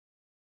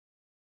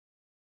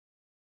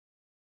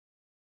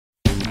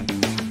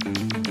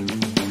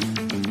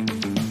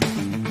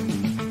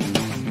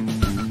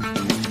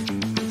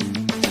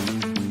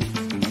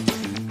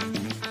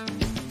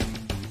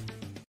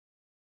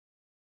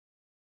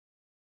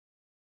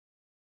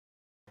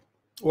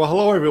Well,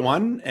 hello,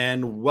 everyone,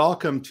 and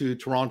welcome to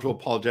Toronto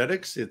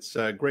Apologetics. It's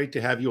great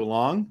to have you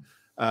along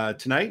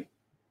tonight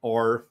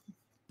or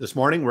this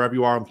morning, wherever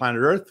you are on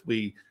planet Earth.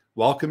 We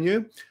welcome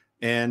you,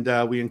 and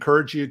we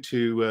encourage you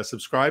to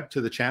subscribe to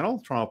the channel,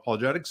 Toronto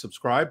Apologetics.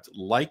 Subscribe,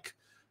 like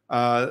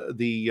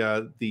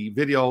the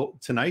video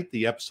tonight,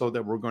 the episode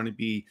that we're going to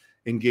be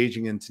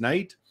engaging in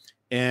tonight.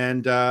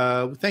 And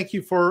thank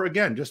you for,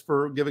 again, just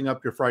for giving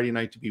up your Friday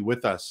night to be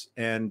with us.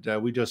 And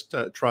we just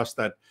trust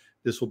that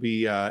this will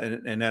be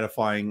an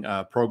edifying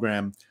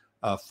program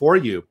for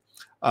you.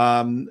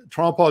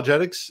 Toronto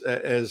Apologetics,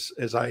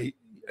 as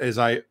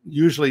I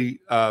usually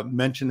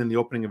mention in the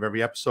opening of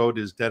every episode,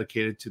 is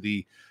dedicated to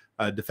the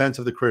defense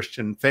of the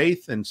Christian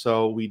faith. And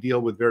so we deal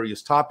with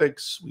various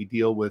topics. We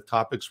deal with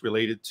topics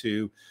related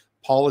to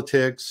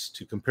politics,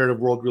 to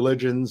comparative world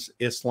religions,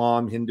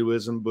 Islam,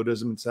 Hinduism,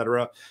 Buddhism,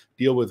 etc.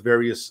 Deal with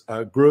various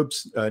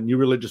groups, new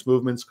religious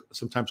movements,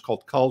 sometimes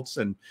called cults,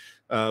 and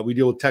we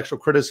deal with textual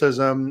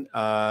criticism.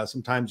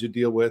 Sometimes you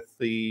deal with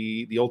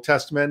the Old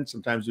Testament.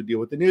 Sometimes we deal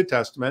with the New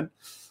Testament.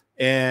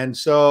 And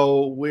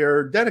so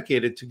we're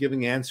dedicated to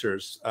giving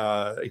answers,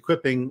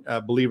 equipping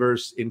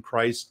believers in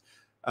Christ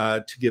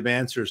to give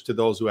answers to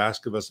those who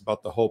ask of us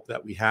about the hope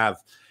that we have.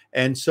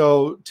 And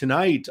so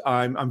tonight,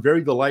 I'm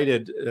very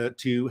delighted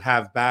to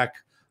have back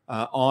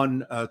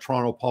on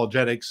Toronto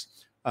Apologetics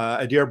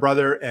a dear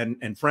brother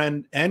and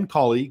friend and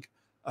colleague,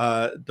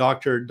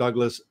 Dr.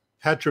 Douglas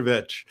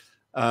Petrovich.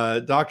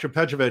 Dr.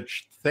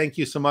 Petrovich, thank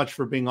you so much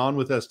for being on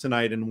with us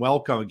tonight, and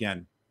welcome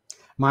again.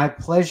 My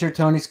pleasure,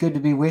 Tony. It's good to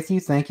be with you.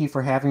 Thank you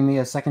for having me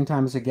a second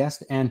time as a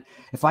guest. And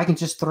if I can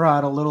just throw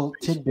out a little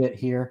tidbit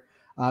here,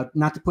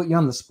 not to put you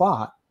on the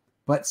spot,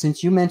 but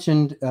since you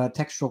mentioned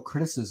textual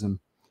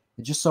criticism,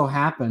 it just so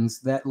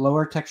happens that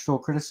lower textual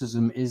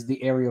criticism is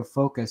the area of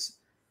focus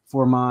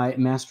for my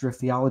Master of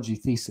Theology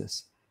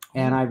thesis.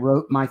 And I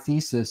wrote my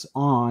thesis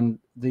on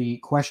the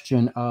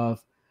question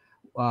of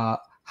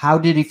how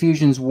did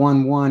Ephesians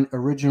 1:1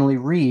 originally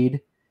read?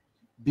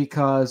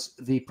 Because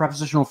the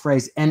prepositional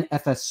phrase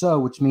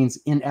NFSO, which means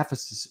in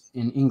Ephesus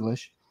in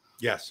English,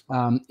 yes,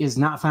 is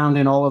not found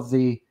in all of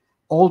the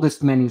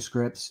oldest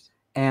manuscripts.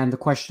 And the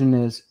question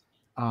is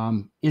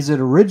it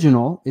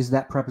original? Is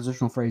that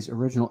prepositional phrase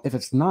original? If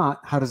it's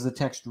not, how does the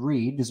text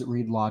read? Does it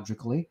read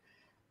logically?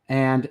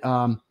 And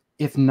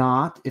if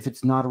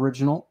it's not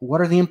original, what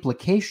are the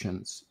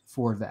implications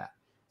for that?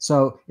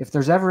 So if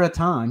there's ever a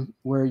time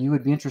where you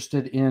would be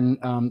interested in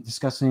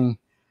discussing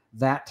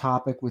that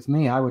topic with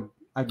me,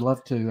 I'd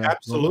love to.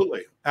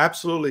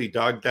 Absolutely,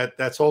 Doug.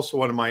 That's also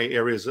one of my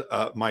areas.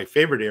 My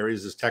favorite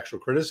areas is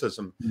textual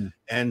criticism,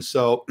 and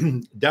so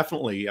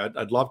definitely,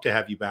 I'd love to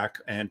have you back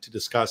and to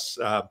discuss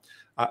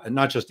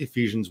not just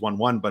Ephesians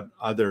 1:1, but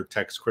other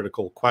text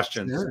critical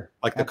questions,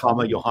 like the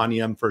comma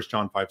Johannium, 1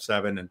 John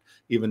 5:7, and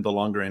even the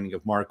longer ending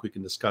of Mark. We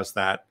can discuss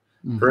that.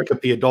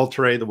 Pericope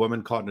adulterae, the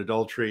woman caught in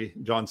adultery,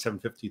 John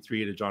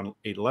 7:53 to John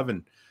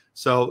 8:11.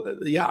 So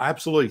yeah,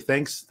 absolutely.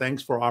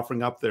 Thanks for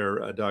offering up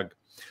there, Doug.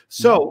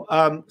 So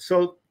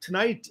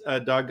tonight,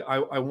 Doug,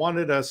 I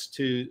wanted us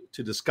to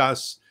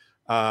discuss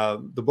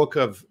the book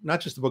of,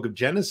 not just the book of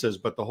Genesis,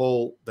 but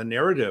the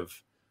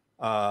narrative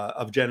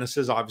of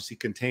Genesis, obviously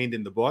contained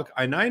in the book.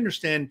 And I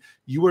understand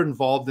you were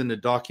involved in a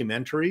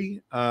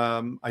documentary,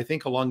 I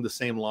think along the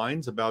same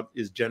lines, about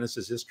is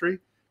Genesis history.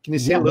 Can you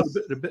say a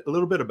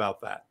little bit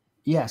about that?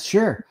 Yeah,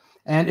 sure.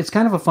 And it's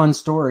kind of a fun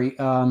story.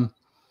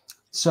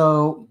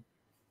 So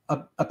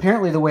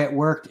apparently the way it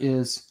worked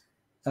is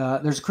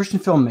there's a Christian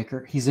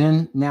filmmaker. He's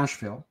in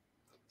Nashville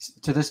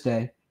to this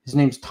day. His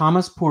name's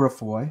Thomas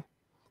Purifoy,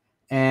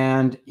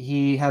 and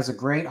he has a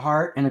great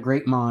heart and a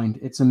great mind.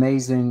 It's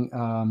amazing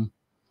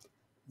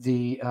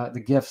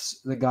the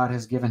gifts that God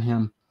has given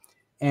him.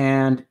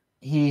 And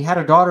he had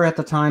a daughter at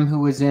the time who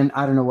was in,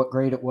 I don't know what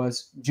grade it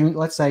was,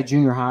 let's say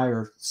junior high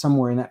or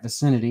somewhere in that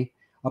vicinity,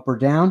 up or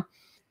down.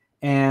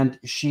 And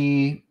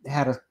she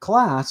had a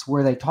class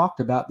where they talked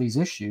about these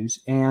issues.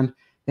 And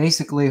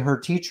basically her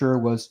teacher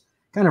was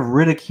kind of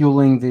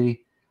ridiculing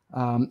the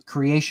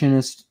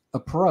creationist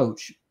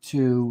approach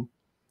to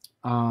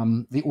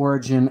the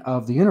origin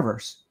of the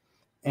universe.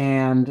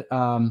 And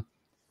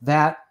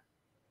that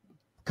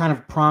kind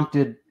of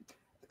prompted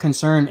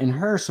concern in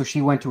her. So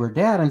she went to her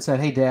dad and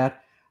said, "Hey, Dad,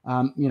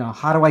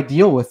 how do I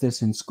deal with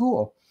this in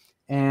school?"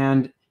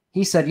 And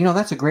he said,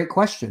 "That's a great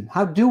question.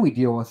 How do we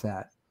deal with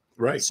that?"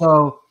 Right.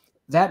 So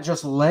that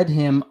just led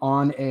him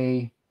on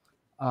a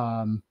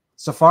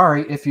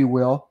safari, if you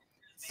will,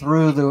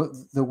 through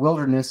the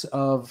wilderness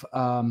of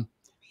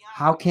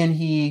how can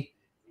he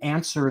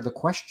answer the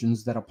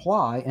questions that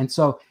apply. And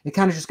so it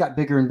kind of just got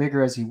bigger and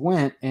bigger as he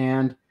went.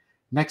 And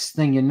next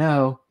thing you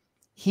know,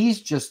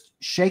 he's just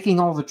shaking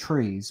all the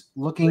trees,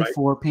 looking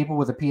for people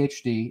with a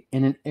PhD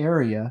in an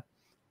area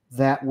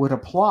that would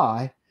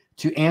apply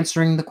to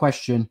answering the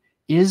question,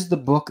 is the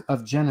book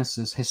of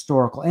Genesis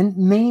historical? And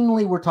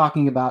mainly we're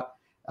talking about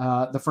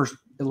the first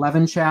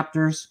 11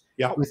 chapters,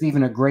 with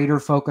even a greater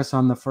focus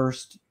on the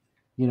first,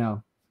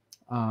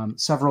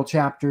 several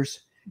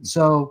chapters.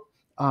 So,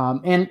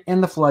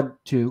 and the flood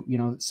too,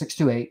 6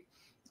 to 8.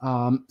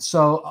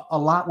 So a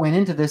lot went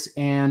into this,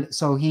 and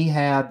so he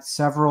had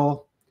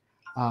several.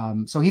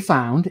 So he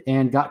found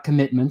and got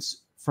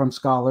commitments from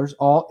scholars.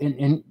 All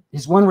in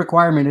his one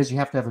requirement is you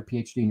have to have a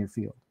PhD in your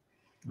field.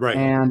 Right.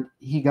 And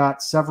he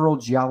got several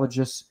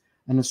geologists,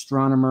 an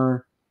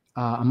astronomer,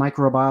 a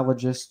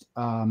microbiologist,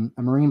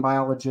 a marine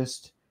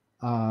biologist.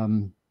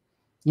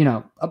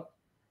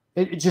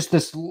 Just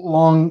this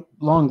long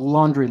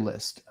laundry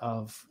list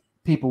of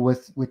people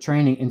with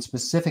training in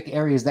specific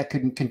areas that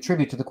could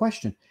contribute to the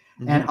question.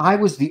 Mm-hmm. And I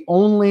was the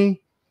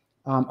only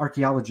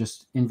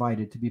archaeologist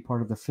invited to be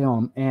part of the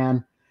film.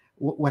 And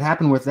what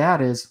happened with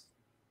that is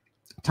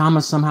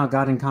Thomas somehow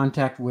got in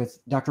contact with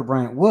Dr.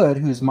 Bryant Wood,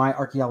 who's my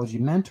archaeology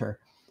mentor.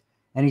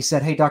 And he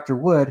said, "Hey, Dr.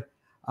 Wood,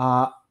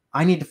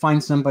 I need to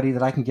find somebody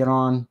that I can get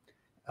on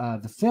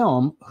the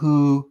film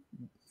who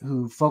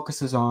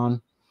focuses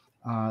on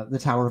the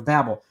Tower of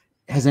Babel.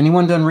 Has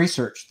anyone done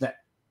research that,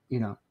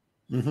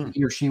 mm-hmm.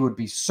 he or she would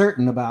be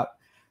certain about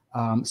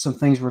some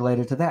things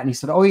related to that?" And he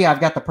said, "Oh, yeah,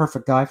 I've got the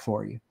perfect guy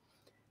for you."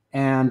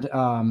 And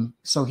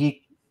so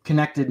he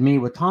connected me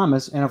with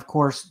Thomas. And of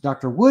course,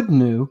 Dr. Wood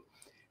knew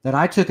that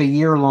I took a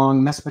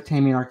year-long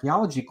Mesopotamian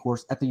archaeology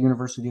course at the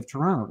University of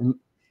Toronto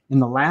in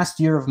the last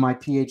year of my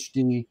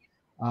PhD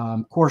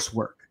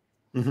coursework.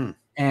 Mm-hmm.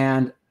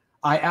 And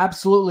I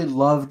absolutely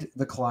loved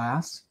the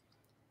class.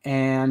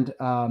 And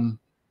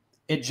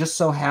it just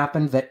so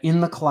happened that in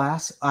the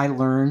class, I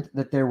learned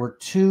that there were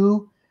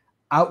two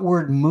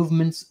outward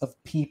movements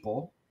of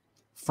people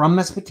from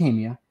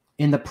Mesopotamia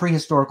in the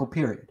prehistorical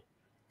period.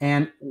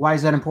 And why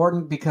is that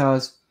important?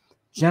 Because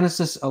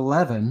Genesis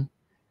 11,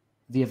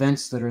 the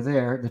events that are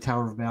there, the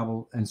Tower of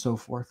Babel and so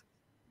forth,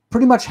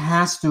 pretty much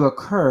has to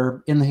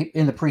occur in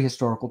the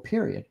prehistorical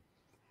period,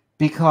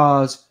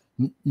 because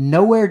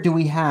nowhere do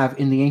we have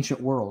in the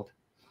ancient world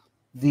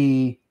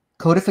the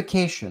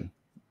codification,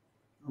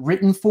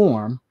 written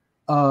form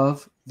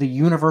of the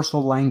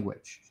universal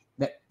language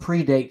that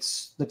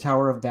predates the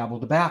Tower of Babel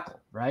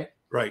debacle, right?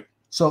 Right.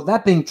 So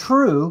that being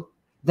true,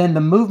 then the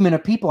movement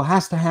of people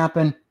has to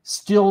happen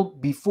still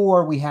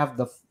before we have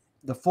the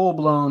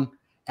full-blown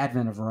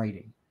advent of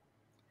writing.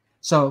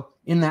 So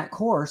in that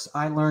course,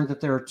 I learned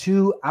that there are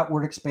two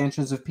outward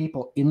expansions of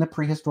people in the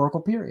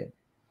prehistorical period.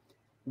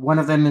 One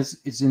of them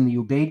is in the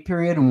Ubaid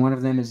period, and one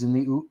of them is in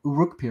the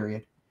Uruk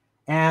period.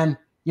 And,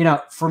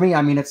 for me,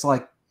 I mean, it's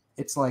like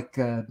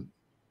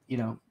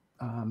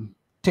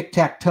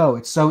tic-tac-toe.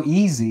 It's so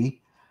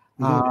easy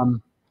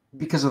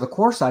because of the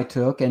course I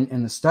took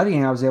and the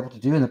studying I was able to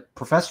do, and the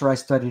professor I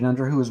studied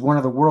under, who was one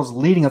of the world's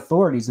leading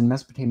authorities in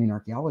Mesopotamian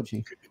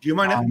archaeology. Do you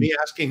mind me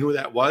asking who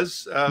that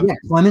was? Yeah,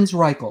 Clemens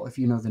Reichel, if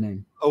you know the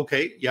name.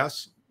 Okay,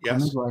 yes.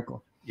 Clemens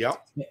Reichel. Yeah.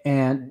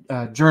 And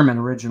German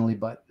originally,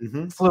 but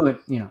fluent,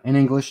 in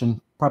English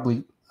and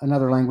probably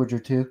another language or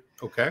two.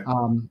 Okay.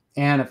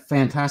 And a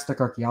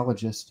fantastic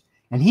archaeologist.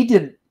 And he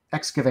did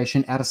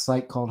excavation at a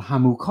site called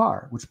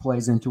Hamukar, which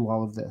plays into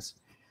all of this,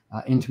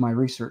 into my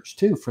research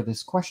too for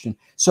this question.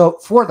 So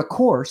for the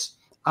course,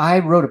 I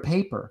wrote a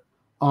paper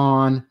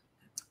on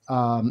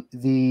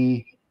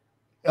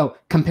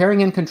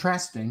comparing and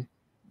contrasting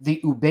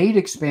the Ubaid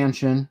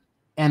expansion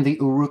and the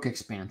Uruk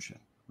expansion,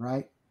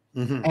 right?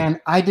 Mm-hmm. And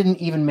I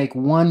didn't even make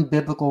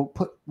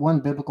put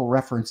one biblical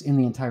reference in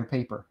the entire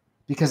paper,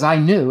 because I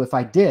knew if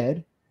I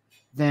did,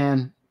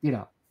 then,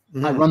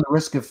 I run the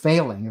risk of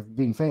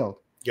being failed.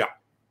 Yeah.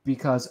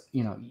 Because,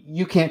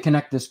 you can't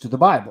connect this to the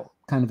Bible,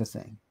 kind of a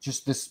thing.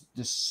 Just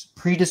this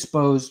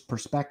predisposed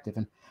perspective.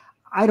 And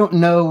I don't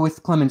know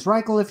with Clemens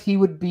Reichel if he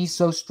would be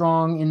so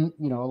strong in,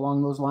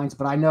 along those lines,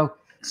 but I know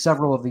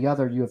several of the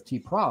other U of T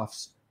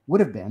profs would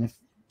have been, if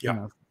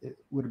it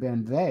would have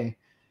been they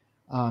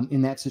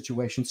in that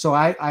situation. So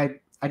I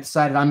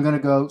decided I'm going to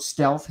go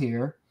stealth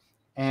here.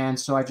 And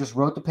so I just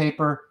wrote the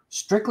paper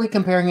strictly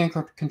comparing and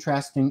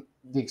contrasting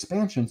the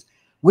expansions,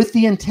 with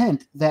the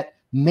intent that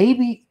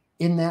maybe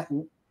in that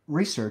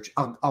research,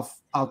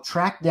 I'll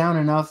track down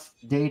enough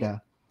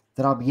data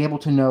that I'll be able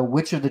to know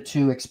which of the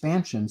two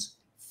expansions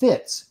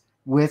fits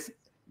with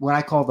what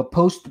I call the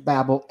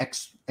post-Babel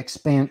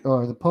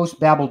or the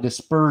post-Babel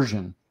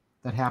dispersion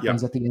that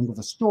happens at the end of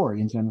the story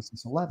in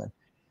Genesis 11.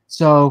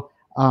 So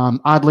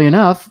oddly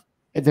enough,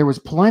 there was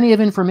plenty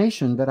of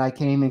information that I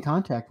came in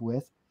contact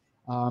with.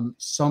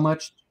 So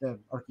much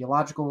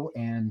archaeological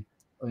and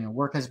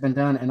work has been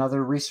done, and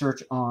other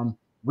research on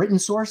written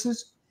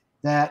sources,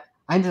 that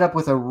I ended up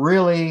with a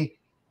really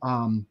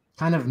kind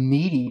of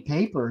meaty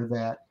paper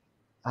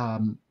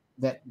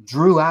that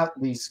drew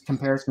out these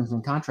comparisons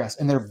and contrasts.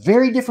 And they're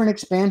very different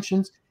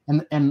expansions.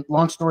 And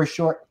long story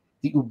short,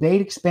 the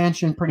Ubaid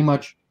expansion pretty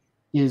much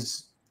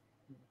is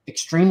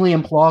extremely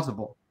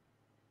implausible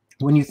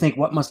when you think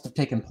what must have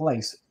taken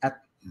place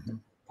at the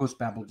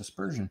post-Babel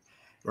dispersion.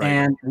 Right.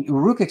 And the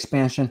Uruk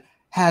expansion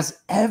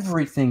has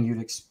everything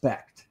you'd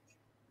expect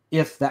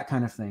if that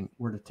kind of thing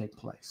were to take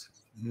place.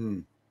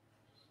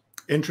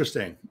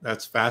 Interesting.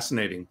 That's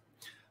fascinating.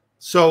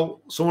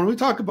 So when we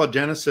talk about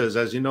Genesis,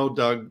 as you know,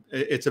 Doug,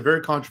 it's a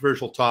very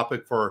controversial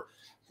topic for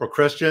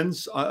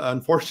Christians.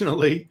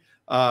 Unfortunately,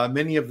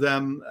 Many of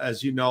them,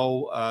 as you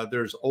know,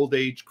 there's old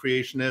age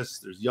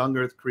creationists, there's young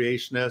earth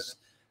creationists,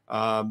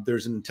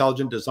 there's an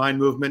intelligent design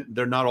movement.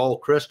 They're not all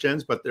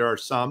Christians, but there are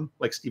some,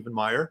 like Stephen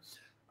Meyer.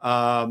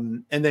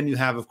 And then you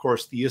have, of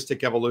course,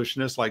 theistic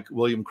evolutionists like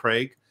William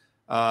Craig,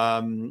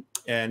 and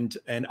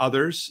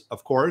others,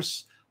 of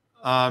course.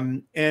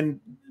 And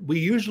we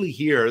usually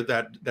hear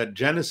that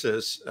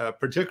Genesis,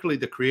 particularly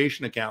the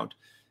creation account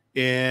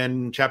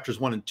in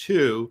chapters 1 and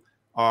 2,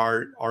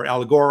 are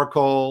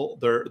allegorical.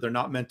 They're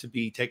not meant to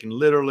be taken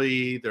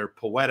literally. They're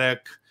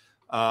poetic.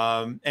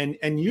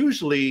 And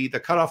usually the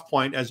cutoff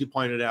point, as you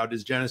pointed out,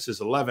 is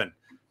Genesis 11.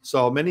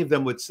 So many of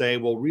them would say,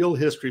 well, real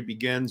history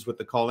begins with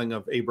the calling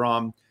of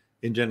Abram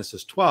in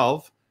Genesis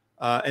 12.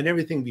 And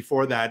everything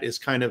before that is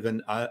kind of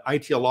an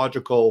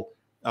ideological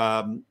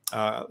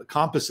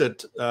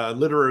composite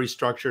literary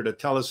structure to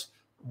tell us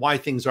why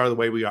things are the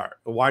way we are.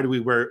 Why do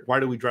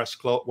we dress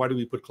clothes? Why do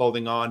we put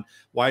clothing on?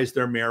 Why is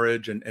there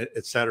marriage, and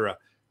et cetera,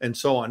 and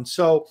so on.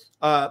 So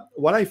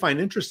what I find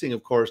interesting,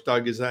 of course,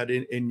 Doug, is that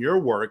in your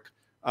work,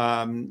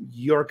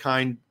 you're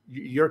kind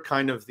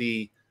of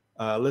the,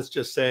 let's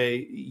just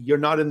say, you're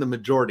not in the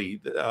majority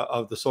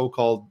of the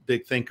so-called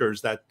big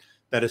thinkers that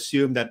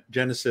assume that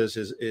Genesis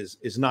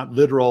is not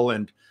literal,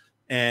 and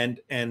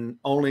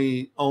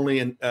only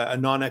a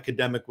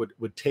non-academic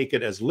would take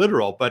it as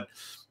literal. But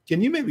can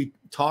you maybe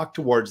talk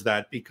towards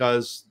that?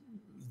 Because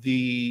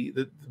the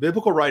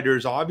biblical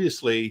writers,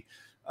 obviously,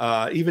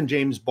 even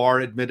James Barr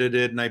admitted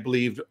it, and I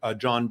believe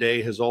John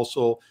Day has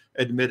also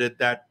admitted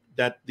that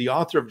the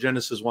author of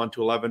Genesis 1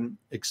 to 11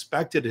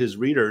 expected his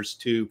readers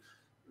to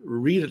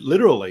read it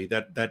literally,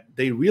 that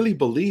they really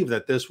believe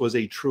that this was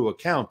a true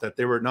account, that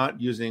they were not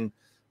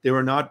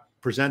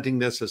presenting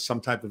this as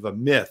some type of a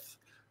myth,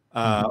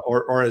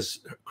 or as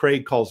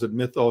Craig calls it,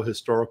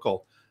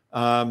 mytho-historical.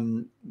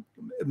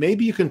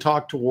 Maybe you can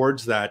talk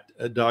towards that,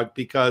 Doug,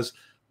 because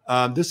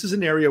this is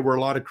an area where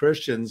a lot of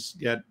Christians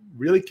get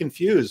really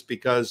confused,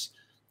 because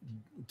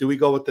do we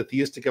go with the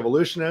theistic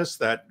evolutionists,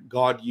 that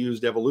God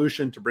used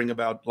evolution to bring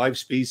about life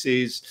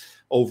species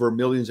over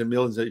millions and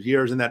millions of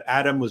years, and that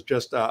Adam was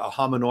just a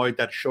hominoid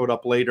that showed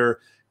up later,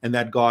 and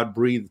that God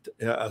breathed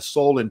a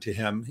soul into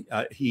him?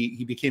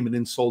 He became an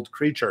ensouled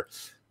creature.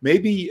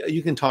 Maybe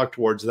you can talk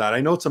towards that. I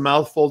know it's a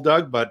mouthful,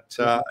 Doug, but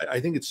I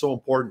think it's so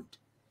important.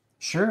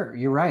 Sure,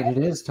 you're right. It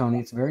is, Tony.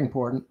 It's very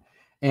important,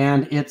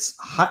 and it's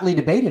hotly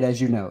debated,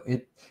 as you know.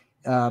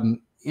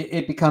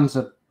 It becomes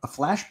a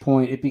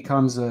flashpoint. It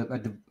becomes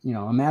a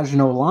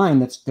Maginot Line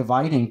that's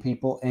dividing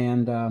people,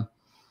 and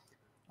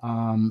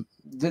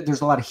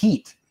there's a lot of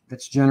heat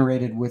that's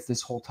generated with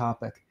this whole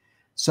topic.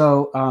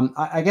 So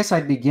I guess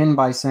I'd begin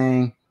by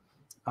saying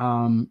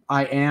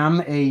I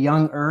am a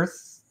young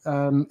Earth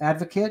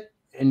advocate.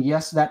 And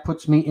yes, that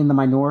puts me in the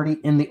minority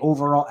in the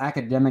overall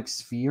academic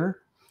sphere.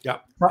 Yeah,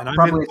 and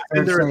I'm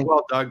in there as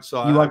well, Doug.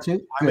 So you are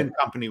too? I'm in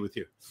company with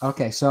you.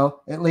 Okay,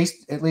 so at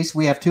least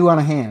we have two on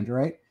a hand,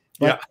 right?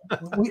 But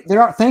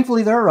yeah.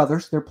 Thankfully there are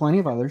others. There are plenty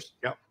of others.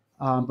 Yeah.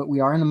 But we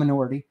are in the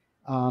minority.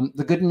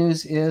 The good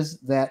news is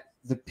that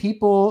the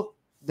people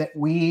that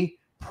we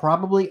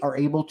probably are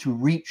able to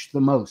reach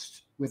the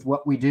most with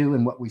what we do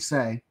and what we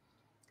say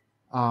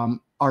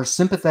are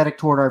sympathetic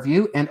toward our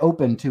view and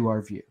open to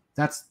our view.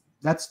 That's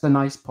the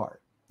nice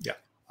part. Yeah.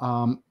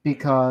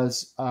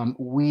 Because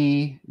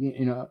we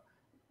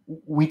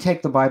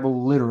take the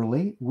Bible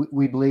literally.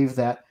 We believe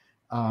that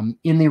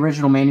in the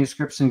original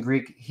manuscripts in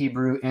Greek,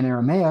 Hebrew, and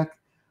Aramaic,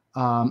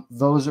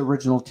 those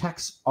original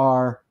texts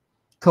are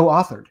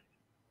co-authored,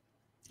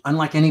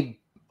 unlike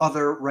any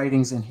other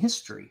writings in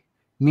history,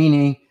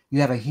 meaning you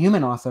have a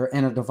human author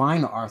and a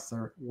divine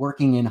author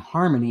working in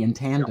harmony, in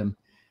tandem,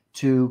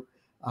 to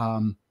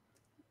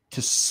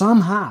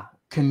somehow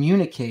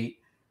communicate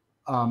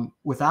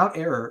without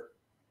error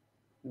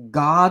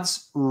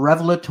God's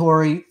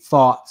revelatory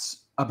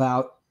thoughts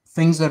about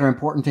things that are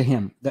important to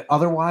him that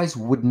otherwise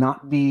would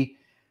not be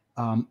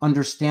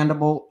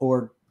understandable,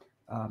 or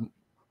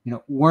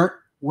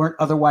weren't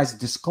otherwise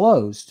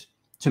disclosed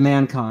to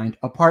mankind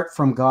apart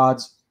from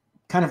God's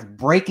kind of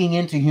breaking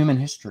into human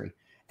history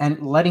and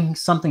letting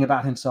something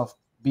about himself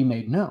be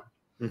made known.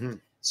 Mm-hmm.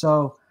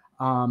 So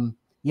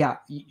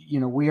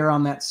we are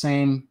on that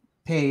same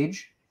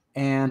page,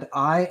 and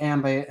I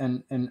am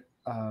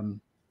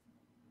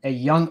a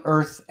young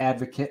Earth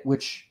advocate,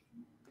 which,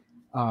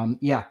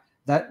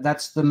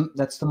 that's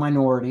the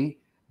minority,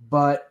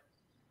 but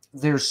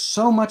there's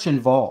so much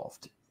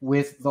involved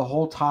with the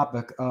whole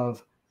topic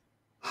of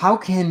how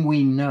can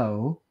we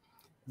know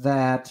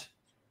that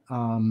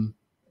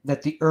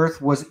that the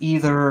Earth was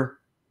either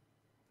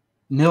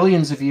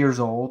millions of years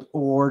old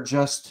or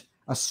just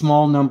a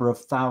small number of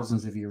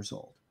thousands of years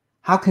old.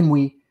 How can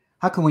we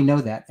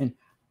know that? And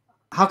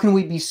how can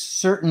we be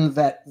certain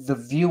that the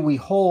view we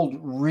hold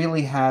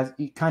really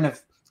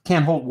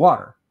can hold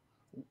water,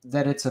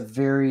 that it's a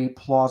very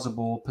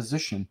plausible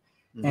position?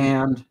 Mm-hmm.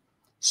 And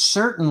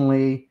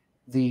certainly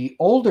the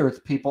old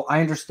Earth people,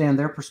 I understand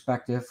their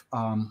perspective.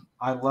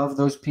 I love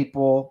those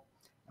people,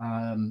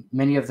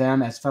 many of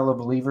them as fellow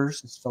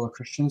believers, as fellow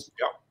Christians.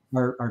 Yeah.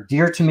 are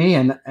dear to me,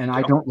 and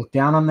I don't look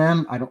down on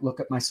them. I don't look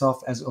at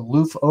myself as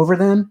aloof over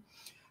them.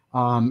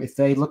 If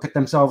they look at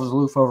themselves as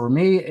aloof over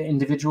me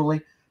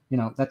individually,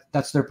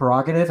 that's their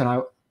prerogative,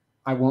 and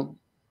I won't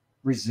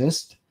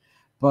resist.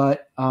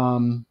 But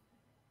I've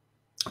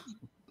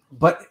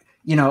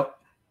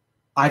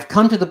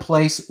come to the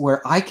place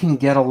where I can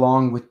get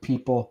along with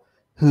people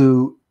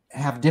who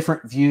have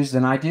different views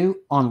than I do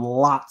on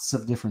lots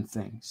of different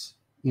things.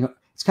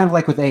 It's kind of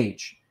like with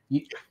age,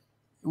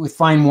 with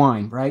fine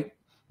wine, right?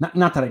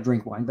 Not that I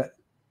drink wine, but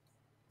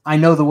I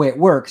know the way it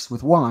works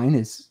with wine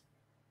is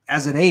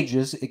as it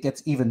ages, it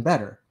gets even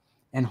better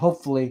and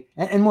hopefully,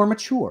 and more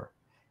mature.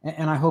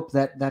 And I hope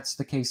that that's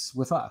the case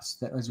with us,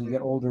 that as we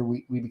get older,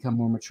 we become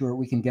more mature.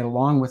 We can get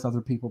along with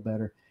other people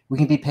better. We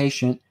can be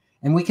patient,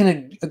 and we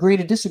can agree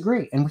to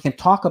disagree, and we can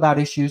talk about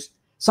issues,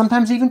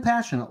 sometimes even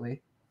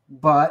passionately,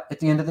 but at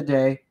the end of the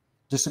day,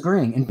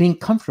 disagreeing and being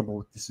comfortable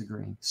with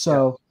disagreeing.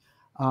 So,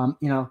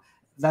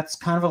 that's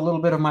kind of a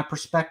little bit of my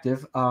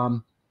perspective.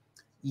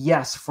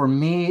 Yes, for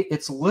me,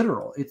 it's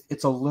literal.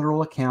 It's a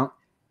literal account.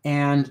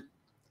 And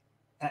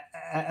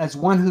as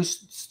one who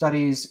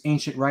studies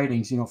ancient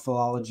writings,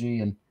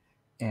 philology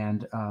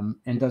and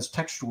does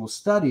textual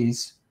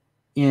studies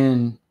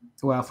if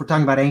we're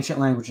talking about ancient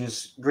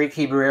languages, Greek,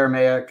 Hebrew,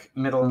 Aramaic,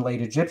 Middle and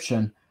Late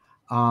Egyptian,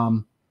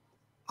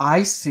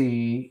 I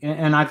see,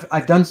 and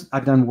I've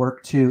done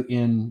work too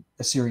in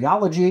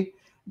Assyriology.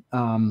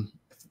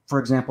 For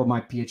example,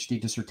 my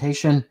PhD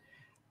dissertation,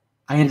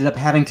 I ended up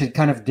having to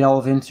kind of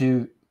delve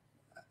into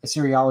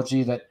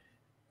Assyriology that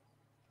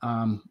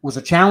was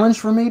a challenge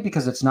for me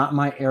because it's not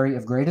my area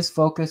of greatest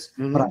focus,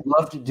 but I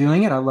loved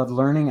doing it. I loved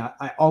learning.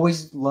 I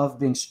always love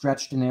being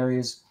stretched in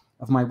areas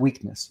of my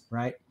weakness,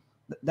 right?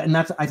 And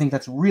I think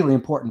that's really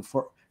important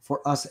for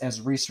us as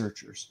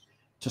researchers,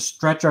 to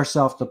stretch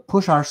ourselves, to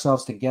push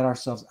ourselves, to get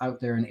ourselves out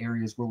there in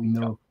areas where we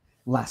know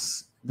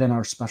less than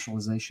our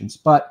specializations.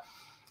 But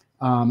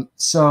what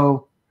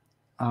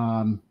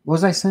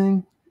was I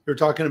saying? You're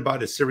talking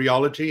about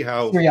Assyriology,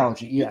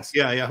 Assyriology, yes.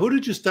 Yeah. Who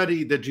did you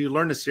study? Did you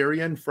learn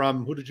Assyrian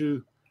from? Who did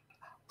you?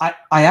 I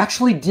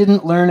actually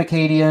didn't learn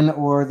Akkadian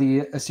or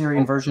the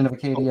Assyrian version of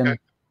Akkadian,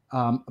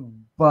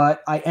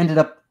 but I ended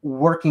up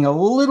working a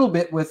little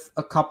bit with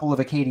a couple of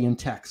Akkadian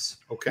texts.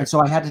 And so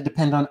I had to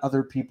depend on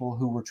other people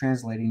who were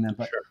translating them.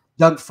 But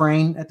Doug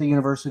Frayne at the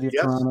University of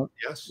Toronto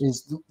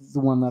is the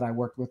one that I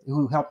worked with,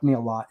 who helped me a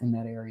lot in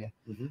that area.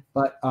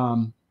 But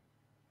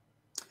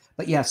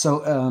yeah, so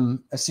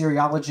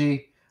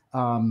Assyriology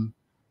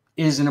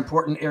is an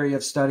important area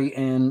of study,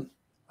 and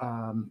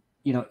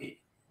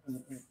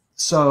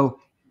so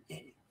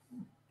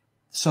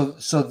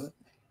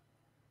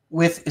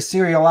with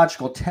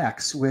Assyriological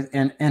texts,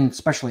 and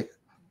especially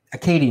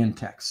Akkadian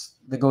texts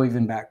that go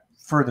even back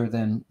further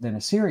than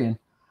Assyrian,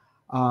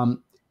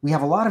 we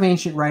have a lot of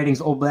ancient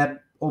writings, Old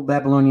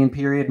Babylonian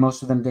period,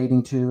 most of them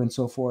dating to and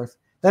so forth,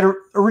 that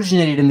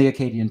originated in the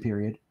Akkadian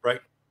period,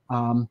 right?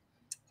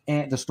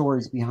 And the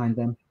stories behind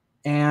them,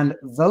 and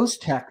those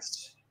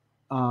texts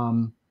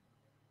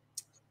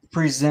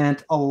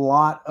present a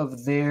lot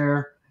of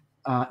their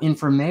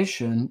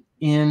information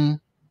in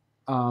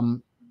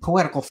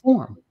poetical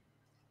form.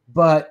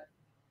 But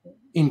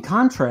in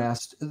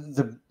contrast,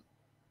 the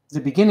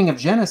beginning of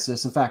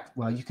Genesis, in fact,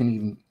 well, you can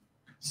even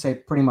say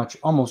pretty much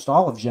almost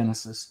all of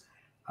Genesis,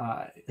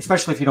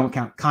 especially if you don't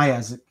count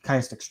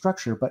chiastic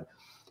structure, but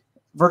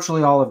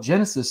virtually all of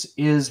Genesis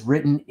is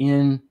written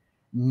in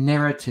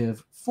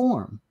narrative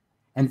form.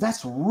 And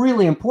that's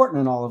really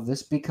important in all of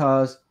this,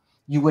 because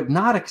you would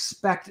not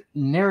expect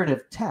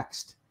narrative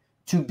text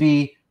to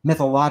be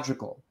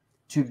mythological,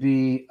 to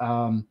be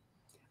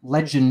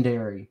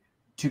legendary,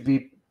 to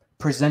be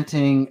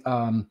presenting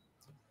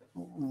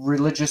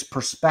religious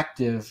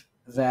perspective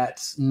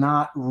that's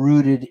not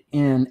rooted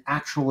in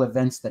actual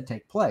events that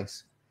take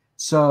place.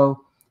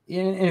 So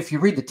if you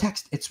read the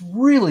text, it's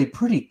really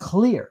pretty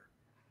clear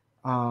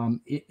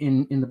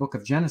in the book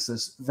of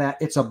Genesis that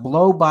it's a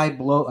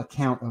blow-by-blow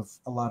account of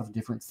a lot of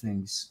different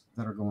things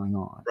that are going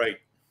on.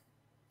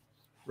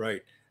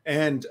 Right.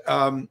 And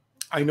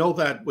I know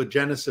that with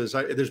Genesis,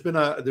 there's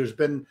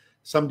been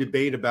some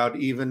debate about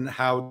even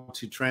how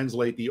to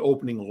translate the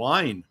opening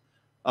line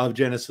of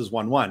Genesis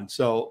 1:1.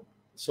 So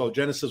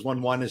Genesis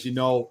 1:1, as you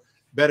know,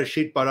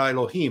 Bereshit bara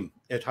Elohim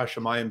et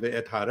hashamayim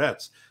ve'et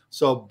haaretz.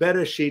 So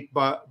Bereshit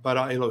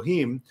bara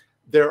Elohim,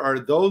 there are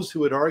those who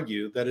would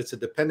argue that it's a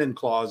dependent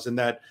clause, and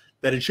that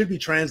it should be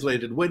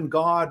translated when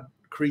God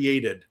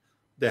created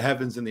the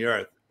heavens and the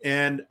earth.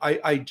 And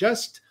I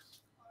just,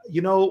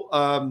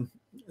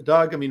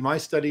 Doug, I mean, I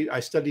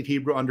studied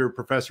Hebrew under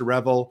Professor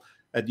Revel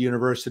at the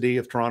University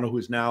of Toronto,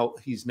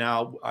 he's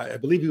now, I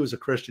believe he was a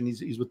Christian.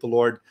 He's with the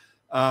Lord.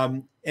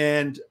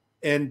 And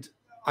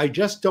I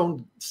just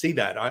don't see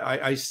that.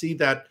 I see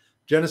that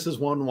Genesis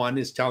 1:1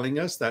 is telling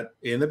us that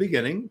in the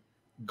beginning,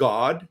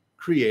 God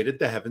created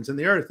the heavens and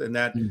the earth, and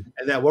that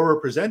what we're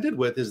presented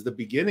with is the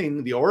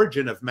beginning, the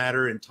origin of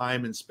matter and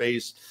time and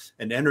space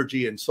and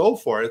energy and so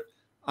forth.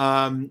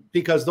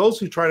 Because those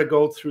who try to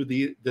go through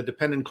the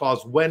dependent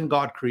clause when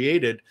God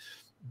created,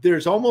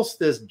 there's almost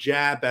this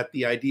jab at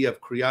the idea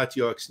of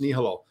creatio ex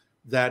nihilo,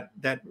 that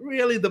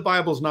really the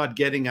Bible's not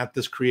getting at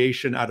this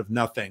creation out of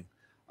nothing.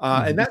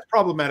 And that's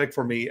problematic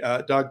for me,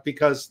 Doug,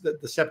 because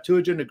the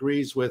Septuagint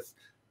agrees with,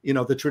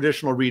 the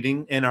traditional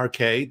reading,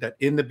 NRK, that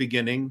in the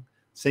beginning,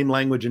 same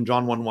language in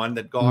John 1:1,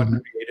 that God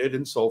created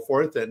and so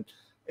forth.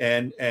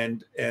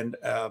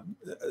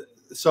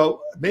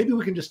 So maybe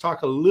we can just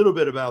talk a little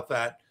bit about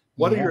that.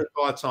 What are your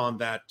thoughts on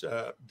that,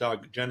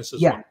 Doug?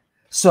 Genesis 1?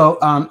 So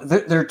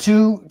there are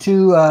two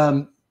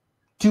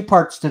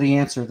parts to the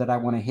answer that I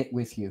want to hit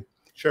with you.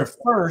 Sure. The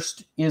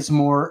first is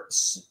more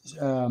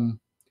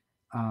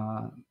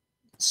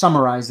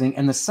summarizing,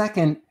 and the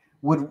second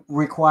would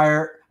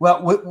require,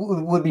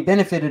 would be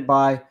benefited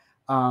by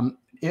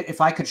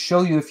if I could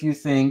show you a few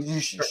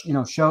things,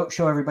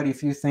 show everybody a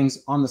few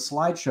things on the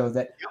slideshow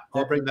that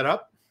I'll bring that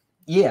up.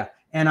 Yeah,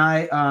 and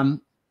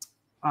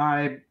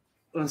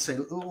let's see.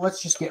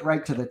 Let's just get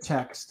right to the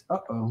text.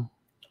 Well,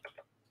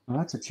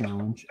 that's a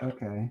challenge.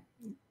 Okay.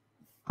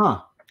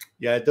 Huh.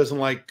 Yeah, it doesn't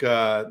like.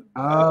 I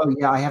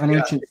have an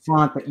ancient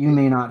font that you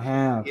may not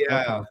have.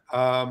 Yeah.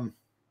 Okay.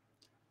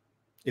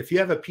 If you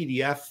have a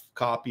PDF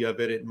copy of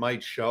it, it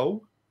might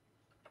show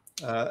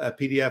a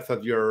PDF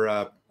of your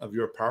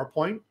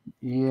PowerPoint.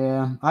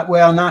 Yeah.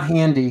 Well, not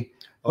handy,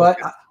 but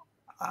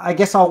I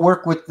guess I'll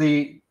work with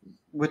the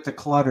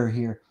clutter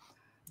here.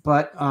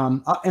 But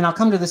and I'll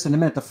come to this in a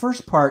minute. The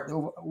first part,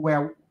 the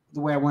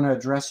way I want to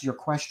address your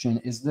question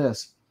is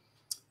this.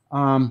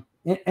 And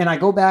I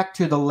go back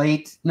to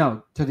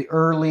the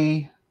early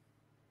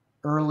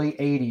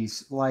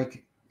 80s,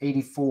 like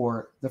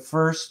 84. The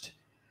first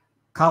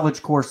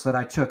college course that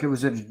I took, it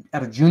was at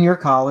a junior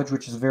college,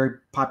 which is a very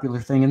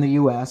popular thing in the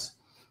U.S.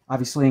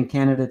 Obviously, in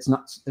Canada, it's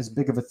not as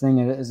big of a thing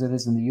as it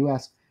is in the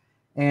U.S.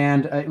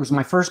 And it was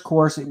my first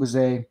course. It was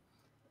a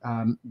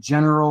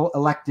general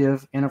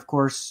elective, and of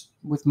course,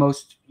 with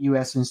most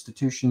U.S.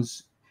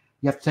 institutions,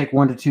 you have to take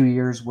 1 to 2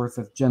 years worth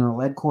of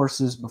general ed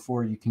courses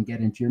before you can get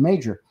into your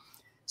major.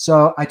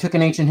 So I took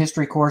an ancient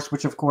history course,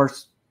 which of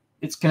course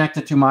it's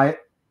connected to my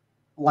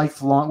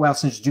lifelong, well,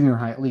 since junior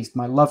high at least,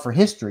 my love for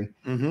history.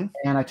 And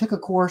I took a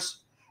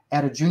course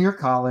at a junior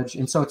college,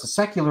 and so it's a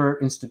secular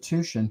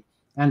institution,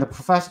 and the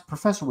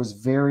professor was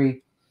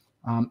very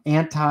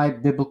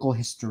anti-biblical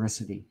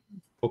historicity.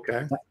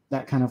 Okay.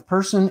 That kind of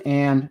person.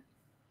 And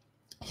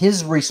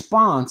his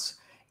response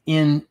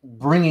in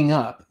bringing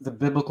up the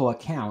biblical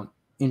account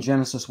in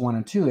Genesis 1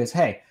 and 2 is,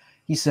 hey,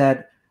 he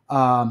said,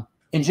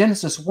 in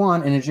Genesis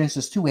 1 and in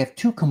Genesis 2, we have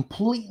two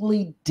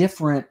completely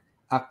different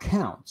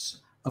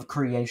accounts of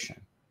creation.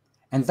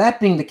 And that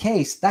being the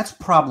case, that's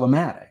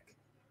problematic.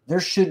 There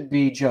should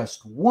be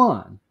just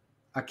one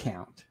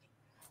account.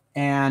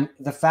 And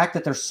the fact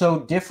that they're so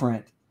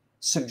different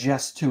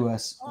suggests to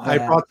us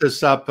that... I brought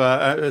this up.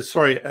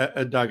 Sorry,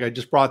 Doug, I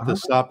just brought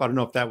this up. I don't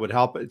know if that would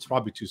help. It's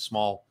probably too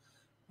small,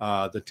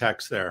 the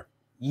text there.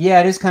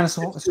 Yeah, it is kind of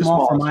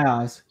small for my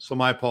eyes. So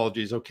my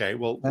apologies. Okay,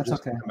 well, that's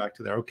okay. Come back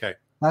to there. Okay.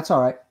 That's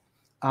all right.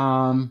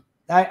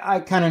 I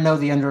kind of know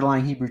the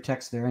underlying Hebrew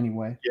text there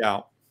anyway.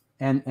 Yeah.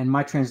 And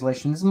my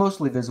translation is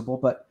mostly visible,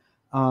 but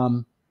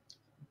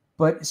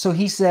so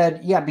he said,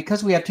 yeah,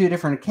 because we have two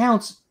different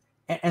accounts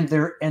and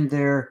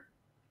they're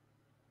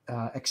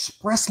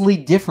expressly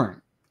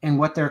different in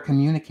what they're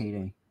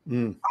communicating.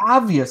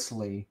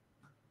 Obviously,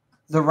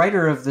 the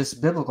writer of this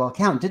biblical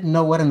account didn't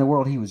know what in the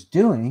world he was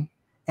doing,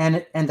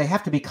 and they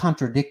have to be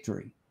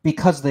contradictory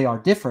because they are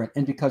different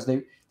and because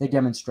they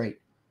demonstrate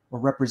or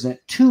represent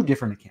two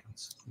different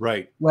accounts.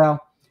 Right. Well,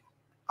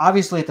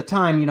 obviously at the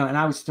time, and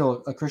I was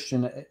still a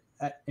Christian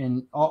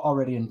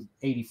already in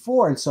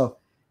 84. And so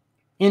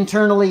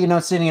internally,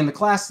 sitting in the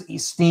class,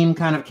 steam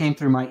kind of came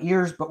through my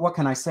ears, but what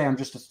can I say? I'm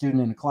just a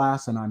student in a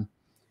class, and I'm,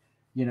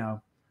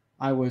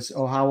 I was,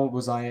 how old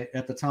was I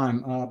at the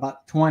time?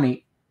 About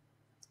 20,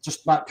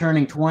 just about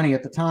turning 20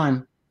 at the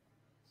time.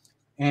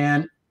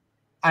 And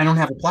I don't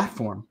have a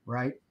platform,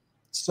 right?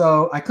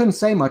 So I couldn't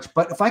say much,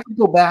 but if I could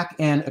go back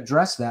and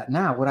address that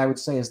now, what I would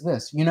say is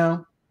this,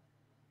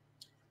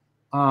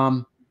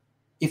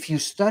 if you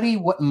study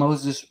what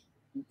Moses,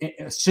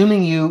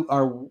 assuming you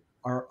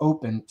are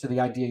open to the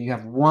idea you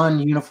have one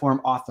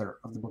uniform author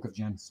of the book of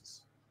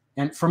Genesis,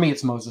 and for me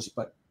it's Moses,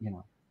 but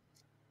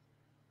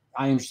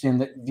I understand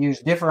that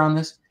views differ on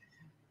this.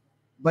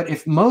 But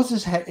if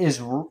Moses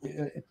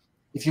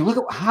if you look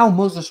at how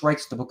Moses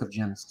writes the book of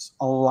Genesis,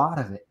 a lot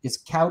of it is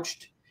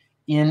couched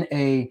in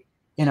a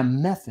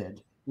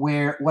method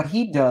where what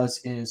he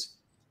does is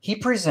he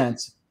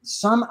presents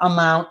some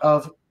amount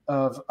of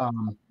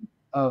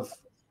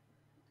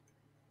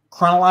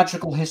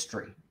chronological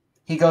history.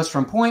 He goes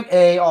from point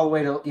A all the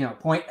way to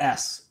point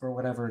S or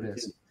whatever it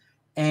is,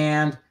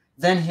 and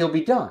then he'll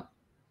be done,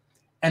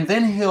 and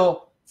then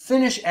he'll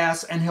finish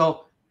S, and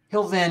he'll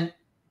then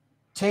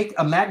take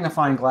a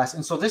magnifying glass.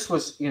 And so this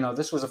was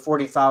a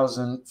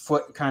 40,000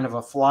 foot kind of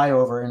a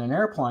flyover in an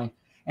airplane,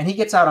 and he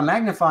gets out a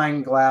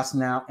magnifying glass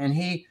now, and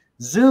he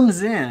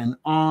zooms in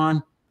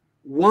on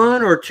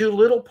one or two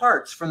little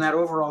parts from that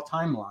overall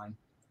timeline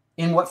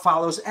in what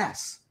follows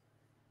S.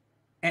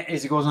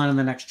 as he goes on in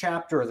the next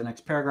chapter or the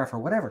next paragraph or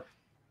whatever.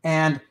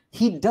 And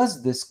he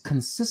does this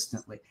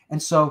consistently.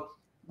 And so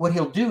what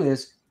he'll do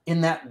is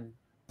in that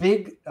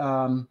big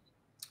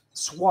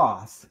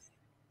swath,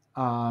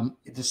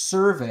 the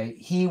survey,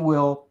 he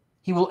will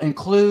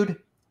include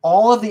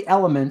all of the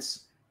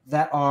elements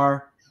that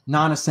are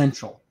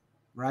non-essential,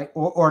 right,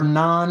 or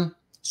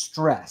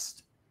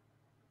non-stressed,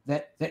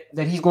 that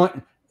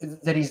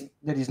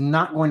he's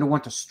not going to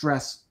want to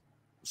stress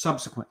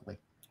subsequently.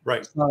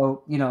 Right.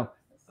 So,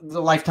 the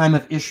lifetime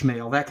of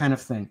Ishmael, that kind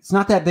of thing. It's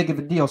not that big of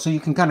a deal. So you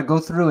can kind of go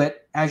through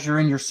it as you're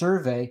in your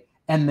survey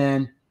and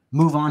then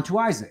move on to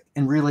Isaac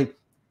and really,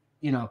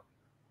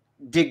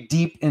 dig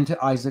deep into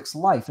Isaac's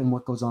life and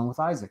what goes on with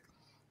Isaac.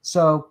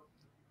 So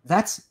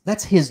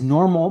that's his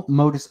normal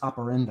modus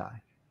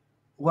operandi.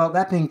 Well,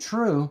 that being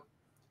true,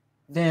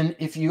 then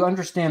if you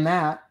understand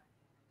that,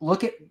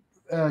 look at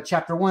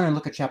chapter 1 and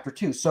look at chapter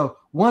 2. So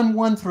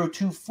 1:1 through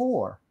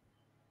 2:4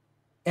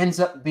 ends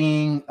up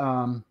being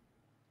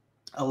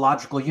a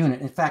logical unit.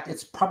 In fact,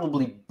 it's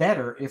probably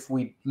better if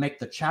we make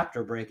the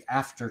chapter break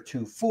after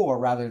 2:4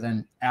 rather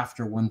than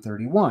after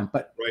 131.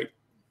 But right,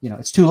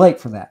 it's too late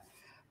for that.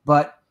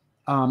 But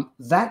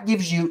that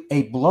gives you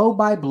a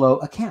blow-by-blow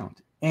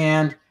account.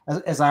 And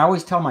as I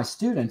always tell my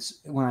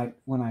students when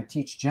I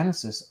teach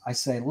Genesis, I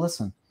say,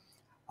 listen,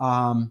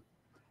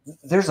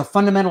 there's a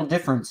fundamental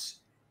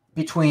difference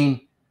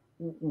between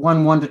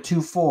 1:1 to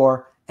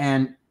 2:4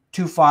 and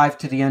 2:5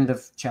 to the end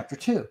of chapter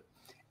 2,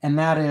 and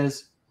that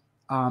is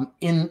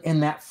in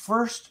that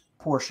first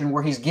portion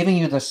where he's giving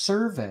you the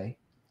survey,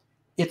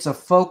 it's a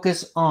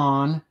focus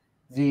on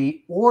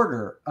the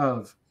order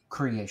of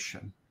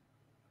creation,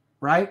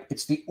 right?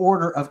 It's the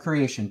order of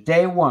creation.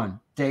 Day 1,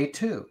 day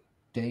 2,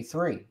 day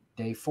 3,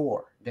 day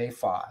 4, day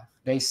 5,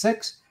 day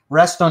 6,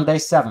 rest on day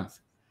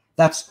 7th.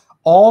 That's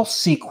all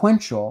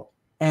sequential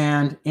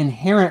and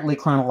inherently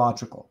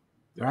chronological,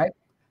 right?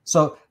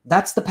 So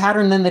that's the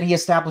pattern then that he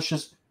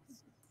establishes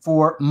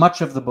for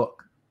much of the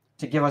book,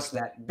 to give us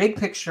that big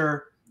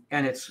picture,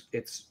 and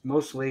it's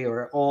mostly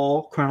or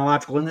all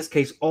chronological. In this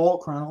case, all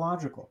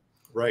chronological.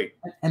 Right.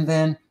 And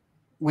then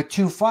with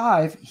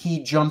 2:5,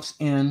 he jumps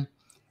in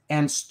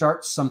and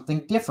starts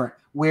something different,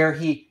 where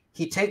he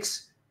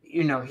takes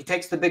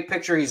the big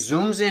picture, he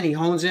zooms in, he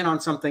hones in on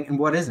something, and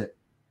what is it?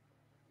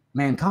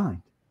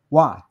 Mankind.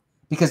 Why?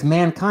 Because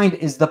mankind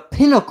is the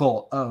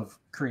pinnacle of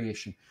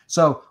creation.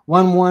 So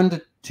 1:1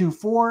 to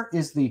 2:4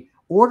 is the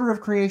order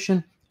of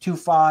creation.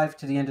 2:5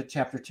 to the end of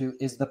chapter 2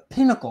 is the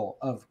pinnacle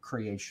of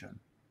creation.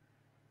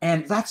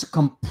 And that's a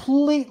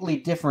completely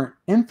different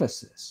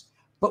emphasis.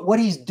 But what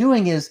he's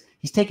doing is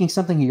he's taking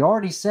something he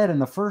already said in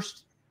the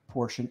first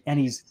portion, and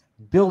he's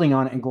building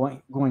on it and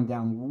going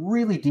down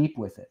really deep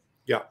with it.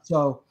 Yeah.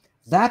 So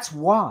that's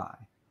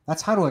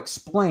how to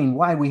explain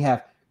why we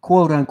have,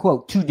 quote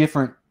unquote, two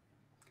different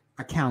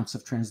accounts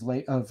of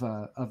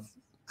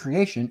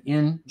creation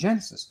in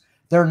Genesis.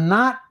 They're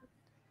not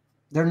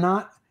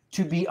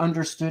to be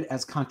understood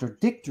as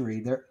contradictory.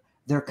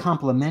 They're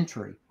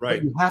complementary. Right.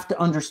 But you have to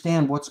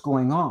understand what's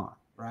going on,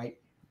 right,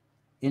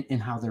 in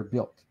how they're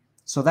built.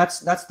 So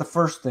that's the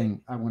first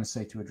thing I want to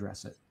say to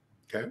address it.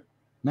 Okay.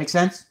 Make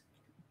sense?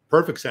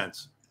 Perfect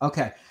sense.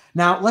 Okay.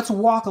 Now let's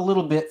walk a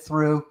little bit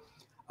through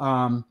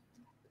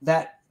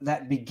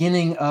that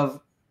beginning of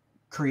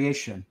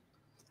creation,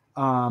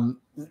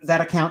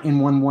 that account in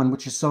 1:1,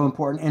 which is so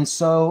important, and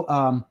so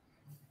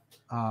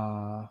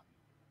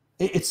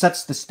it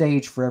sets the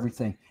stage for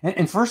everything.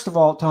 And first of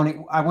all,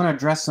 Tony, I want to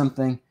address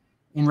something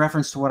in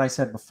reference to what I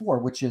said before,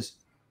 which is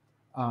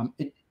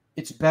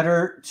it's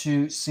better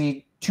to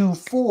see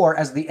 2:4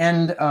 as the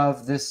end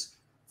of this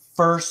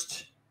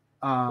first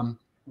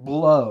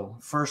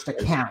first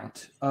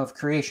account of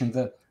creation,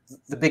 the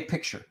big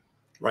picture.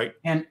 Right.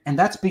 And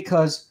that's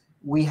because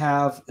we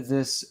have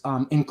this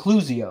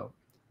inclusio,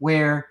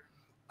 where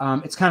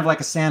it's kind of like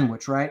a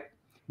sandwich, right?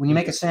 When you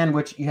make a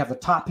sandwich, you have the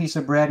top piece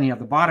of bread and you have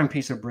the bottom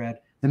piece of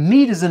bread. The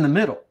meat is in the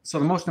middle. So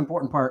the most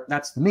important part,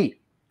 that's the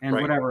meat, and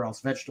whatever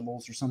else,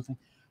 vegetables or something.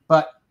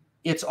 But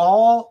it's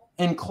all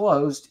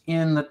enclosed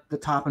in the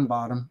top and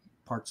bottom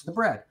parts of the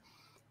bread.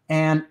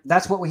 And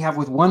that's what we have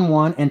with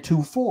 1:1 and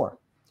 2:4.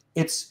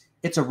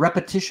 It's a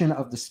repetition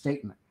of the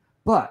statement.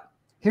 But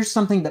here's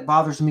something that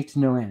bothers me to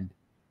no end,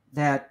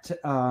 that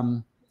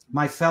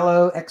my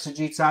fellow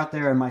exegetes out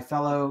there and my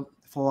fellow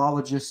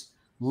philologists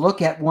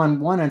look at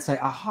 1:1 and say,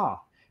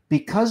 aha,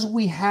 because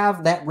we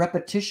have that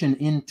repetition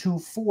in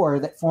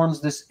 2:4 that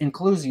forms this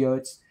inclusio,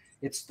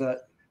 it's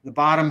the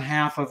bottom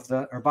half of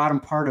or bottom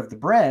part of the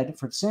bread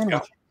for the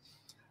sandwich.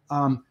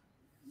 Yeah.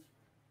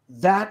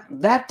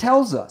 That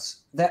tells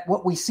us that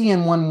what we see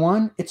in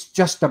 1:1, it's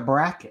just a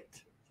bracket.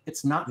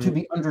 It's not to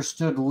be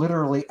understood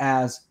literally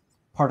as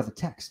part of the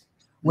text.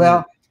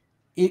 Well,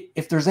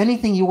 if there's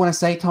anything you want to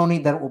say, Tony,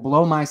 that it will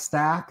blow my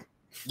stack,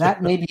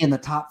 that may be in the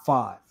top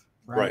 5,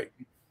 right?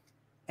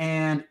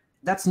 And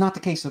that's not the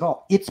case at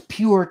all. It's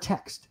pure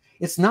text.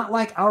 It's not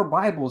like our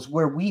Bibles,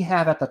 where we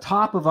have at the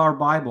top of our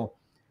Bible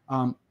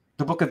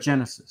the book of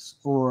Genesis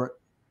or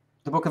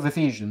the book of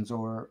Ephesians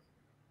or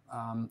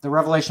the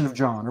Revelation of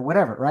John or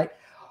whatever, right?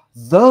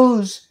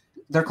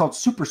 they're called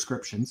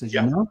superscriptions, as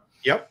you know.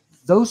 Yep.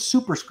 Those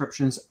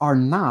superscriptions are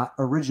not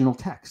original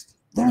text.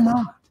 They're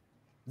not.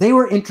 They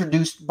were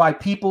introduced by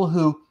people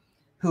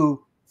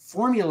who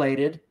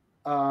formulated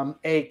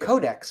a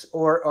codex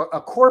or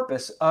a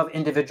corpus of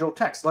individual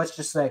texts. Let's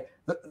just say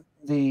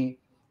the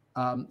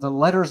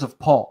letters of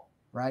Paul,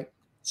 right?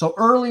 So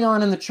early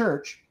on in the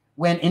church,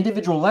 when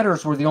individual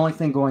letters were the only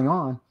thing going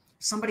on,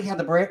 somebody had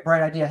the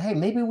bright idea, hey,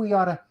 maybe we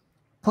ought to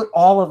put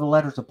all of the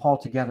letters of Paul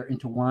together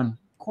into one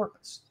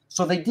corpus.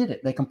 So they did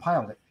it. They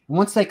compiled it. And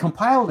once they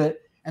compiled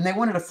it and they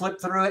wanted to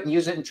flip through it and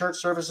use it in church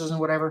services and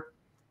whatever,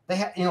 they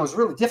had, it was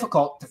really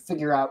difficult to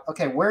figure out,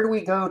 okay, where do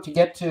we go to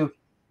get to,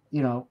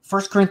 1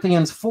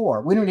 Corinthians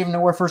 4? We don't even know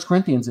where 1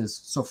 Corinthians is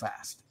so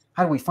fast.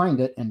 How do we find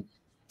it and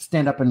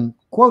stand up and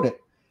quote it?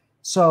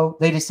 So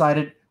they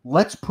decided,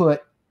 let's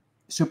put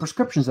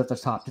superscriptions at the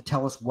top to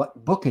tell us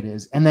what book it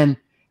is. And then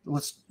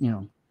let's,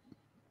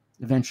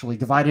 eventually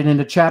divide it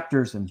into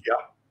chapters and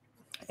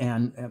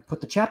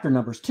put the chapter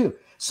numbers too,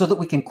 so that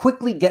we can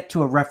quickly get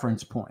to a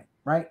reference point,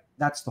 right?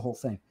 That's the whole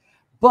thing.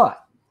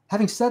 But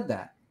having said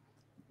that,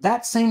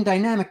 that same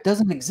dynamic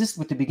doesn't exist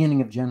with the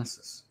beginning of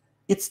Genesis.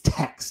 It's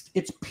text.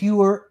 It's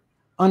pure,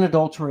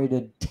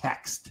 unadulterated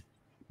text.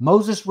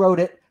 Moses wrote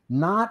it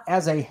not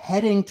as a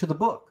heading to the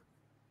book,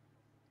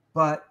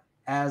 but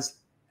as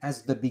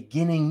the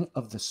beginning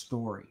of the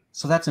story.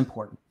 So that's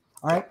important.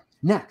 All right.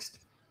 Next,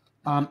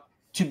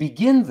 to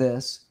begin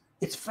this,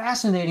 it's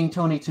fascinating,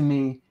 Tony, to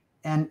me,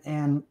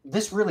 and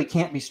this really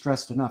can't be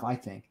stressed enough, I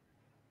think.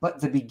 But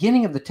the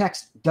beginning of the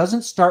text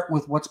doesn't start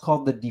with what's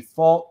called the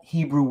default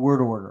Hebrew word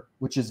order,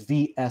 which is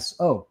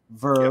VSO,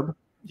 verb,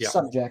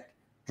 subject,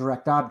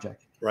 direct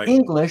object. Right.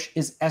 English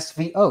is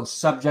SVO,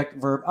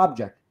 subject, verb,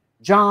 object.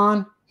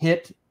 John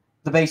hit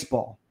the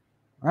baseball,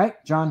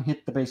 right? John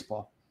hit the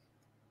baseball.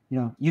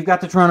 You've got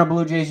the Toronto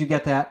Blue Jays, you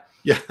get that.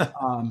 Yeah.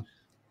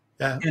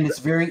 And it's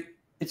very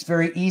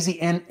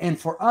easy. And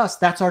for us,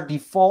 that's our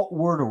default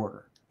word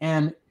order.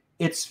 And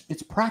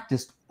it's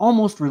practiced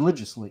almost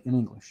religiously in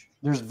English.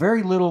 There's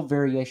very little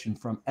variation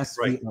from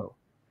SVO.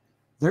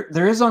 Right.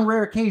 There is on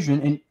rare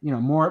occasion,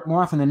 and more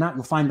often than not,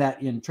 you'll find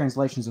that in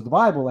translations of the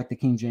Bible, like the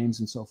King James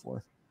and so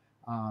forth.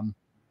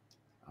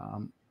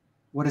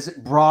 What is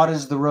it? Broad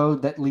is the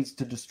road that leads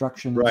to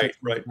destruction. Right.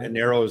 And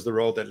narrow is the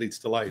road that leads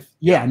to life.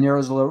 Yeah, narrow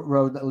is the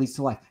road that leads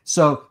to life.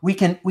 So we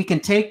can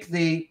take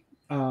the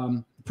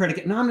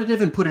predicate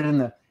nominative and put it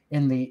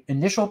in the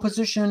initial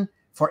position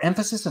for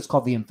emphasis. It's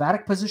called the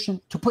emphatic position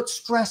to put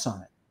stress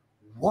on it.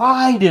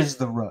 Wide is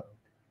the road,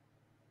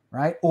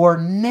 right? Or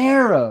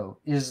narrow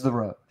is the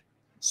road,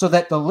 so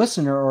that the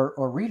listener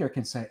or reader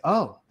can say,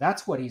 oh,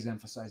 that's what he's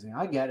emphasizing.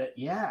 I get it.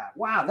 Yeah.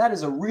 Wow, that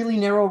is a really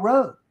narrow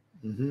road.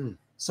 Mm-hmm.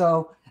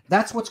 So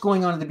that's what's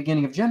going on at the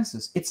beginning of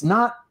Genesis. It's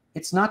not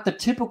the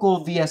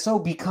typical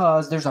VSO,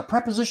 because there's a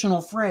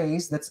prepositional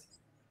phrase that's,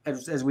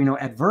 as we know,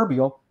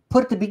 adverbial,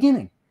 put at the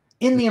beginning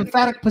in the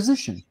emphatic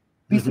position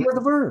before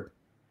the verb.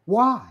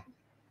 Why?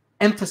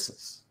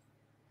 Emphasis.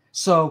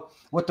 So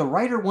what the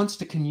writer wants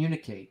to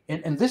communicate,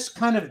 and this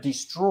kind of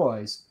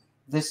destroys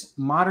this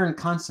modern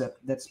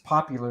concept that's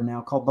popular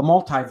now called the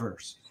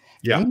multiverse.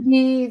 Yeah.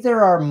 Maybe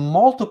there are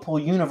multiple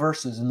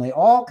universes and they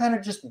all kind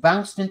of just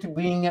bounced into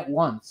being at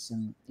once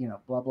and,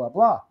 blah, blah,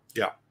 blah.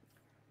 Yeah.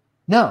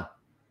 No.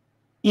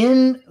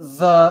 In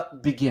the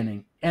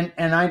beginning, and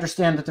I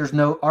understand that there's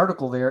no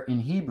article there in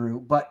Hebrew,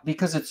 but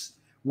because it's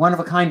one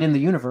of a kind in the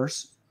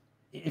universe,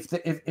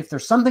 if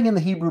there's something in the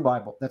Hebrew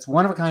Bible that's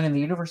one of a kind in the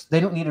universe, they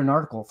don't need an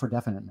article for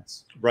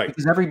definiteness. Right.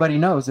 Because everybody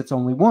knows it's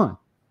only one.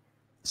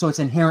 So it's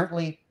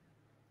inherently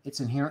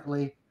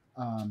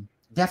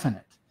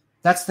definite.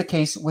 That's the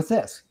case with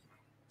this.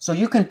 So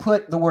you can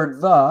put the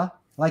word the,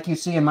 like you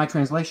see in my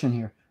translation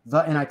here,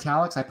 the in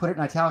italics. I put it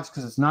in italics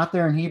because it's not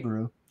there in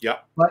Hebrew. Yeah.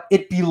 But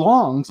it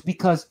belongs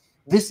because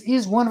this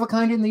is one of a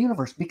kind in the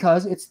universe,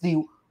 because it's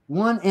the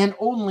one and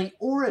only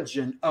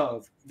origin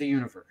of the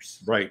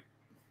universe. Right.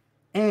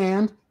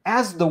 And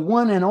as the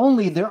one and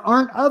only, there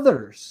aren't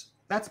others.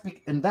 That's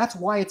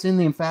why it's in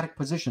the emphatic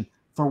position.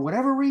 For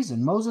whatever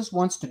reason, Moses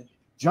wants to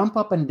jump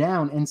up and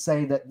down and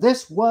say that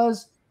this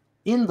was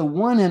in the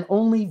one and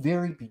only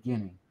very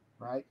beginning,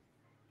 right?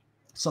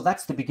 So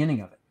that's the beginning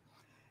of it.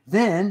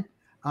 Then,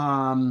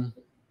 Bereshit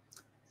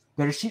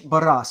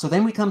bara. So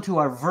then we come to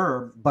our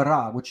verb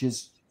bara, which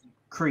is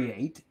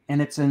create, and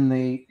it's in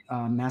the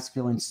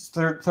masculine,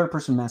 third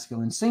person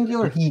masculine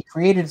singular. He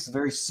created. It's a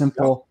very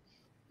simple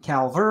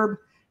cal verb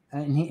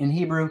in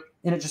Hebrew,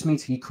 and it just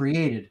means he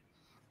created.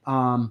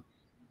 So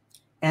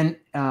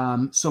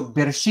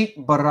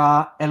Bereshit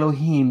bara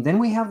Elohim. Then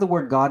we have the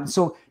word God.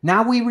 So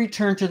now we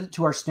return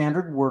to our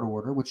standard word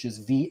order, which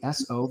is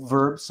VSO,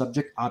 verb,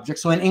 subject, object.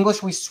 So in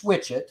English, we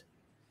switch it.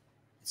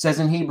 It says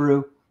in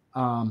Hebrew,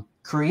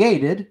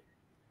 created,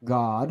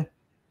 God,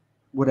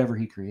 whatever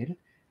he created.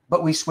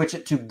 But we switch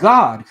it to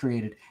God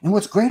created. And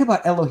what's great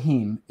about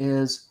Elohim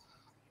is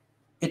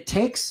it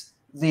takes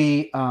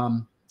the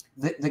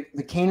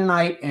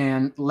Canaanite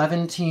and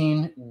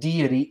Levantine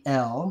deity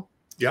El,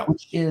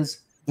 which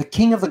is the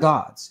king of the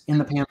gods in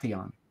the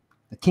pantheon,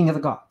 the king of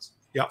the gods.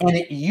 Yeah. And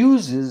it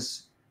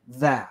uses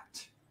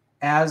that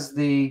as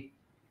the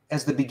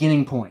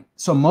beginning point.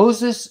 So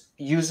Moses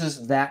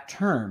uses that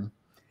term.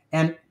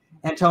 And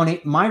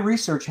Tony, my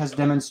research has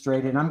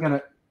demonstrated, and I'm going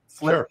to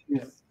flip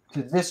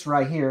to this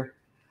right here.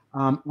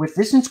 With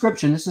this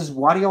inscription, this is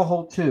Wadi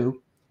al-Hol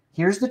 2.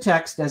 Here's the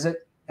text as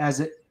it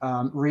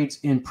reads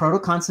in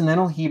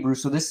Proto-Consonantal Hebrew.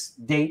 So this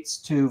dates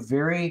to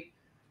very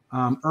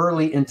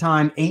early in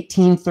time,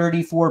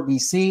 1834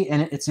 BC,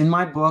 and it's in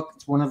my book.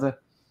 It's one of the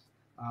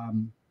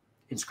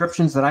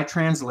inscriptions that I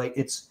translate.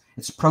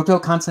 It's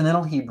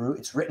Proto-Consonantal Hebrew.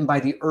 It's written by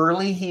the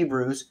early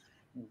Hebrews.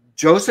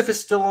 Joseph is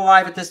still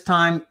alive at this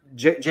time.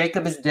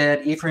 Jacob is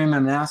dead. Ephraim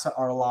and Manasseh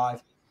are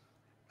alive.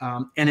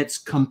 And it's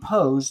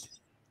composed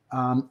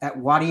at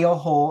Wadi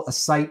al-Hol, a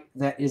site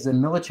that is a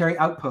military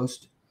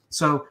outpost.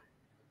 So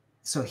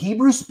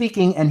Hebrew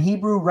speaking and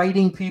Hebrew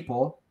writing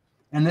people,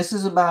 and this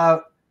is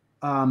about,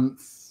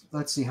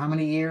 let's see, how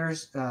many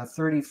years?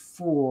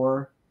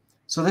 34.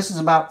 So this is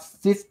about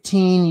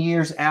 15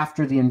 years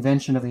after the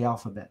invention of the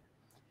alphabet.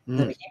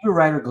 The Hebrew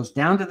writer goes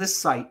down to this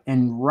site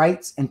and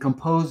writes and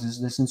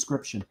composes this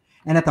inscription.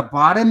 And at the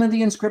bottom of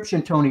the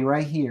inscription, Tony,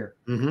 right here,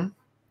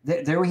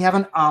 there we have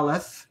an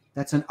aleph,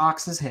 that's an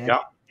ox's head.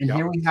 And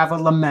here we have a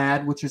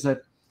lamad, which is a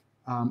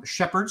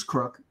shepherd's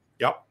crook.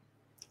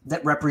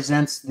 That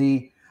represents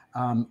the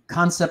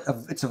concept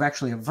of, it's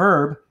actually a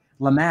verb.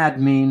 Lamad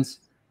means,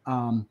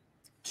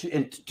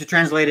 to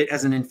translate it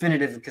as an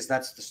infinitive, because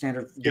that's the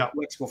standard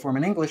lexical form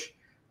in English,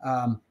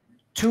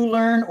 to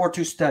learn or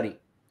to study,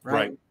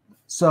 right?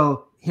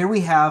 So here we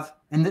have,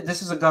 and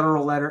this is a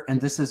guttural letter, and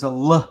this is a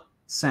L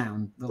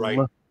sound, the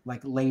L,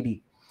 like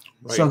lady.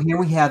 So here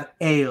we have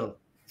ale.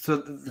 So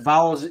the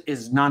vowel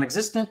is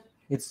non-existent.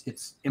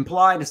 It's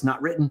implied. It's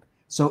not written.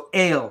 So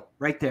ale,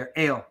 right there,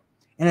 ale.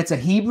 And it's a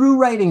Hebrew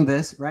writing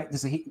this, right?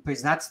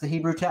 Because that's the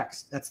Hebrew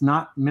text. That's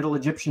not Middle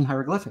Egyptian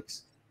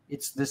hieroglyphics.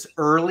 It's this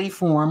early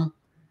form,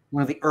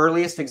 one of the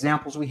earliest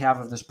examples we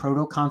have of this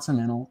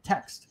proto-consonantal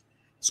text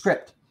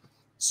script.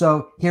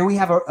 So here we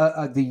have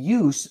the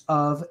use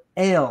of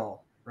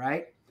ale,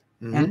 right?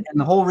 And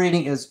the whole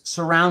reading is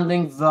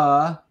surrounding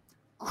the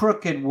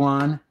crooked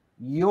one,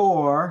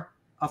 your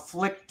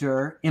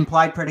afflictor,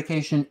 implied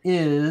predication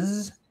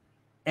is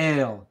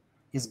ale,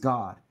 is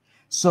God.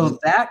 So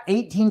that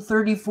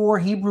 1834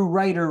 Hebrew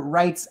writer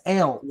writes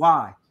el.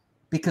 Why?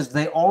 Because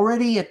they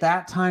already at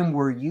that time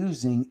were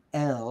using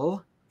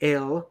el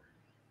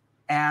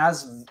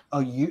as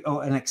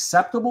an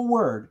acceptable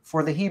word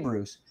for the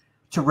Hebrews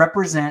to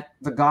represent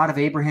the God of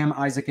Abraham,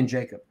 Isaac, and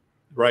Jacob.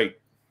 Right.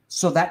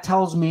 So that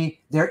tells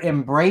me they're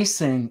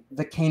embracing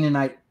the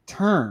Canaanite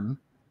term,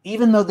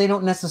 even though they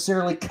don't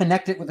necessarily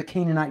connect it with the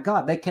Canaanite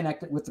God. They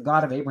connect it with the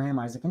God of Abraham,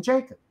 Isaac, and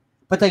Jacob.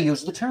 But they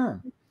use the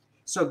term.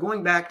 So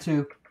going back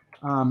to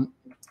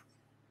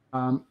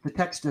the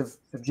text of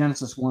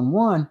Genesis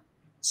 1:1,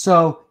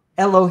 so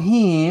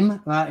Elohim,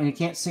 and you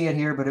can't see it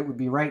here, but it would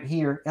be right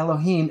here.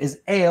 Elohim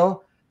is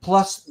el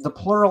plus the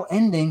plural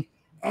ending,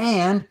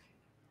 and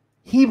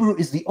Hebrew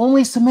is the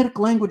only Semitic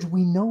language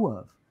we know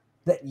of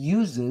that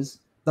uses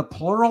the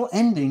plural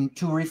ending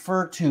to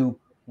refer to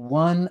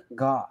one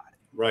God.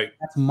 Right.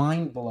 That's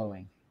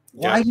mind-blowing.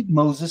 Why did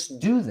Moses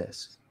do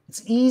this?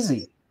 It's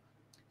easy.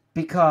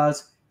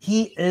 Because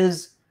he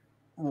is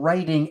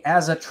writing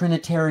as a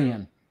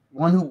Trinitarian,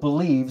 one who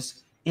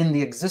believes in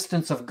the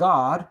existence of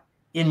God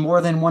in more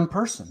than one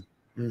person.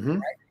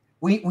 Right?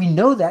 We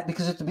know that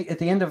because at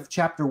the end of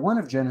chapter 1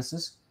 of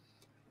Genesis,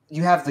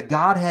 you have the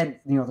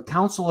Godhead, the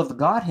council of the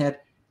Godhead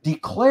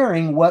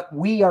declaring what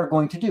we are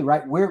going to do,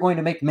 right? We're going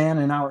to make man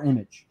in our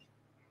image.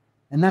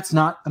 And that's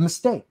not a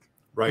mistake.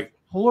 Right. It's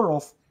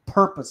plural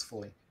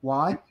purposefully.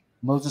 Why?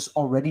 Moses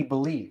already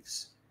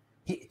believes.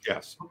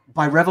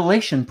 By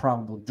revelation,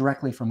 probably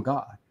directly from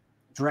God,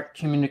 direct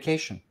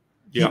communication.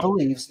 He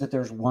believes that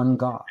there's one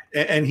God.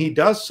 And he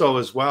does so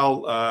as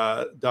well,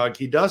 Doug.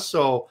 He does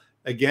so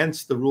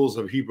against the rules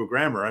of Hebrew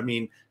grammar. I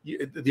mean,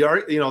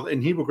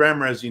 in Hebrew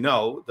grammar, as you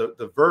know,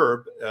 the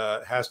verb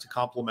has to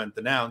complement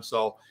the noun.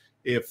 So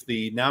if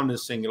the noun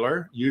is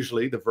singular,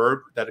 usually the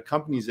verb that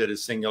accompanies it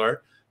is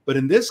singular. But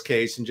in this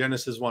case, in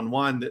Genesis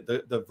 1:1,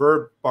 the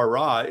verb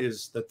bara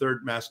is the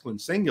third masculine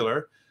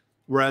singular,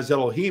 whereas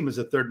Elohim is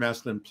a third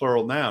masculine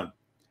plural noun.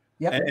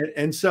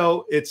 And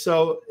so it's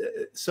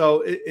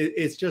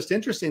just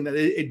interesting that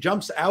it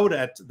jumps out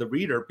at the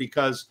reader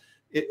because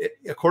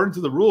according to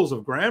the rules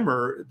of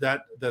grammar,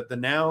 that the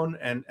noun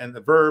and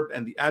the verb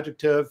and the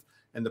adjective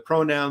and the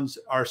pronouns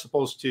are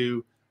supposed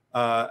to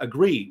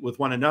agree with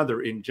one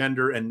another in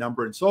gender and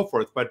number and so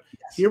forth. But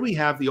here we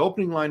have the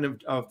opening line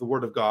of the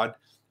Word of God,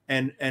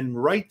 and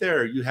right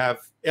there you have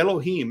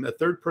Elohim, a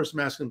third person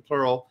masculine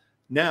plural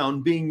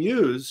noun, being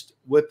used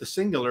with the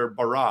singular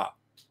bara.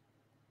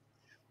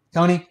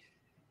 Tony,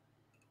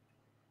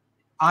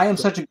 I am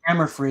such a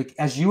grammar freak.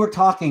 As you were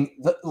talking,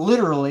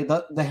 literally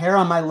the hair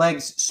on my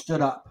legs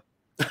stood up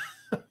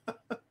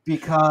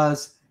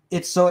because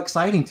it's so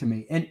exciting to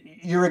me. And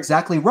you're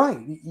exactly right.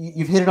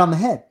 You've hit it on the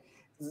head.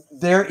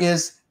 There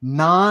is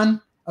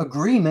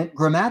non-agreement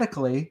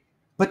grammatically,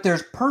 but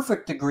there's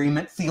perfect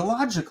agreement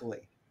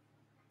theologically.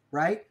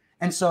 right?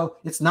 And so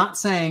it's not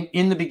saying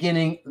in the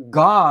beginning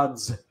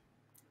gods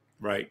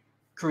Right.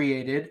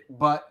 created,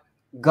 but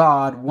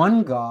God,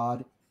 one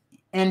God.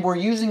 And we're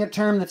using a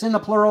term that's in the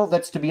plural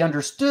that's to be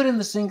understood in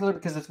the singular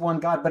because it's one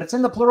God, but it's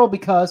in the plural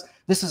because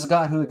this is a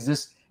God who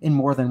exists in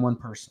more than one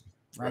person.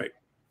 Right.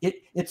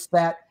 It's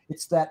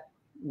that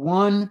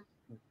one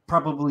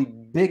probably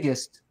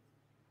biggest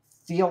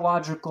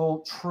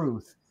theological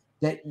truth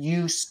that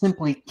you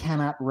simply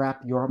cannot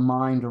wrap your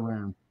mind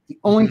around. The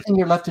only thing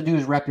you're left to do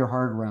is wrap your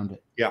heart around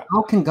it. Yeah.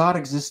 How can God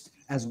exist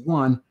as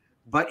one,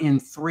 but in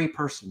three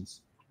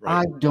persons?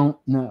 Right. I don't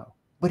know,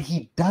 but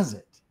he does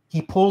it.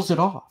 He pulls it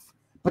off.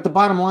 But the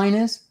bottom line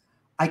is,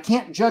 I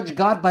can't judge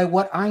God by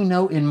what I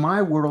know in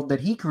my world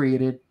that he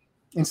created.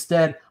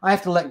 Instead, I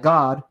have to let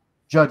God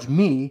judge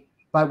me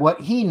by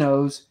what he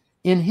knows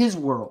in his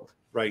world.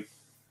 Right.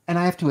 And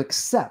I have to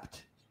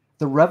accept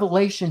the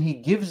revelation he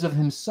gives of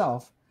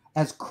himself,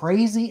 as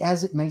crazy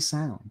as it may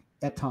sound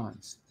at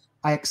times.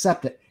 I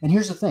accept it. And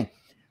here's the thing.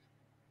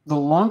 The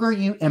longer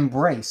you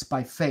embrace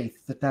by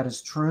faith that that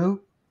is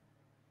true,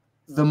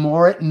 the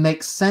more it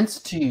makes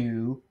sense to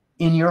you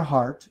in your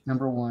heart,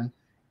 number one,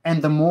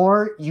 and the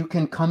more you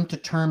can come to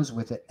terms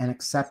with it and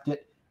accept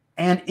it,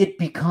 and it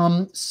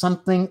becomes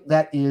something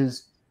that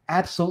is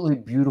absolutely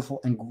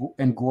beautiful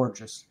and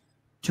gorgeous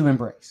to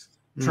embrace.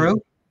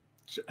 True?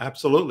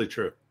 Absolutely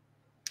true.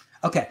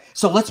 Okay,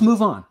 so let's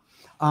move on.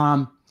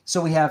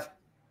 So we have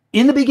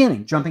in the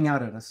beginning jumping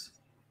out at us,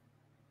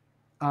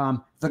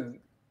 the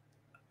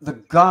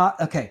God.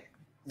 Okay,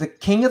 the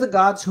King of the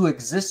gods who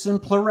exists in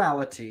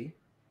plurality,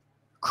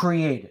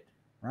 created.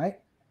 Right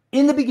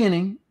in the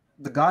beginning,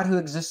 the God who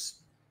exists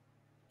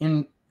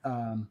in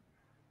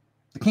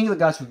the King of the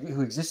gods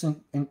who exists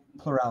in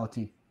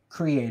plurality,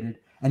 created.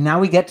 And now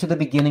we get to the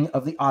beginning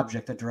of the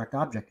object, the direct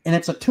object, and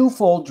it's a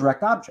twofold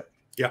direct object.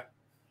 Yeah.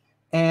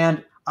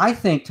 And I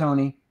think,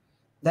 Tony,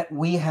 that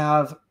we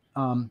have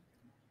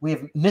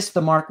missed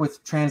the mark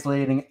with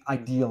translating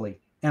ideally.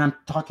 And I'm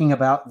talking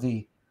about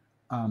the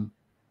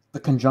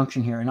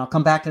conjunction here, and I'll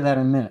come back to that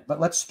in a minute. But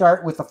let's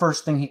start with the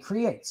first thing he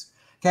creates.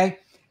 Okay,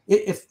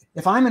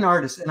 if I'm an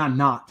artist, and I'm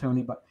not,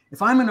 Tony, but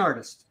if I'm an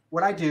artist,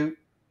 what I do,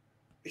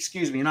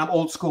 excuse me, and I'm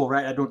old school,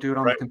 right? I don't do it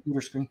on the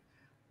computer screen.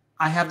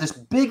 I have this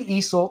big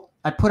easel.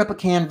 I put up a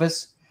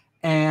canvas,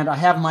 and I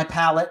have my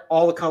palette,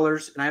 all the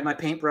colors, and I have my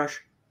paintbrush.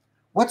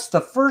 What's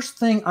the first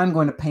thing I'm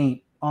going to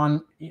paint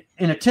on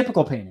in a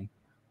typical painting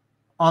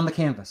on the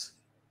canvas?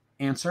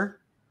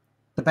 Answer,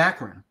 the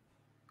background.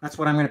 That's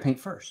what I'm going to paint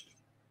first.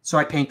 So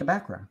I paint the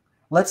background.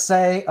 Let's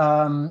say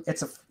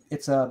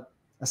it's a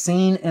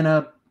scene in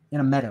a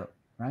meadow,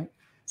 right?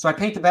 So I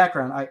paint the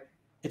background.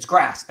 It's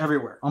grass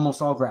everywhere,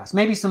 almost all grass.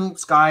 Maybe some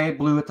sky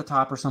blue at the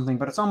top or something,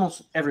 but it's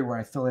almost everywhere.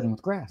 I fill it in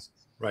with grass.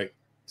 Right.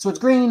 So it's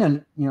green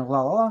and la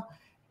la la.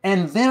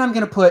 And then I'm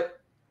going to put,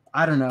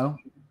 I don't know,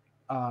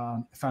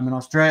 if I'm in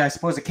Australia, I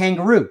suppose a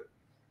kangaroo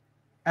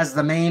as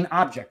the main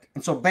object.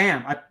 And so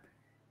bam,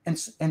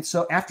 and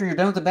so after you're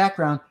done with the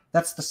background,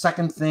 that's the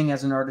second thing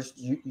as an artist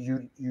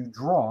you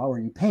draw or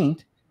you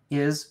paint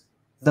is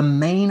the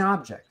main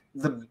object,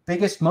 the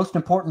biggest, most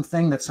important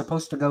thing that's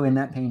supposed to go in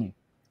that painting.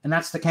 And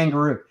that's the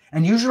kangaroo.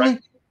 And usually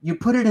you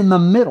put it in the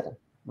middle,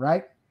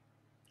 right?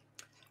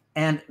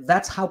 And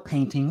that's how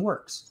painting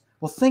works.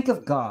 Well, think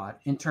of God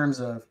in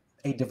terms of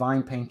a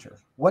divine painter.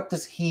 What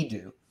does he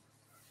do?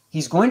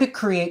 He's going to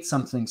create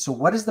something. So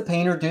what does the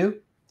painter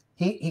do?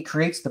 He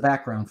creates the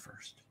background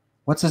first.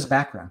 What's his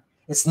background?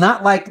 It's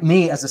not like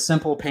me as a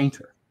simple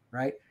painter,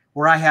 right?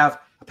 Where I have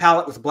a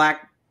palette with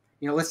black,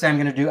 let's say I'm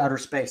going to do outer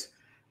space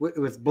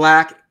with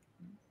black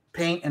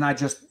paint, and I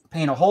just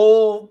paint a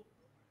whole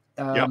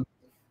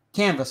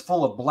canvas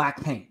full of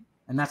black paint,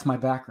 and that's my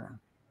background.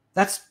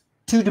 That's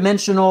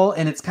two-dimensional,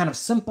 and it's kind of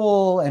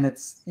simple, and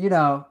it's,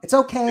 it's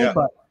okay,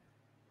 but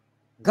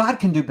God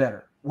can do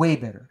better, way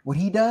better. What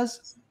he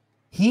does,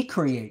 he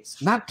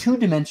creates not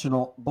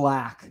two-dimensional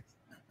black,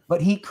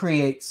 but he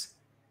creates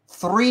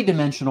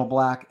three-dimensional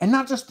black, and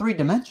not just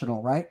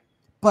three-dimensional, right?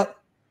 But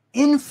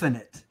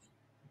infinite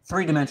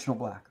three-dimensional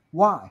black.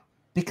 Why?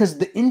 Because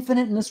the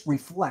infiniteness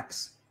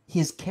reflects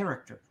his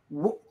character.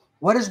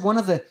 What is one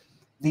of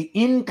the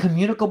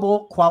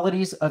incommunicable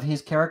qualities of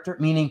his character,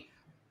 meaning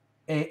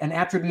an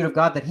attribute of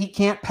God that he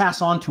can't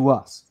pass on to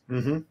us?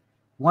 Mm-hmm.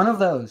 One of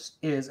those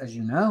is, as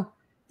you know,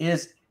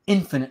 is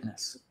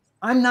infiniteness.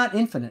 I'm not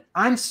infinite.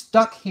 I'm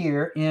stuck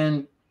here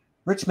in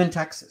Richmond,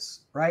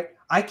 Texas, right?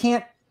 I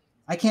can't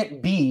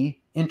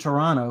be in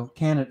Toronto,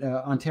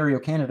 Canada, Ontario,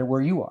 Canada,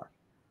 where you are.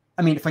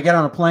 I mean, if I get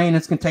on a plane,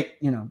 it's going to take,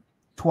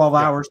 12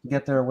 hours to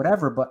get there or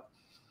whatever. But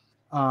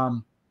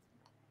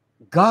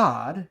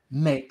God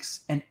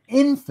makes an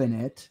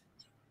infinite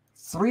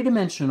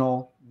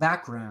three-dimensional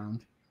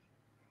background,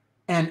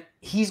 and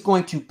he's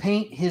going to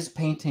paint his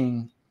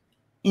painting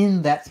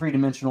in that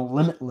three-dimensional,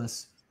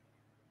 limitless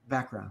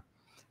background.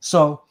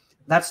 So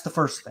that's the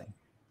first thing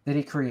that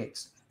he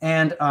creates.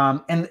 And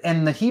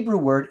the Hebrew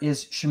word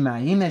is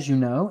shemayim, as you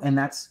know, and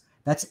that's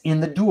in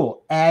the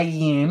dual.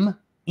 Ayim.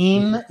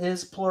 Im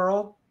is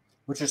plural,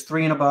 which is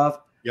three and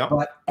above. Yep.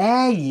 But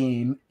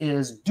ayim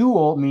is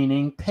dual,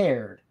 meaning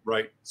paired.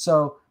 Right.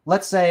 So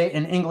let's say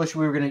in English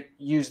we were going to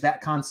use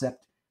that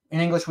concept. In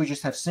English we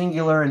just have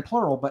singular and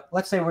plural, but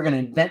let's say we're going to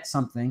invent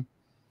something.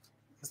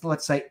 So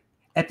let's say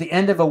at the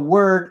end of a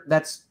word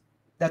that's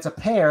a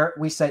pair,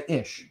 we say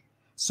ish.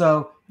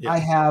 So I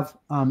have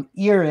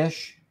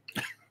earish,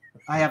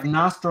 I have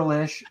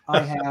nostrilish,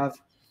 I have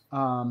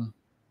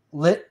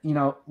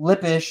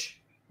lipish,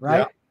 right?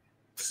 Yeah.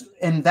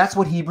 And that's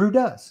what Hebrew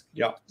does.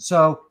 Yeah.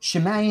 So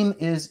shemaim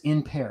is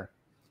in pair.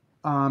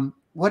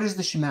 What is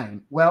the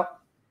shemaim? Well,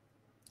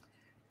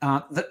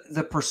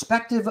 the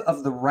perspective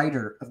of the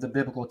writer of the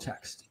biblical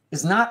text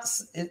is not.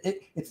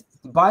 The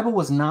Bible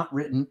was not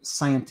written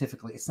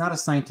scientifically. It's not a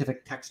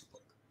scientific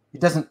textbook.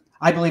 It doesn't.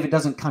 I believe it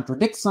doesn't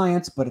contradict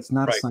science, but it's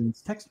not a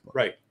science textbook.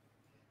 Right.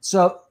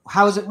 So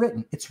how is it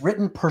written? It's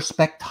written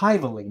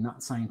perspectively,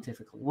 not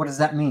scientifically. What does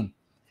that mean?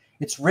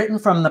 It's written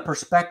from the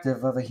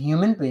perspective of a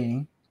human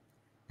being.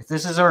 If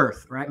this is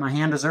Earth, right? My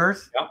hand is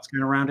Earth. Yep. It's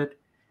kind of rounded.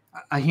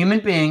 A human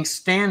being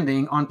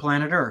standing on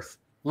planet Earth,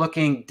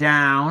 looking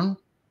down,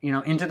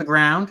 into the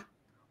ground,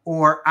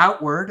 or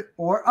outward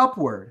or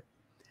upward.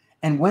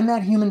 And when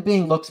that human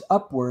being looks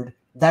upward,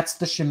 that's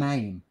the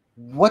Shemayim.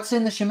 What's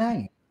in the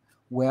Shemayim?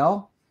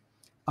 Well,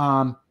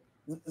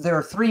 there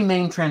are three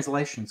main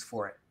translations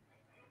for it.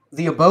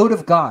 The abode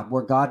of God,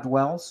 where God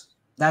dwells,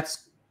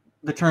 that's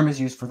the term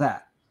is used for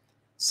that.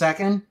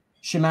 Second,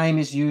 Shemayim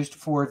is used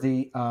for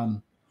the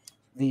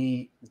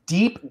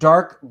deep,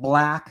 dark,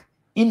 black,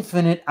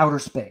 infinite outer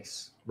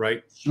space.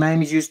 Right.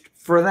 Shemayim is used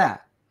for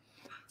that.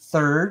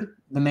 Third,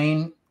 the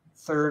main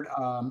third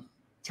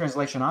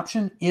translation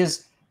option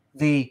is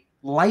the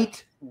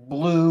light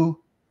blue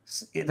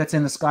that's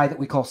in the sky that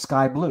we call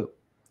sky blue.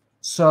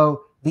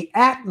 So the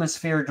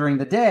atmosphere during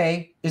the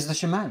day is the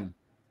Shemayim.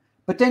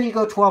 But then you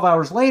go 12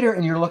 hours later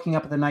and you're looking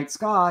up at the night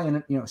sky,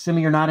 and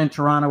assuming you're not in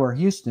Toronto or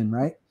Houston,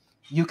 right?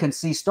 You can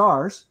see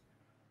stars.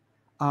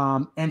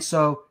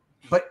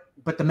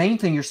 But the main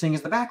thing you're seeing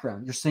is the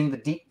background. You're seeing the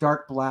deep,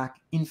 dark, black,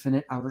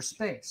 infinite outer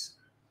space.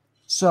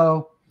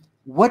 So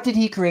what did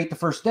he create the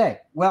first day?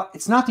 Well,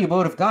 it's not the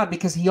abode of God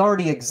because he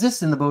already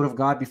exists in the abode of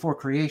God before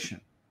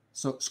creation.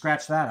 So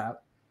scratch that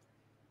out.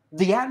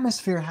 The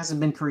atmosphere hasn't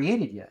been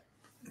created yet,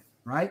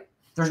 right?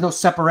 There's no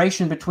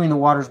separation between the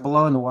waters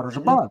below and the waters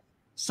above.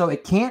 So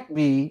it can't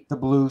be the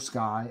blue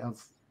sky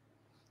of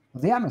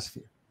the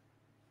atmosphere.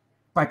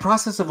 By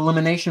process of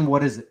elimination,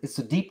 what is it? It's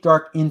the deep,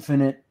 dark,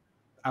 infinite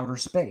outer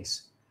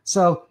space.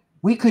 So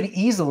we could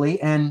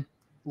easily and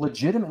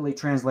legitimately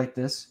translate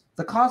this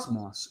the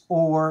cosmos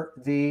or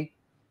the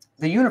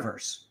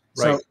universe.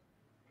 Right.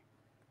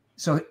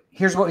 So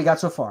here's what we got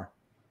so far.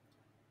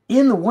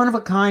 In the one of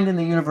a kind in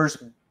the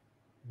universe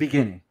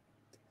beginning,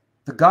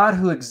 the God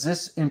who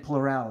exists in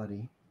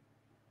plurality,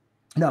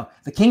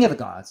 the King of the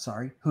gods,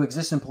 who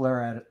exists in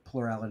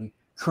plurality,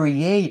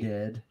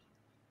 created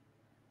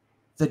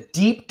the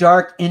deep,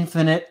 dark,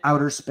 infinite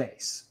outer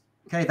space.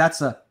 Okay,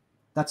 that's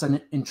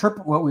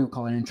what we would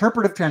call an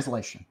interpretive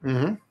translation.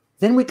 Mm-hmm.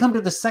 Then we come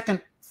to the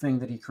second thing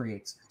that he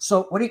creates.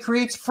 So what he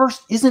creates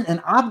first isn't an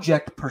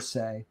object per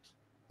se,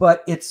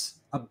 but it's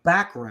a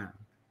background.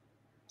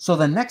 So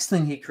the next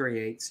thing he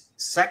creates,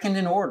 second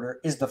in order,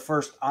 is the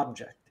first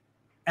object.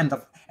 And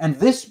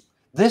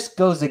this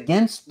goes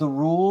against the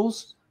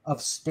rules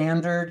of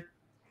standard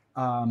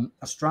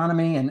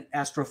astronomy and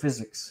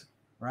astrophysics,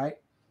 right?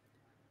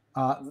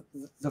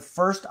 The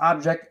first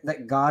object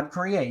that God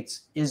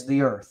creates is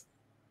the earth.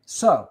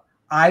 So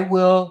I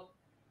will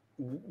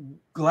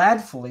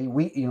gleefully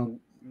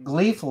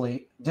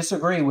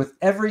disagree with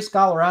every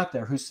scholar out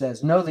there who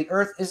says, no, the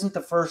earth isn't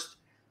the first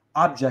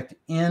object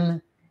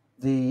in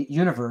the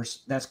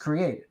universe that's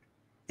created.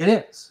 It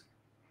is.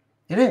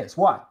 It is.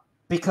 Why?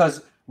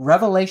 Because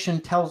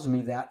Revelation tells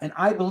me that, and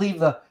I believe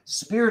the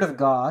Spirit of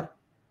God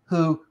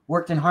who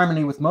worked in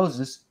harmony with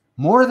Moses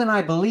more than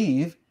I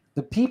believe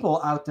the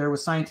people out there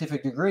with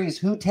scientific degrees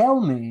who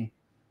tell me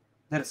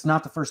that it's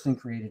not the first thing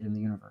created in the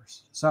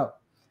universe. So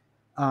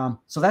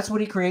that's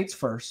what he creates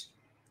first.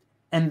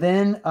 And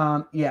then,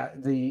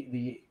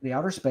 the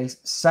outer space.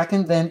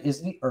 Second, then,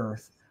 is the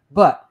earth.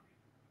 But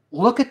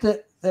look at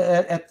the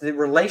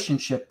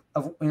relationship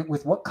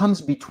with what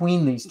comes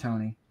between these,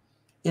 Tony.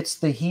 It's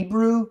the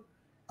Hebrew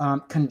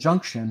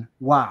conjunction,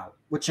 wow,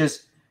 which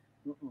is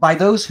by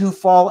those who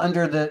fall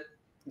under the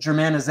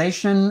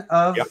Germanization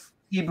of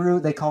Hebrew,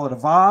 they call it a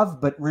vav,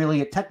 but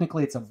really,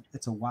 technically, it's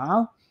a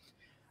wow.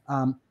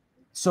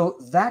 So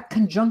that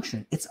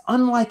conjunction, it's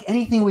unlike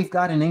anything we've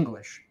got in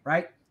English,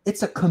 right?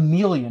 It's a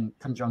chameleon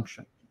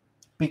conjunction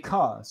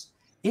because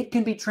it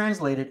can be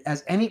translated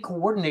as any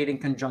coordinating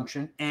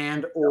conjunction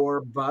and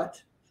or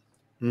but,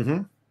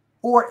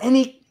 or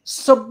any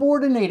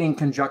subordinating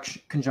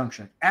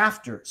conjunction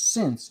after,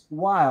 since,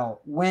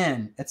 while,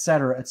 when,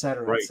 etc.,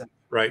 etc., right, etc.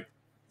 Right.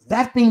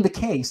 That being the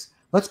case,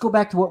 let's go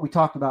back to what we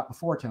talked about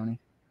before, Tony.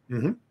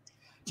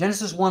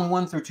 Genesis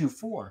 1:1 through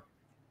 2:4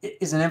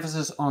 is an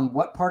emphasis on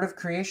what part of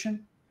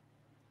creation?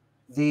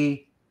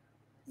 The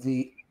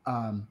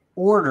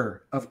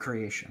order of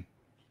creation.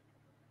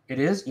 It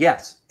is?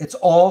 Yes. It's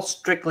all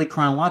strictly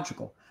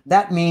chronological.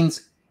 That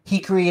means he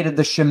created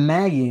the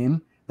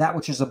Shemayim, that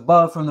which is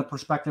above from the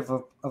perspective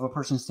of a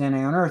person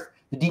standing on earth,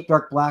 the deep,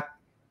 dark, black,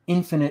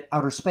 infinite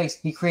outer space.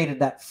 He created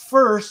that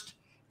first,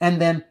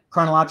 and then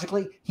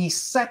chronologically, he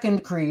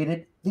second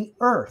created the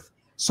earth.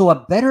 So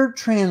a better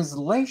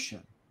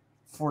translation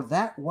for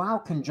that wow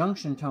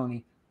conjunction,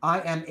 Tony,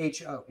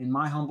 IMHO, in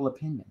my humble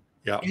opinion,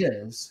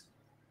 is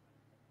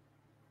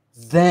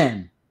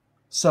then.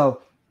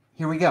 So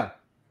here we go.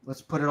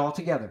 Let's put it all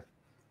together.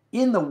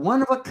 In the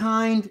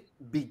one-of-a-kind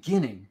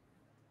beginning,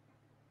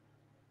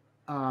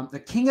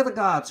 the King of the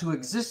gods, who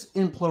exists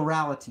in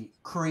plurality,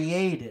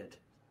 created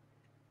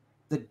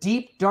the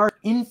deep, dark,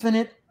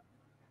 infinite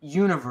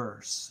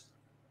universe.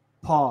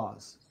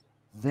 Pause.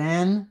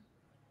 Then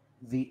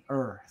the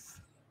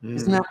earth.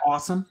 Isn't that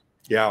awesome?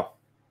 Yeah.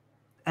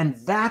 And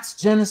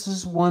that's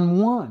Genesis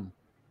 1:1.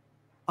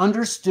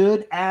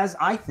 Understood as,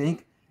 I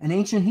think, an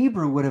ancient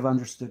Hebrew would have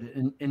understood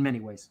it in many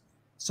ways.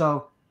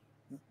 So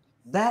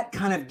that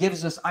kind of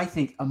gives us, I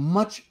think, a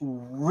much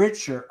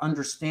richer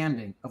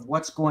understanding of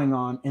what's going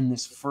on in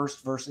this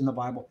first verse in the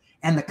Bible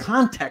and the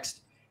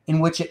context in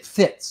which it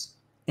fits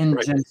in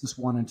Genesis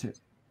 1 and 2.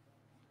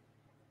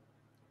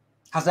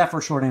 How's that for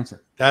a short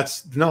answer?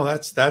 That's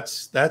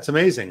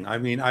amazing. I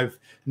mean, I've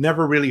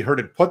never really heard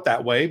it put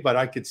that way, but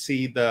I could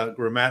see the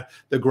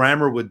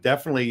grammar would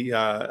definitely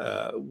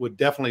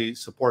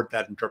support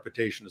that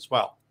interpretation as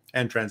well,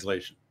 and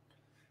translation.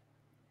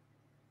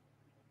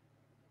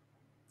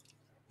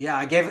 Yeah,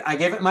 I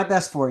gave it my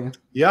best for you.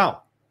 Yeah.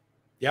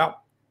 Yeah.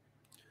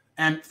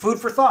 And food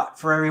for thought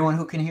for everyone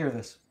who can hear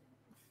this.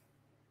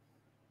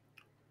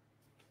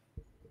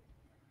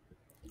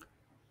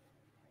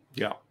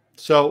 Yeah.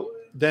 So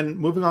then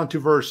moving on to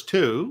verse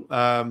 2,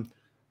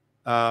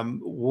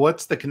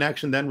 what's the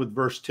connection then with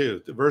verse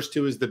 2? The verse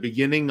 2 is the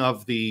beginning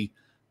of the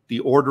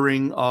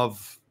ordering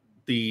of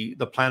the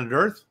planet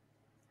Earth.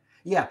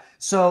 Yeah.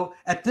 So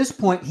at this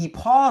point, he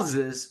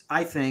pauses,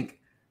 I think,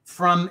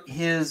 from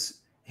his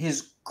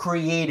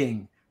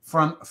creating,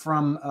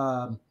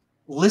 from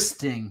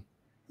listing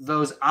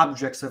those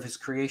objects of his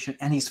creation,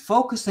 and he's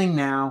focusing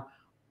now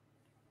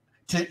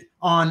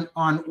on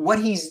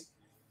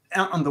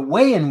the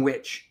way in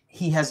which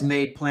he has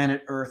made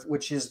planet Earth,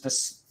 which is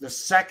the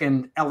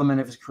second element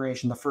of his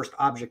creation, the first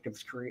object of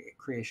his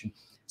creation.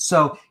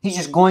 So he's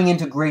just going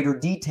into greater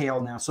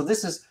detail now. So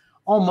this is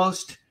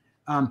almost,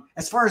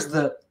 as far as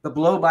the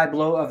blow by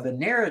blow of the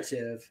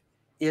narrative,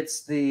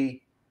 it's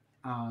a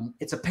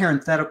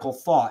parenthetical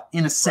thought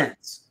in a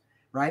sense,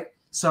 right?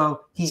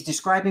 So he's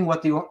describing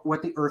what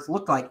the earth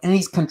looked like, and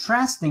he's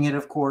contrasting it,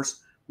 of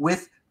course,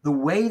 with the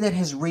way that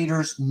his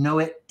readers know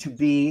it to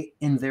be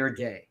in their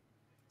day.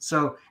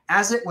 So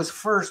as it was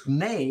first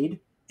made,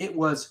 it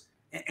was,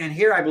 and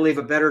here I believe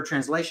a better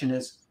translation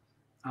is,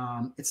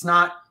 it's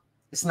not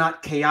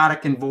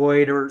chaotic and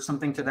void or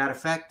something to that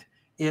effect.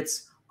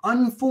 It's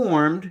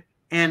unformed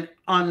and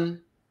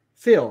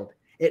unfilled.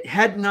 It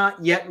had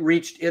not yet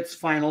reached its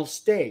final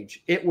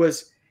stage. It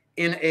was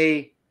in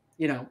a,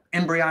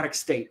 embryonic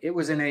state. It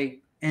was in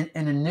an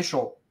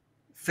initial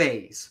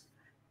phase.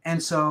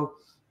 And so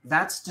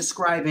that's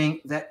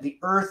describing that the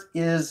earth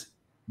is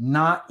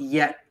not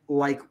yet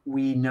like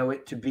we know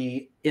it to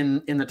be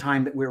in the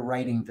time that we're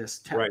writing this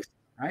text.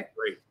 Right.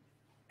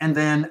 And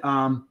then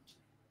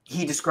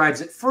he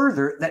describes it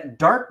further that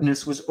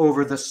darkness was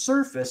over the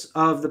surface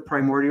of the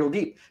primordial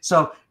deep.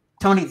 So,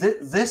 Tony,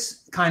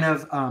 this kind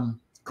of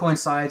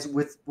coincides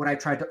with what I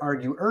tried to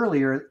argue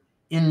earlier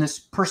in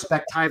this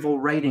perspectival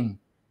writing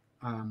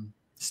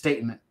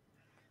statement,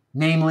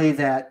 namely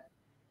that,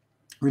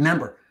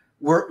 remember,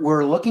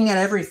 we're looking at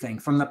everything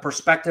from the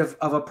perspective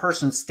of a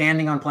person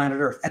standing on planet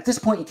Earth. At this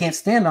point, you can't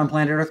stand on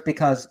planet Earth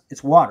because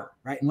it's water,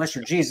 right? Unless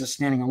you're Jesus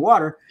standing on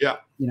water, you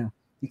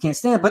can't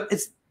stand. But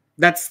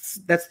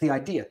that's the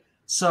idea.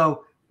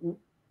 So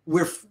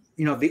we're,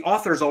 the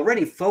author's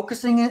already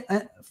focusing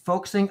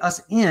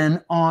us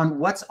in on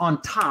what's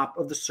on top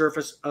of the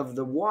surface of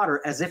the water,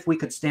 as if we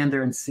could stand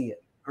there and see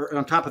it, or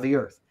on top of the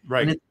earth.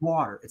 Right. And it's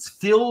water. It's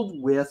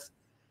filled with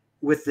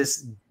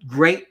this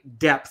great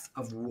depth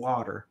of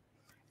water.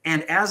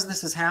 And as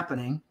this is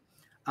happening,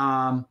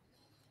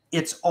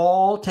 it's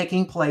all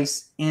taking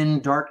place in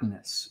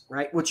darkness,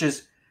 right? Which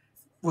is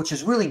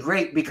really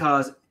great,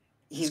 because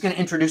he's going to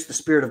introduce the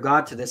Spirit of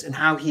God to this, and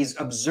how he's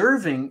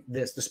observing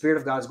this. The Spirit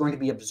of God is going to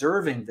be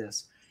observing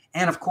this.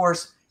 And of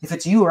course, if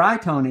it's you or I,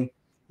 Tony,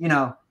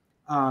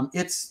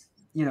 it's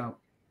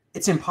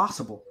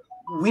impossible.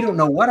 We don't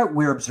know what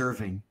we're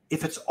observing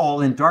if it's all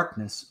in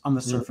darkness on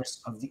the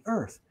surface of the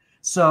earth.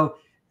 So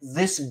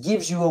this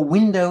gives you a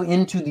window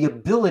into the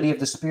ability of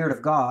the Spirit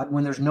of God,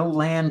 when there's no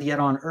land yet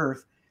on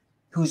earth,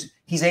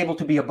 he's able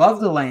to be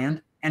above the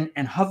land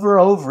and hover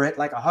over it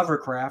like a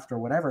hovercraft or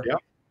whatever,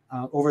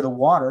 over the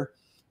water.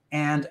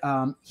 And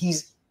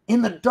he's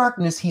in the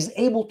darkness, he's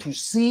able to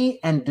see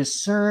and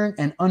discern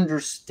and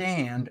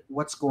understand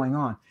what's going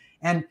on.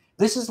 And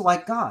this is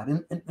like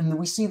God. And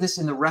we see this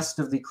in the rest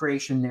of the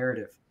creation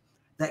narrative,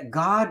 that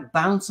God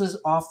bounces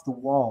off the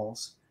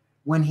walls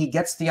when he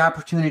gets the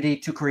opportunity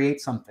to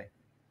create something.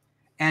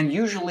 And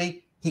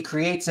usually he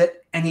creates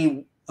it and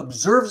he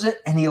observes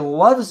it and he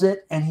loves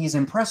it and he's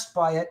impressed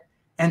by it.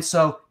 And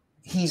so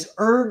he's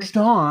urged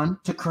on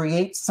to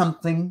create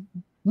something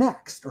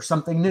next or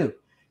something new.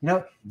 You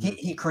know,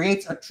 he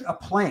creates a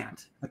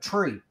plant, a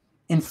tree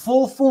in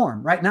full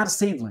form, right? Not a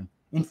seedling,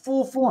 in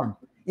full form.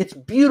 It's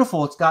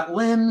beautiful. It's got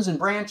limbs and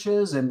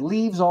branches and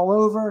leaves all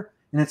over,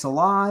 and it's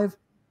alive.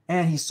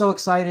 And he's so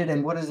excited.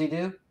 And what does he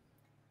do?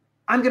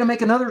 I'm going to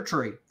make another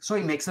tree. So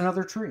he makes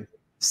another tree.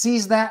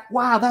 Sees that.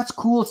 Wow, that's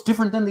cool. It's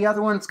different than the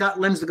other one. It's got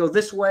limbs that go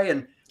this way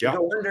and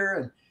go under.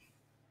 And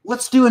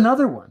let's do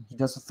another one. He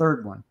does a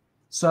third one.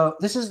 So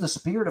this is the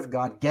Spirit of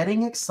God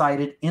getting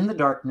excited in the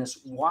darkness,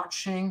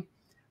 watching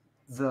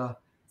the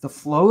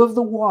flow of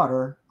the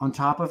water on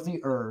top of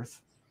the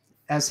earth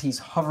as he's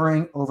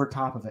hovering over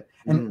top of it.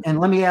 And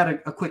let me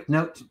add a quick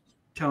note,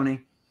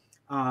 Tony.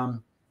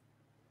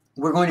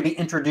 We're going to be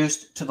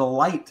introduced to the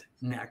light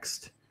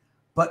next.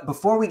 But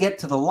before we get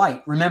to the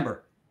light,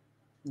 remember,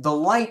 the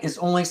light is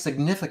only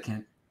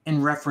significant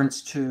in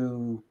reference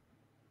to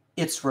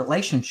its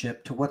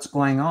relationship to what's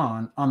going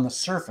on the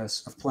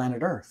surface of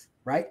planet Earth,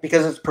 right?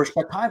 Because it's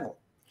perspectival.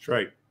 That's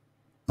right.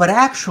 But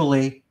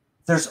actually,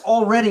 there's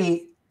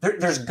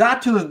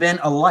got to have been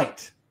a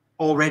light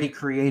already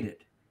created.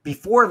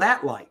 Before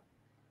that light,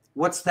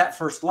 what's that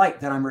first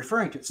light that I'm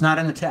referring to? It's not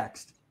in the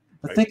text.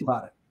 But think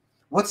about it.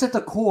 What's at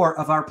the core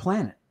of our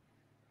planet?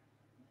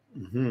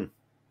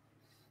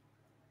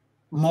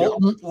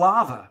 Molten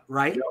lava,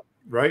 right?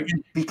 Right.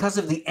 And because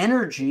of the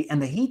energy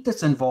and the heat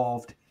that's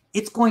involved,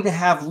 it's going to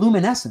have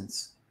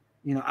luminescence.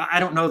 You know,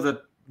 I don't know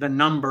the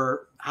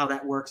number, how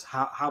that works,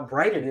 how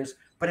bright it is,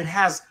 but it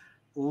has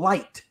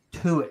light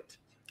to it.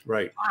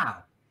 Right.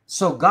 Wow.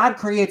 So God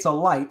creates a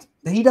light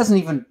that he doesn't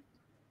even,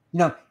 you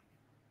know,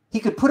 he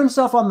could put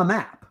himself on the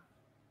map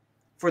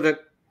for the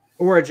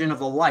origin of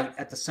the light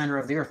at the center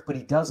of the earth, but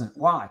he doesn't.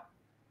 Why?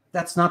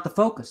 That's not the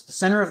focus. The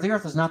center of the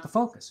earth is not the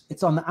focus.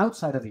 It's on the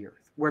outside of the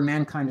earth where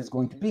mankind is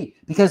going to be,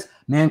 because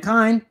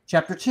mankind,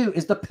 chapter 2,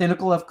 is the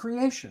pinnacle of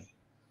creation.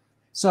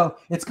 So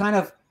it's kind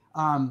of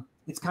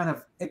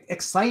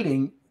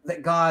exciting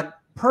that God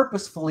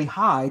purposefully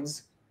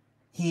hides.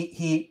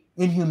 He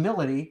in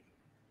humility,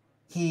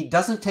 he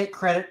doesn't take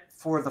credit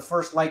for the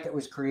first light that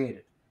was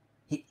created.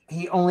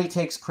 He only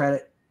takes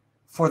credit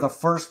for the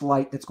first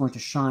light that's going to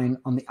shine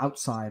on the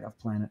outside of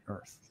planet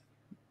Earth.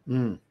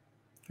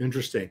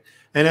 Interesting.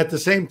 And at the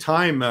same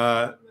time,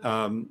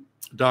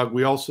 Doug,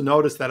 we also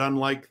notice that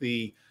unlike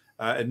the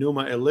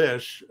Enuma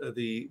Elish,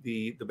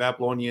 the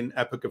Babylonian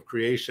epic of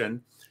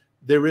creation,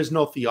 there is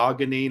no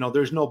theogony.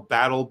 There's no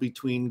battle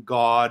between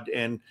God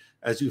and,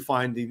 as you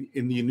find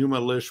in the Enuma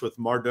Elish with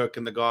Marduk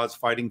and the gods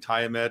fighting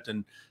Tiamat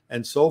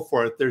and so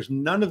forth. There's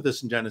none of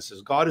this in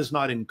Genesis. God is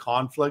not in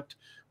conflict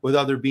with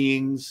other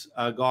beings.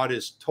 God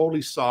is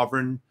totally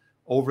sovereign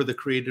over the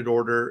created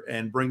order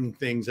and bringing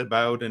things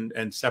about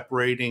and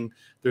separating.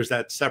 There's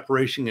that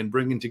separation and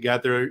bringing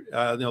together.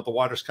 The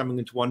water's coming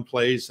into one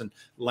place and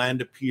land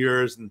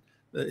appears and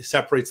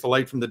separates the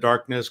light from the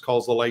darkness,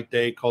 calls the light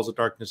day, calls the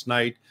darkness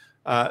night.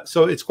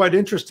 So it's quite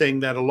interesting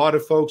that a lot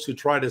of folks who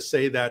try to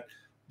say that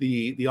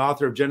the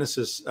author of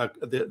Genesis,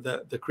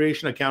 the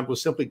creation account was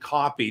simply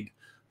copied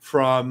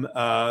from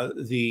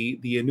the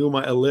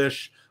Enuma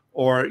Elish,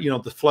 or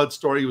the flood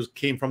story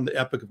came from the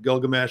Epic of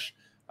Gilgamesh.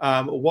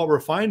 What we're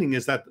finding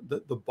is that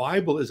the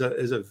Bible is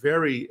a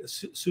very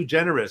sui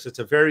generis. It's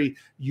a very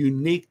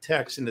unique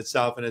text in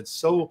itself, and it's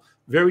so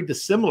very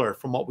dissimilar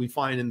from what we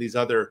find in these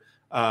other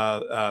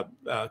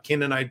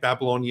Canaanite,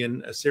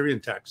 Babylonian, Assyrian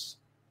texts.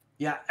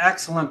 Yeah,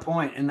 excellent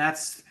point, and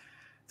that's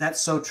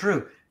so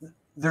true.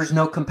 There's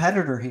no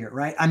competitor here,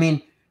 right? I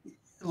mean,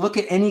 look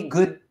at any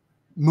good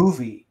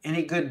movie,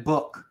 any good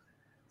book.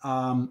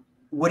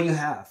 What do you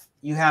have?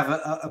 You have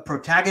a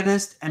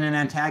protagonist and an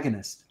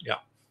antagonist. Yeah.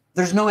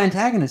 There's no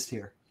antagonist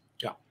here.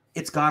 Yeah.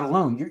 It's God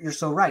alone. You're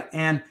so right.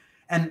 And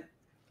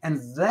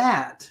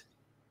that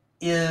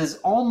is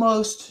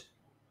almost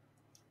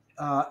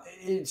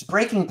it's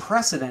breaking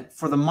precedent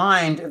for the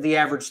mind of the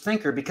average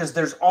thinker, because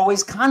there's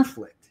always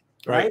conflict,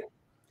 right?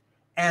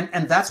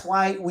 And that's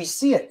why we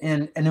see it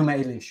in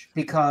Enuma Elish,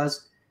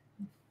 because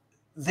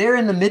they're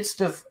in the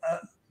midst of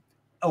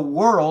a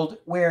world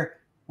where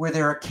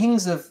there are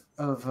kings of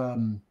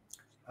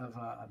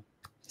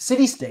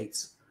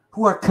city-states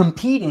who are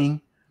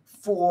competing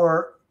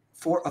for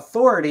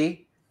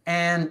authority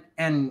and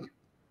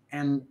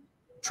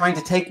trying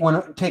to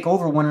take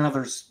over one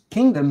another's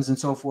kingdoms and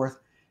so forth.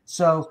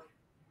 So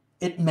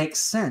it makes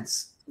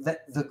sense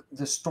that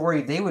the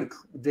story they would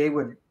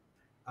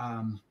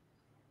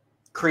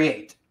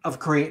create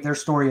their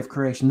story of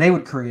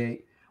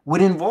creation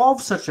would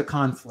involve such a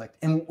conflict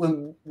and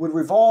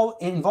would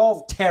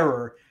involve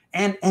terror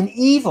and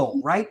evil,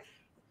 right?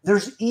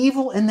 There's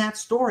evil in that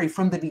story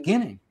from the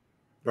beginning.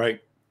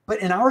 Right. But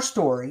in our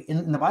story,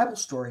 in the Bible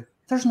story,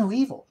 there's no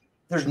evil.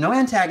 There's no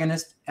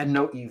antagonist and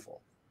no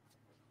evil.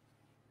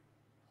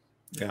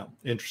 Yeah.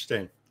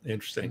 Interesting.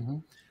 Mm-hmm.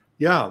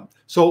 Yeah.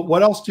 So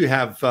what else do you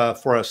have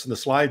for us in the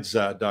slides,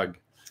 Doug?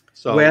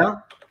 So,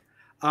 well,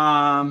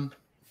 Let's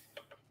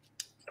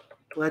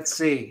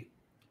see.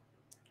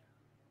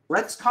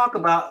 Let's talk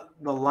about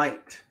the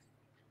light.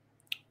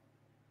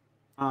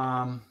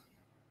 I'm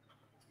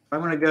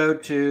going to go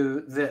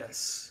to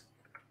this.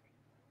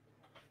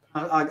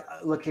 I'll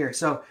look here.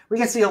 So we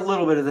can see a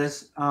little bit of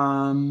this.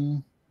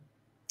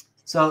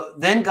 So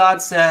then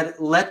God said,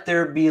 let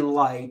there be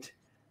light,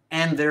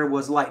 and there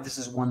was light. This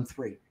is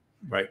 1:3.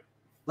 Right.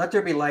 Let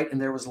there be light,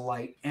 and there was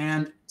light.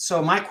 And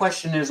so my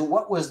question is,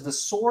 what was the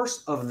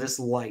source of this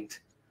light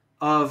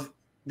of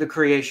the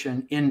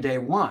creation in day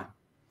one?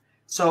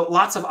 So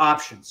lots of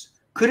options.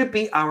 Could it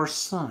be our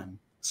sun,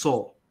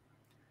 soul?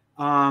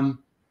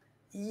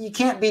 You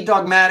can't be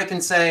dogmatic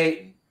and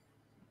say,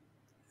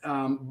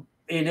 in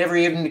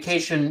every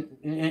indication,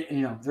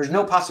 there's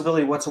no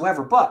possibility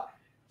whatsoever, but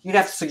you'd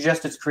have to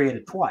suggest it's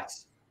created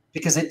twice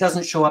because it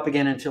doesn't show up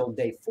again until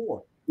day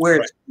 4 where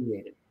it's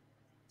created.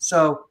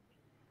 So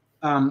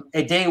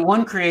a day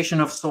 1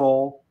 creation of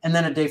soul and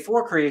then a day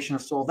 4 creation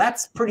of soul,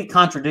 that's pretty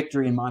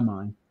contradictory in my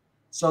mind.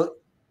 So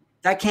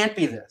that can't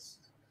be this.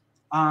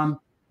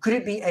 Could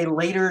it be a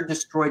later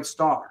destroyed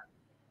star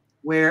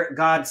where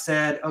God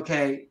said,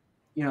 okay,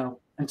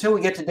 until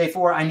we get to day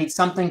 4, I need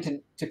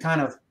something to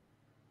kind of,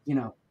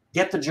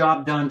 get the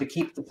job done to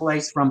keep the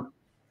place from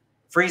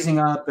freezing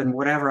up and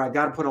whatever. I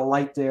got to put a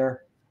light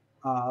there.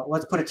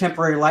 Let's put a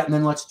temporary light and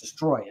then let's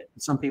destroy it.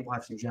 And some people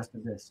have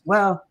suggested this.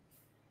 Well,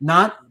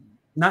 not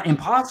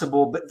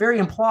impossible, but very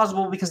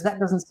implausible because that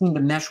doesn't seem to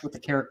mesh with the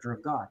character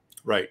of God.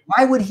 Right.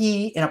 Why would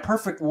he, in a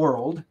perfect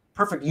world,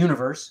 perfect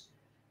universe,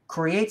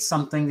 create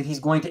something that he's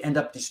going to end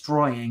up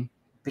destroying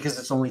because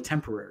it's only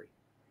temporary?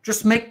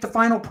 Just make the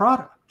final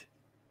product.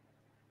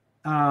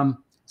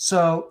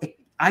 So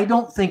I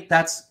don't think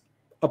that's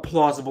a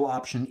plausible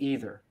option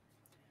either.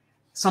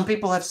 Some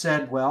people have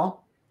said,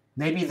 well,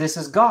 maybe this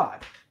is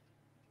God.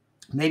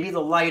 Maybe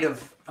the light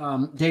of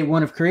day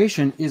 1 of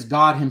creation is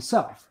God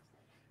himself.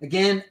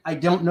 Again, I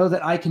don't know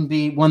that I can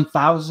be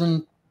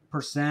 1000%,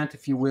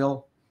 if you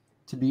will,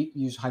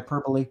 use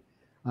hyperbole,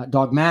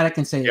 dogmatic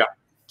and say it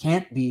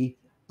can't be,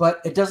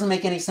 but it doesn't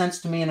make any sense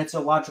to me and it's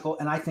illogical.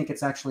 And I think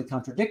it's actually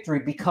contradictory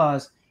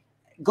because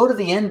go to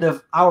the end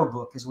of our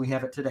book as we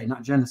have it today,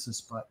 not Genesis,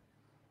 but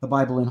the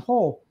Bible in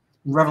whole,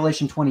 in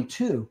Revelation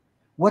 22,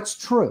 what's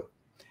true?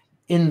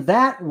 In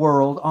that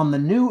world, on the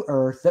new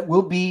earth, that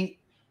we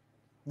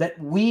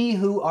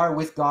who are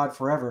with God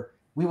forever,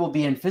 we will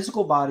be in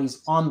physical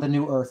bodies on the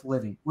new earth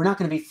living. We're not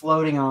going to be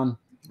floating on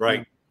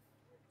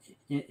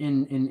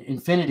in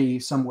infinity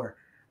somewhere.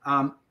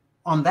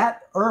 On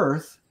that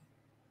earth,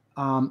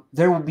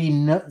 there will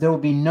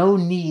be no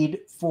need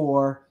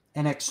for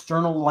an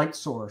external light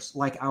source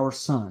like our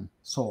sun,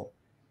 soul.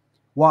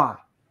 Why?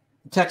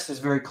 The text is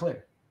very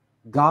clear.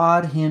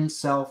 God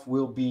himself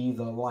will be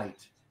the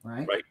light,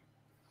 right? Right.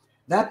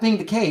 That being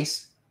the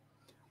case,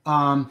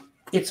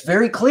 it's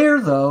very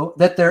clear, though,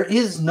 that there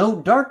is no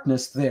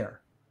darkness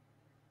there.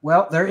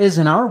 Well, there is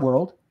in our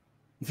world.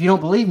 If you don't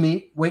believe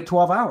me, wait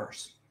 12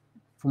 hours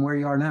from where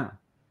you are now,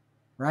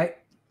 right?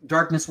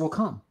 Darkness will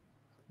come.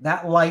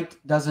 That light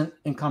doesn't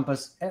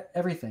encompass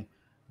everything.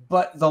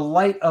 But the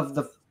light of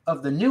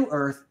the new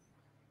earth,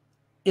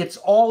 it's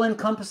all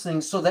encompassing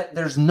so that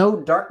there's no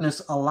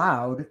darkness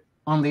allowed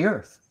on the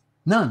earth.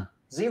 None.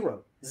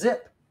 Zero.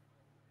 Zip.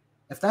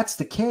 If that's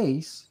the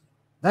case,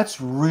 that's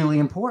really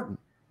important.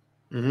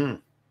 Mm-hmm.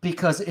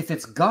 Because if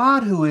it's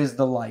God who is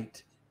the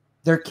light,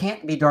 there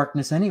can't be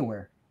darkness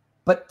anywhere.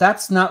 But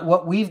that's not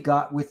what we've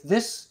got with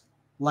this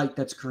light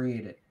that's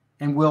created.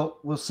 And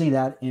we'll see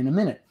that in a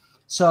minute.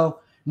 So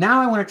now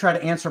I want to try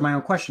to answer my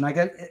own question. I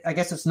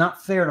guess it's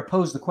not fair to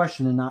pose the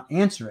question and not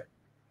answer it,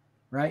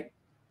 right?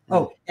 Mm-hmm.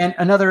 Oh, and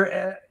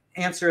another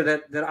answer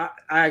that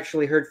I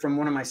actually heard from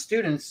one of my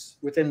students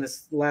within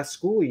this last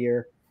school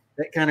year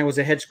that kind of was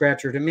a head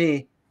scratcher to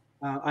me.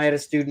 I had a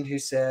student who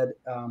said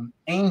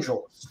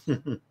angels.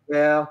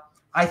 Well,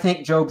 I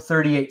think Job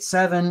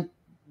 38:7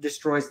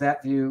 destroys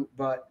that view,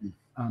 but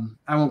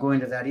I won't go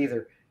into that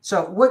either.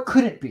 So what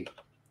could it be?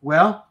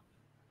 Well,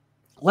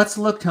 let's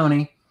look,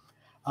 Tony.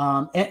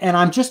 And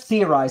I'm just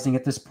theorizing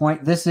at this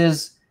point. This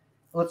is,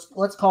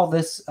 let's call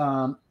this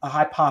a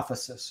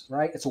hypothesis,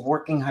 right? It's a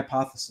working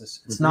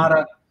hypothesis. It's not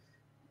a,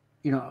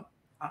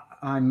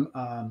 I'm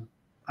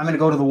going to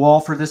go to the wall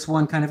for this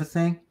one kind of a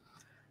thing.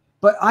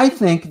 But I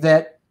think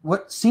that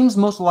what seems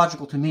most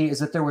logical to me is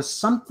that there was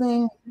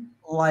something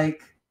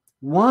like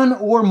one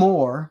or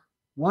more,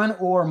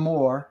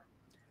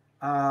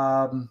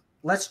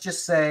 let's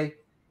just say,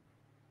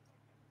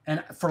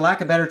 and for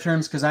lack of better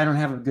terms, because I don't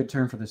have a good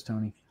term for this,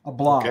 Tony, a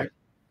blob.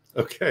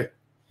 Okay.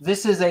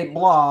 This is a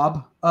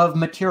blob of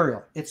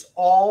material. It's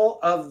all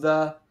of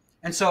the,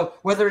 and so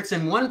whether it's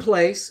in one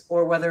place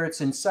or whether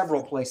it's in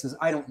several places,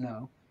 I don't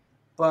know,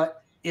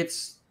 but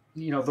it's,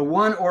 the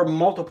one or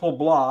multiple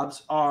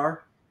blobs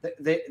are,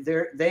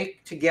 they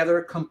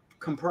together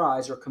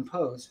comprise or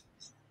compose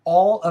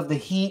all of the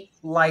heat,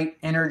 light,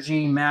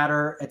 energy,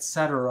 matter,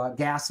 etc.,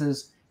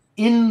 gases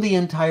in the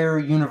entire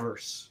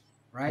universe,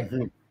 right?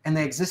 Mm-hmm. And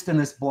they exist in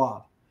this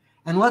blob.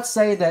 And let's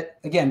say that,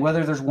 again,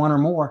 whether there's one or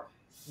more,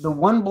 the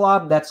one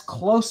blob that's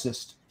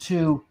closest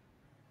to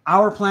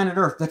our planet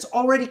Earth, that's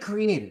already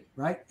created,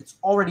 right? It's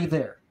already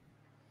there.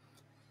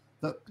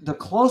 The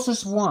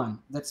closest one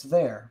that's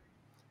there,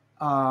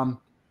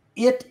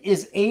 it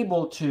is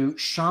able to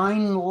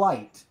shine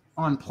light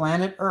on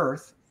planet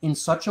Earth in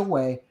such a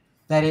way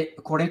that it,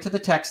 according to the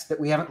text that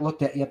we haven't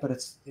looked at yet, but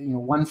it's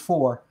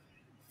 1:4,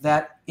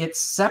 that it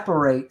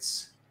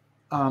separates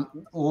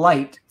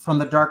light from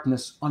the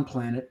darkness on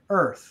planet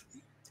Earth.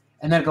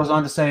 And then it goes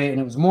on to say, and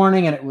it was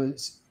morning, and it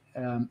was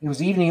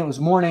evening, it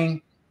was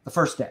morning, the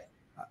first day,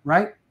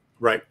 right?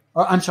 Right.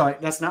 Oh, I'm sorry,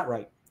 that's not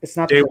right. It's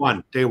not day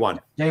one. Day one.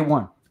 Day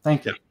one.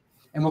 Thank you. Yeah.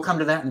 And we'll come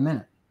to that in a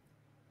minute.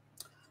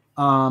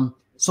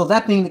 So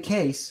that being the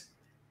case,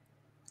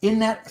 in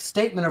that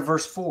statement of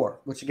verse 4,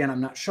 which again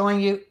I'm not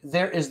showing you,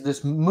 there is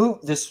this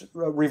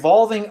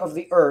revolving of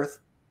the earth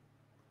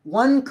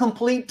one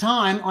complete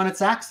time on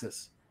its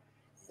axis,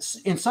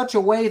 in such a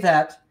way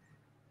that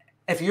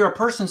if you're a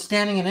person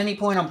standing at any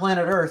point on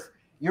planet Earth,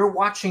 you're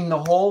watching the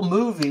whole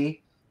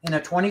movie in a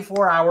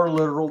 24-hour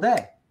literal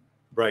day.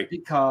 Right.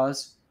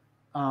 Because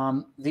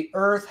the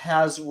earth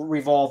has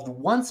revolved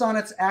once on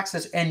its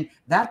axis, and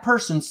that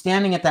person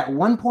standing at that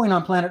one point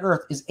on planet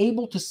Earth is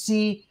able to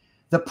see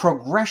the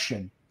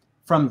progression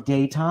from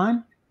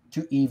daytime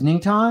to evening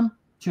time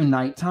to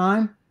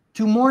nighttime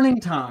to morning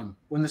time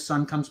when the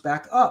sun comes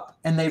back up,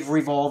 and they've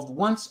revolved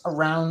once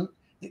around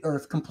the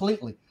earth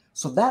completely.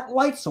 So that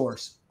light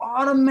source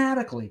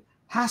automatically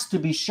has to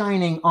be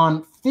shining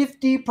on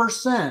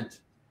 50%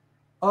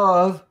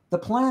 of the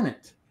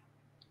planet,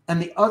 and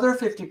the other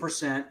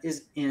 50%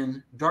 is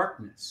in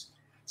darkness.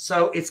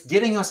 So it's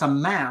getting us a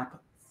map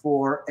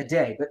for a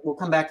day, but we'll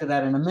come back to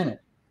that in a minute.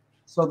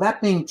 So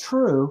that being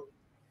true,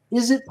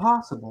 is it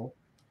possible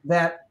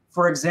that,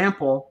 for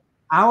example,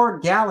 our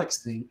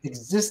galaxy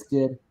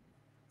existed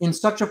in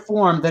such a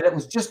form that it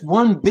was just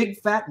one big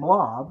fat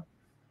blob,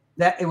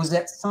 that it was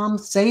at some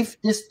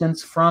safe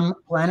distance from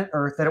planet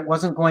Earth, that it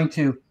wasn't going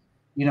to,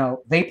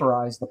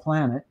 vaporize the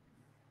planet,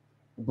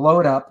 blow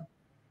it up,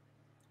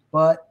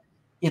 but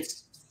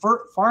it's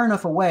far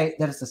enough away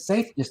that it's a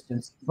safe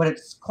distance, but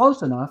it's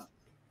close enough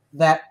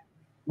that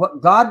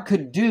what God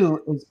could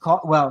do is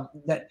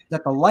that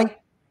the light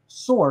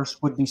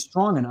source would be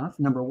strong enough,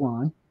 number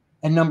one,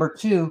 and number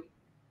two,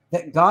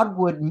 that God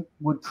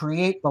would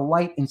create the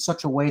light in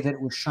such a way that it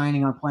was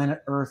shining on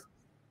planet Earth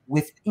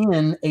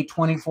within a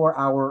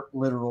 24-hour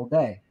literal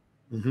day.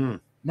 Mm-hmm.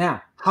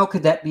 Now, how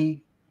could that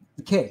be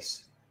the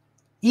case?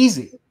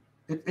 Easy.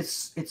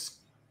 It's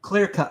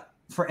clear cut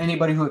for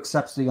anybody who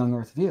accepts the young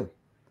Earth view.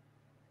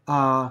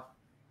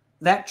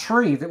 That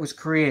tree that was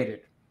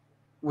created,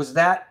 was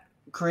that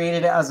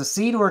created as a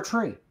seed or a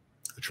tree?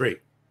 A tree.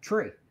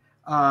 Tree.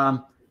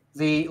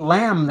 The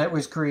lamb that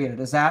was created,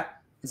 is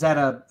that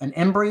an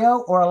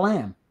embryo or a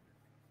lamb?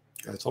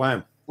 That's a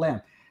lamb.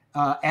 Lamb.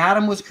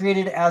 Adam was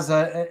created as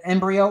an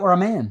embryo or a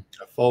man?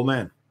 A full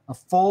man. A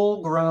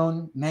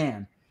full-grown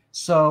man.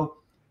 So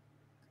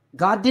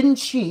God didn't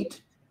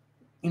cheat.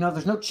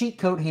 There's no cheat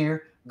code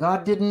here.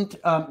 God didn't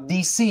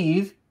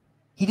deceive.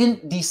 He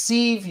didn't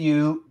deceive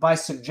you by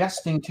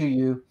suggesting to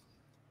you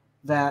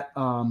that,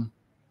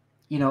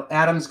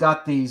 Adam's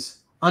got these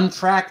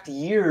untracked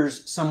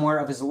years somewhere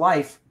of his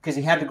life because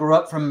he had to grow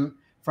up from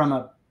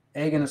an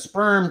egg and a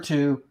sperm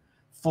to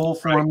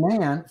full-formed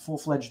man,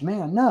 full-fledged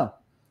man. No.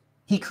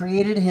 He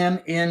created him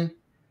in,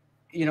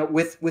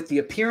 with the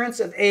appearance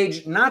of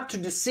age, not to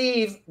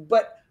deceive,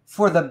 but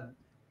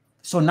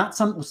not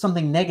with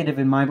something negative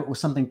in mind, but with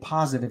something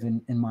positive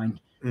in mind,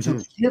 mm-hmm.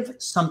 to give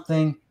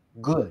something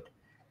good.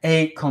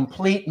 A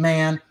complete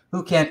man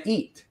who can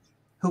eat,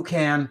 who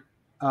can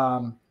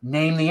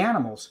name the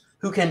animals,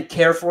 who can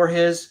care for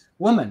his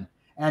woman,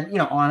 and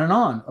on and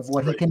on of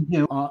what he can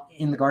do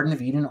in the Garden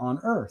of Eden on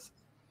earth.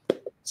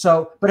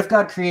 So, but if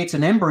God creates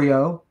an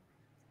embryo,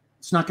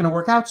 it's not going to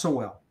work out so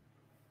well,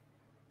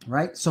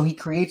 right? So he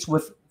creates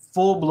with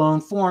full-blown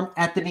form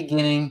at the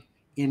beginning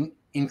in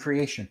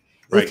creation.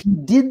 Right. If he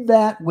did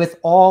that with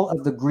all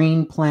of the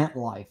green plant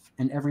life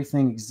and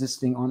everything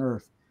existing on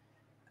earth,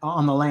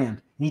 on the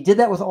land, and he did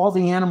that with all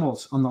the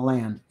animals on the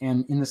land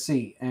and in the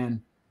sea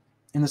and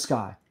in the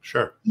sky.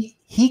 Sure.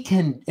 He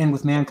can, and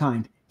with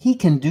mankind, he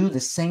can do the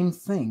same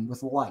thing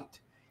with light.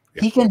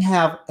 Yeah. He can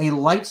have a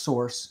light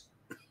source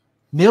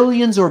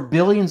millions or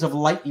billions of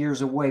light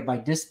years away by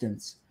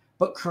distance,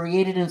 but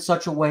created in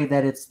such a way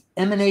that its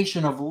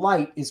emanation of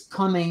light is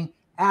coming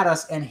at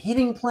us and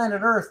hitting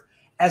planet Earth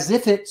as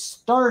if it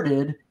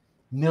started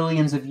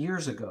millions of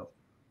years ago,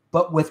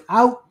 but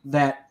without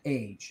that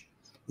age.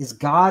 Is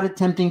God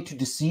attempting to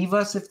deceive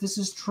us if this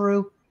is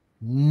true?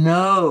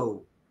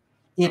 No.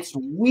 It's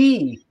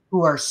we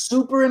who are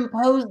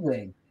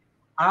superimposing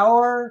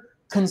our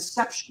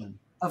conception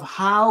of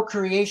how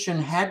creation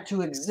had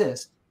to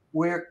exist.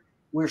 We're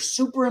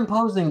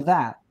superimposing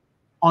that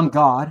on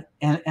God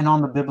and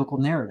on the biblical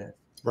narrative.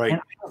 Right.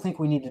 And I don't think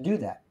we need to do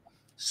that.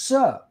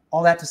 So,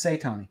 all that to say,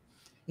 Tony,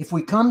 if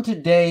we come to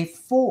day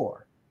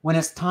 4, when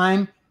it's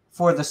time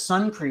for the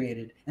sun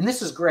created, and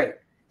this is great.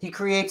 He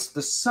creates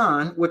the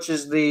sun, which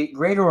is the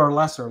greater or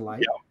lesser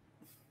light.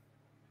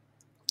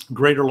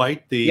 Greater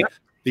light, Yep.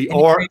 the And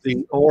he Or, creates-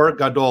 the Or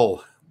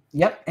Gadol,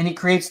 Yep. And he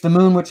creates the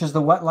moon, which is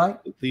the what light?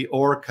 the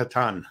Or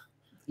Katan,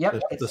 Yep.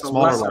 the It's the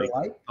smaller lesser light,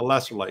 light. the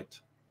lesser light.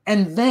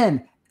 And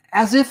then,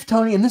 as if,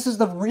 Tony, and this is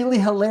the really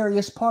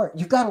hilarious part,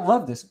 you've got to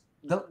love this.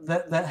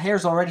 The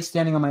hair's already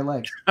standing on my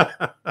legs.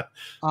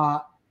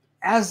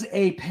 As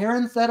a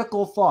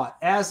parenthetical thought,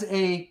 as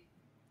a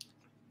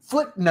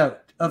footnote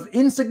of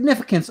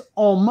insignificance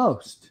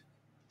almost,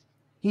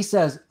 he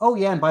says, oh,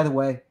 yeah, and by the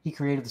way, he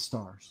created the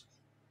stars.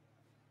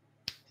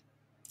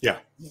 Yeah.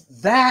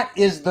 That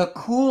is the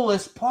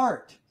coolest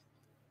part.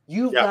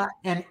 You've Yeah. got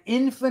an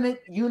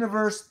infinite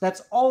universe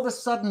that's all of a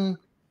sudden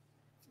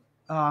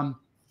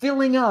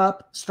filling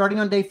up, starting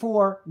on day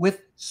 4,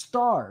 with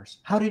stars.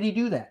 How did he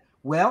do that?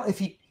 Well, if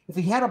he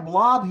had a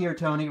blob here,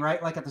 Tony,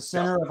 right, like at the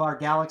center of our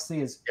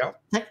galaxy is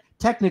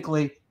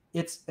technically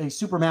it's a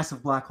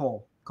supermassive black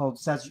hole called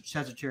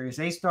Sagittarius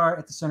A star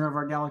at the center of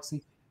our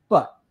galaxy.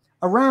 But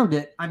around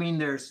it, I mean,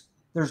 there's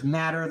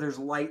matter, there's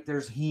light,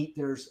 there's heat,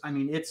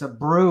 it's a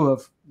brew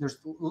of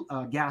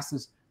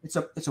gases. It's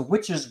a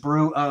witch's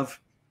brew of,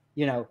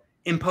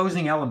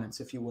 imposing elements,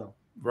 if you will.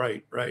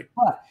 Right.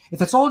 But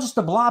if it's all just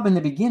a blob in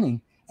the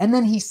beginning, and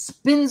then he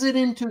spins it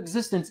into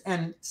existence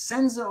and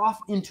sends it off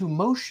into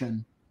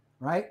motion,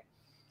 right?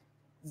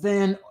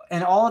 Then,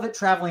 and all of it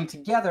traveling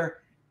together.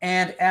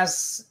 And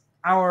as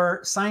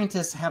our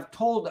scientists have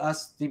told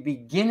us, the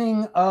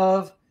beginning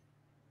of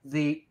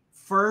the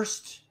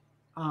first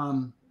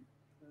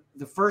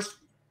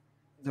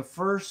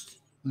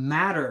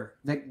matter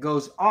that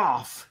goes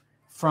off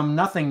from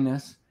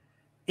nothingness,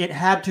 it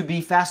had to be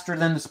faster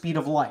than the speed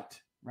of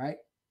light, right?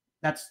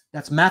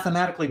 That's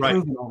mathematically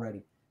proven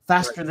already.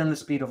 Faster than the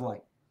speed of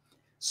light.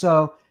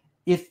 So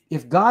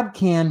if God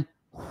can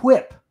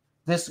whip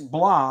this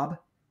blob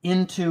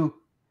into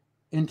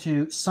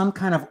some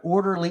kind of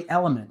orderly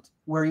element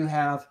where you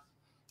have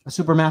a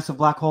supermassive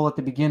black hole at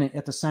the beginning,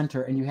 at the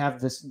center, and you have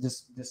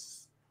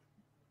this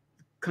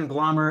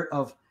conglomerate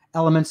of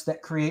elements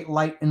that create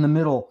light in the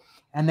middle,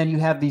 and then you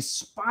have these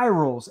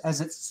spirals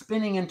as it's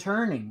spinning and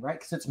turning, right?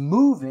 Because it's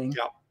moving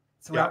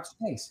throughout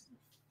space.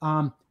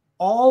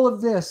 All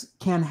of this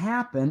can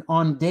happen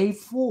on day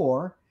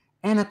 4,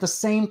 and at the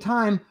same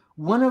time,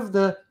 one of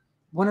the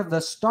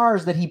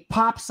stars that he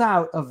pops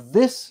out of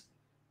this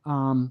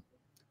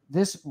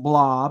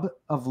blob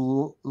of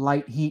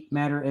light, heat,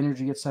 matter,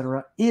 energy,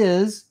 etc.,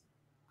 is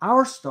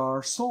our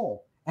star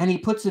Sol, and he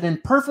puts it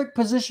in perfect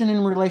position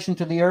in relation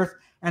to the Earth,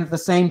 and at the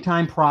same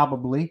time,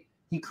 probably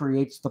he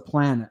creates the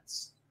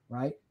planets,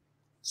 right?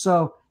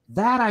 So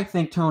that, I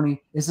think,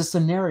 Tony, is a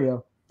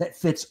scenario that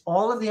fits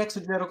all of the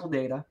exegetical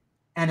data,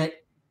 and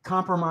it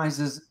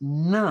compromises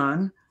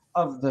none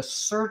of the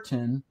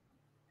certain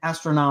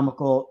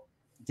astronomical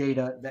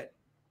data that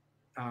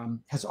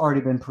has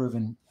already been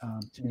proven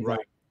to be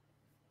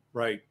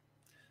right.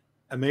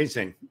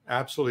 Amazing,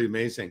 absolutely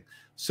amazing.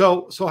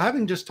 So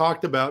having just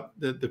talked about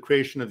the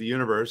creation of the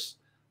universe,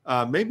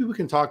 maybe we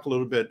can talk a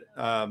little bit,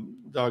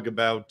 Doug,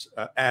 about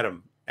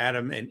Adam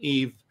and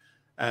Eve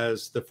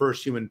as the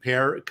first human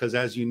pair, because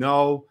as you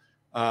know,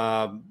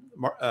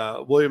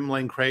 William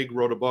Lane Craig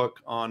wrote a book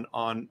on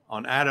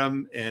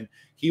Adam, and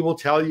he will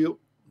tell you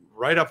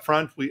right up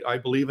front, I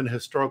believe in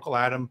historical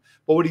Adam.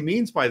 But what he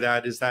means by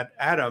that is that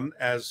Adam,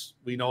 as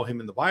we know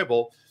him in the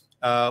Bible,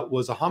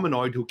 was a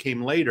hominoid who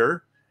came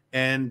later,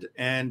 and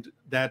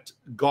that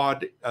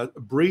God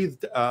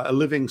breathed a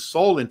living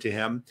soul into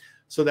him,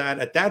 so that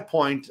at that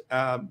point,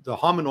 the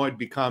hominoid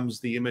becomes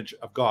the image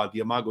of God, the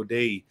Imago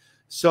Dei.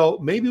 So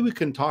maybe we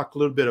can talk a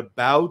little bit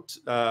about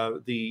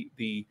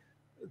the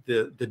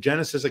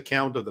Genesis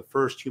account of the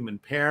first human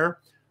pair,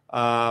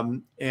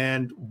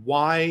 and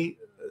why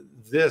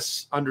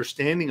this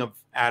understanding of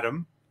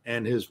Adam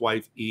and his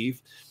wife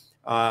Eve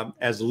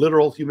as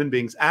literal human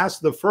beings, as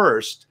the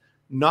first,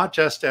 not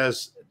just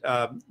as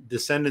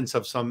descendants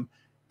of some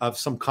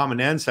common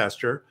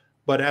ancestor,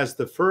 but as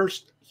the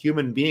first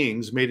human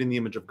beings made in the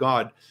image of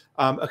God.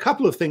 A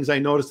couple of things I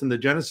noticed in the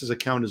Genesis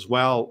account as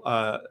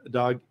well,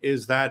 Doug,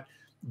 is that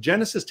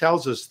Genesis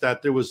tells us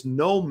that there was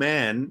no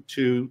man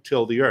to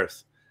till the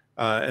earth.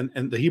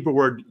 And the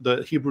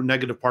Hebrew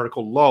negative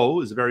particle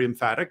lo is very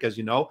emphatic, as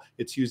you know.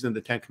 It's used in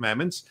the Ten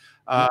Commandments.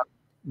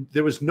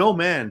 There was no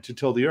man to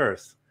till the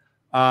earth.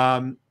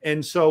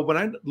 And so when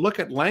I look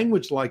at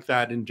language like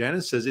that in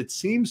Genesis, it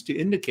seems to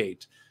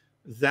indicate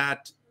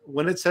that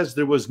when it says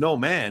there was no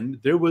man,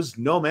 there was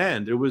no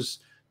man. There was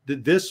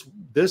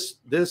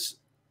this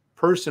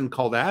person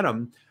called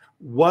Adam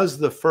was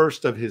the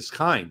first of his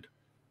kind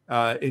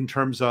in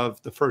terms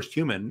of the first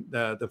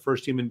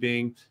human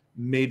being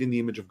made in the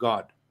image of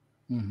God.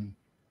 Mm-hmm.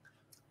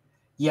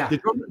 Yeah.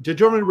 Did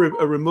you want me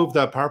to remove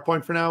that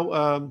PowerPoint for now?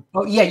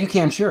 Oh, yeah, you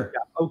can. Sure.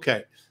 Yeah,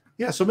 okay.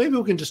 Yeah. So maybe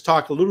we can just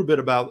talk a little bit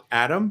about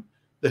Adam,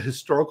 the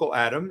historical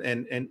Adam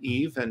and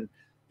Eve,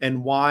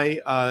 and why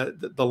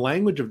the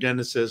language of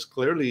Genesis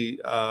clearly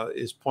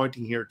is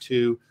pointing here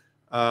to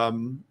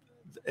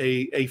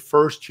a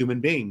first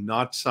human being,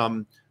 not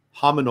some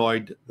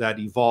hominoid that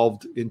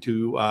evolved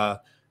into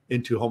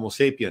Homo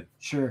sapien.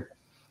 Sure.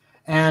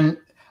 And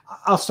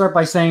I'll start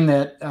by saying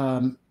that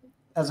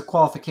as a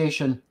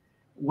qualification,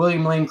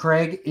 William Lane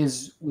Craig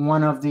is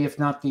one of the, if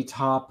not the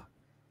top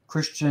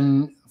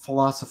Christian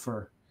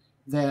philosopher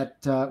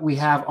that we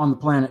have on the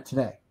planet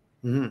today.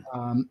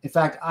 Mm-hmm. In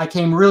fact, I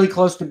came really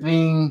close to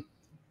being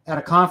at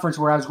a conference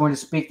where I was going to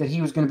speak, that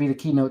he was going to be the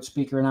keynote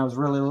speaker, and I was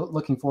really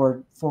looking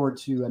forward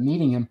to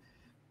meeting him.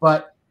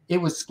 But it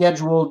was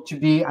scheduled to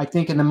be, I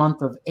think, in the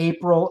month of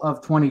April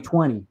of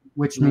 2020,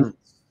 which means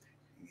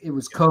it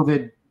was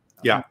COVID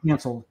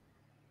canceled.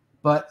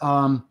 But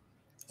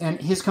and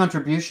his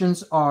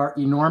contributions are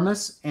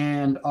enormous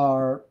and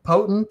are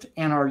potent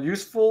and are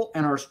useful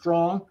and are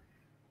strong,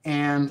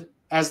 and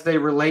as they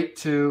relate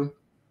to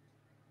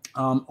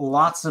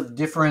lots of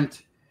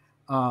different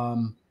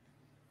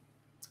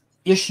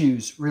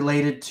issues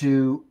related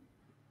to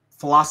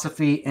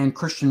philosophy and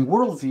Christian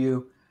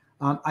worldview,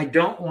 I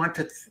don't want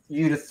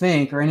you to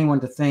think, or anyone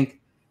to think,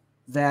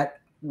 that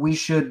we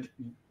should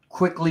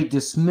quickly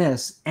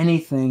dismiss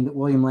anything that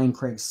William Lane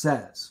Craig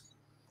says.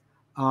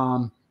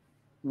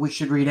 We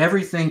should read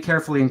everything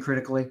carefully and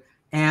critically,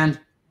 and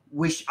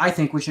I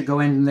think we should go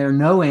in there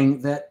knowing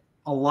that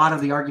a lot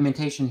of the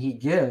argumentation he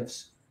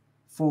gives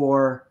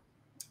for,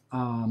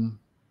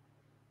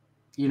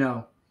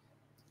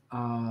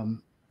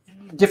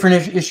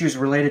 different issues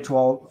related to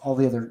all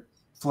the other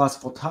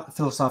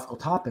philosophical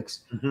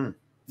topics,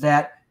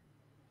 that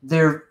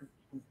they're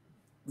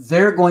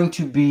going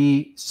to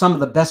be some of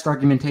the best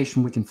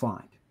argumentation we can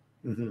find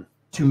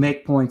to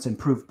make points and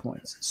prove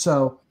points.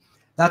 So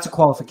that's a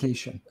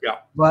qualification. Yeah.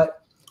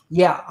 But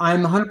yeah,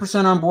 I'm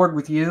 100% on board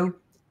with you.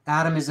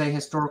 Adam is a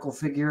historical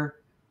figure,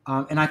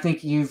 and I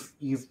think you've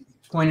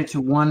pointed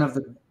to one of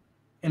the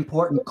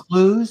important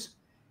clues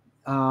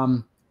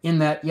in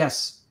that,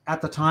 yes,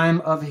 at the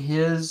time of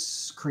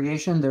his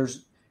creation,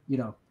 there's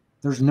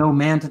no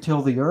man to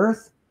till the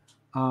earth,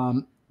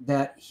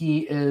 that he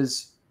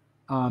is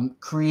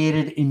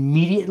created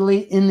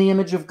immediately in the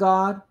image of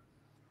God.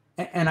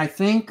 And I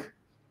think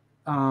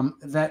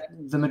that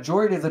the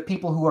majority of the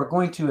people who are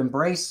going to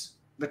embrace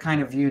the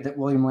kind of view that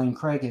William Lane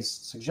Craig is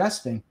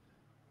suggesting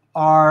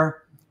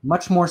are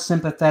much more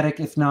sympathetic,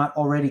 if not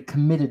already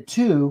committed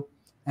to,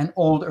 an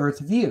old earth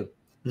view.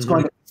 It's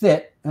going to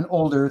fit an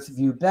old earth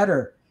view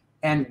better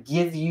and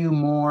give you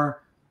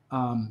more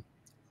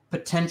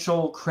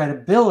potential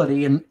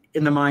credibility in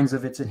the minds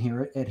of its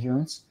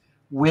adherents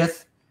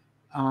with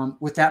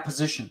that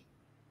position.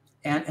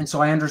 And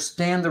so I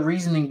understand the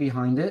reasoning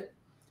behind it.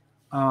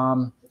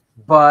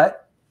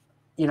 But,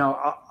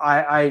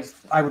 I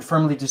would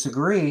firmly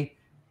disagree.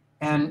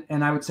 And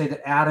I would say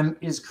that Adam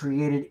is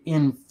created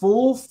in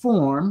full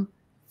form,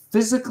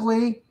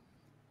 physically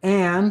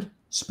and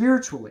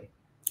spiritually.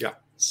 Yeah.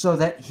 So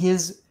that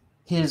his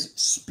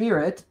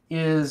spirit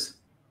is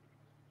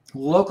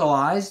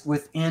localized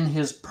within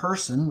his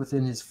person,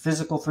 within his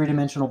physical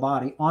three-dimensional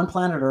body on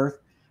planet Earth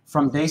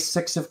from day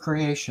 6 of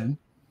creation,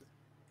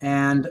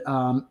 and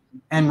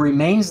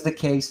remains the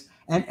case,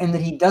 and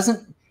that he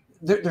doesn't.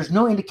 There's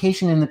no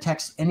indication in the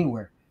text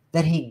anywhere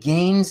that he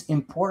gains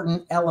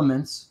important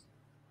elements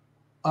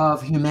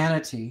of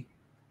humanity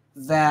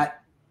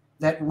that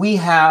we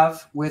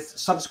have with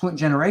subsequent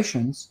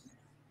generations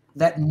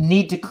that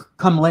need to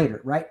come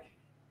later, right?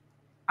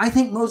 I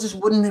think Moses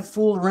wouldn't have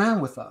fooled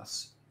around with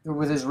us or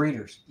with his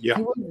readers. Yeah.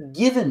 He wouldn't have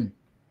given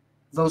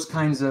those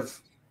kinds of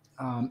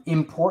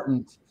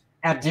important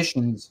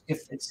additions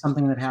if it's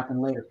something that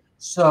happened later.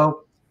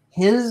 So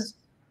his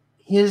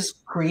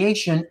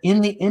creation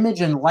in the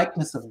image and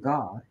likeness of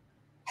God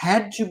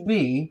had to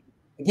be,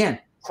 again,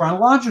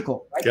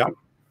 chronological, right? Yeah.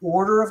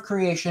 Order of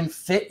creation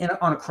fit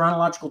on a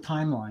chronological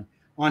timeline.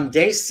 On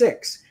day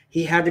 6,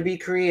 he had to be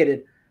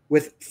created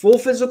with full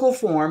physical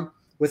form,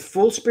 with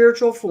full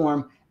spiritual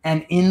form,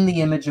 and in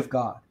the image of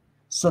God,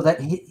 so that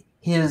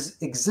his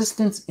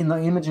existence in the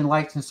image and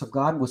likeness of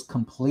God was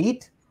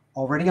complete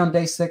already on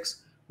day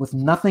 6, with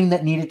nothing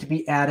that needed to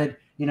be added.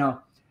 You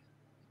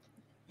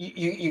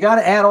got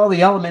to add all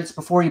the elements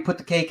before you put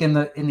the cake in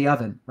the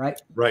oven,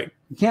 right? Right.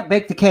 You can't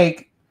bake the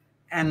cake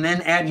and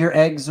then add your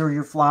eggs or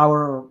your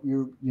flour or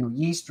your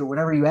yeast or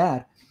whatever you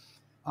add.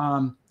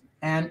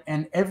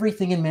 And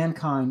everything in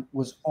mankind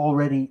was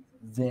already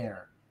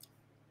there.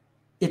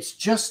 It's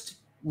just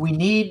we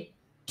need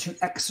to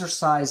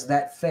exercise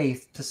that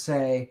faith to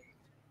say,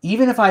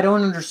 even if I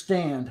don't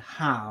understand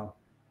how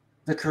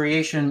the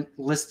creation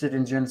listed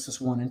in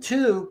Genesis 1 and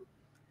 2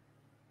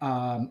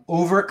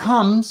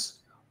 overcomes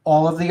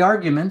all of the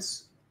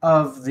arguments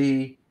of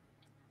the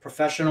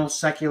professional,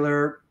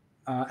 secular,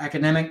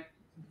 academic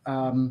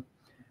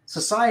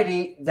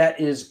society that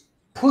is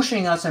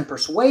pushing us and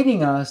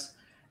persuading us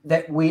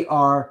that we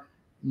are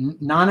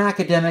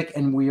non-academic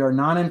and we are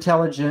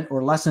non-intelligent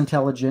or less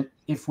intelligent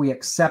if we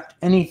accept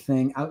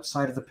anything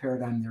outside of the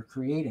paradigm they're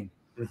creating.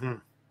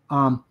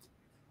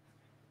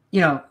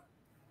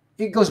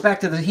 It goes back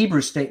to the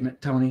Hebrew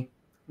statement, Tony.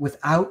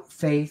 Without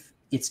faith,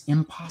 it's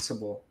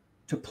impossible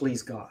to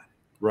please God.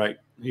 Right.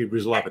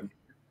 Hebrews 11.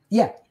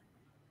 Yeah.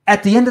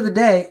 At the end of the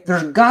day,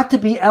 there's got to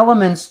be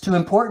elements to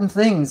important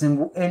things and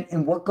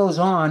what goes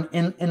on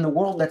in the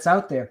world that's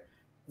out there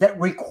that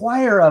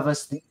require of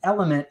us the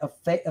element of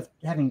faith, of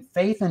having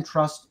faith and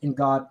trust in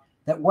God,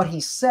 that what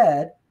he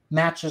said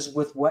matches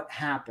with what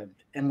happened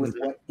and with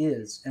what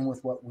is and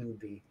with what will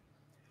be.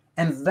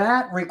 And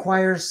that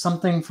requires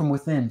something from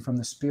within, from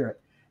the Spirit.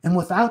 And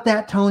without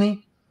that,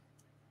 Tony,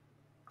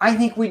 I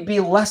think we'd be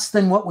less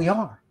than what we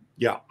are.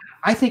 Yeah.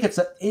 I think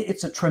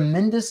it's a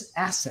tremendous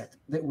asset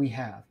that we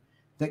have,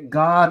 that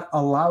God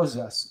allows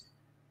us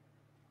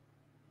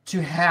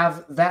to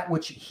have that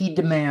which he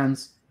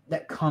demands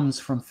that comes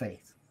from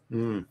faith.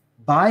 Mm.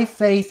 By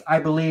faith, I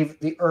believe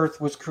the earth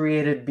was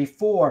created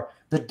before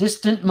the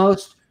distant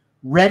most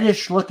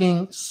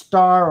reddish-looking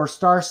star or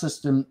star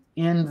system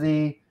in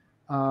the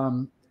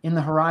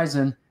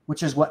horizon,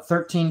 which is what,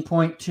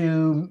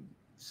 13.2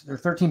 or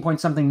 13 point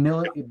something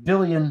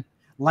billion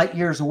light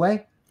years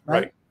away,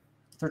 right?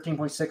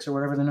 13.6 or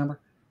whatever the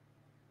number.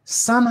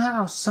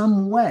 Somehow,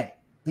 some way,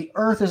 the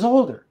earth is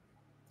older.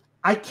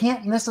 I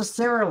can't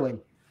necessarily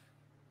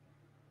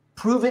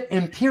prove it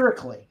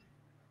empirically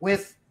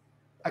with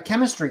a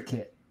chemistry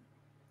kit,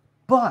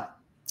 but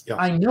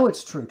I know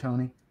it's true,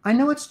 Tony. I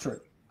know it's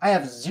true. I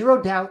have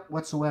zero doubt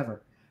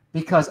whatsoever,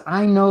 because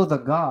I know the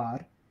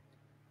God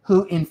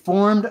who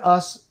informed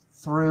us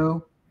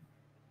through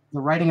the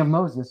writing of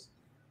Moses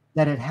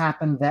that it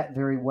happened that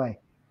very way.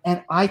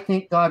 And I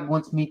think God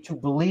wants me to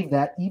believe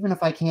that, even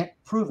if I can't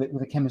prove it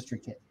with a chemistry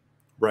kit.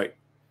 Right.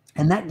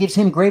 And that gives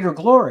him greater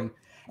glory.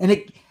 And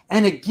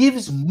it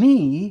gives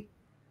me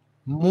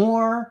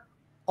more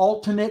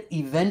ultimate,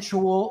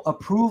 eventual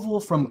approval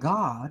from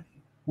God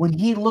when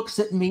he looks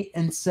at me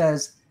and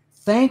says,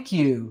 thank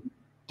you,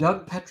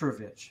 Doug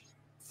Petrovich,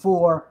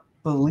 for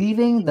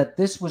believing that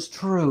this was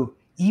true,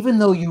 even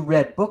though you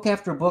read book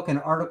after book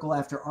and article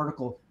after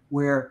article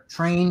where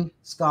trained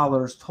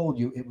scholars told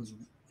you it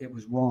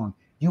was wrong.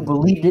 You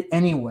believed it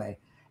anyway.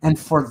 And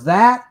for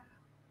that,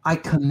 I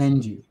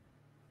commend you.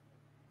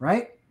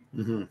 Right?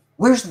 Mm-hmm.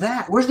 Where's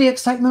that? Where's the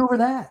excitement over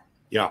that?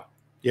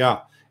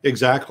 Yeah,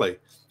 exactly.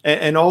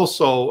 And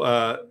also,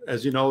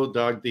 as you know,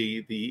 Doug,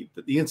 the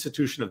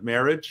institution of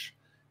marriage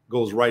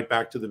goes right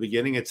back to the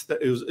beginning. It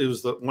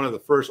was one of the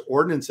first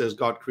ordinances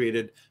God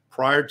created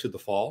prior to the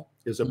fall.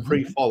 It was a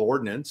pre-fall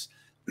ordinance.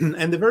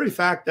 And the very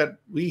fact that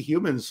we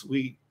humans,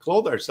 we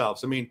clothe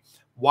ourselves. I mean,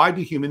 why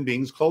do human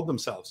beings clothe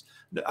themselves?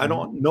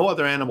 No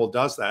other animal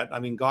does that. I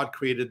mean, God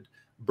created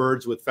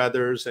birds with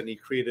feathers, and he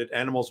created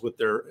animals with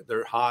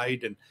their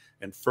hide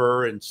and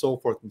fur and so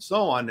forth and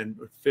so on. And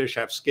fish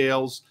have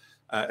scales,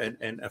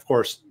 and of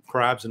course,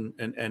 crabs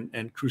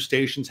and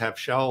crustaceans have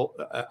shell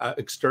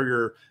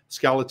exterior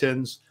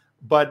skeletons.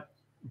 But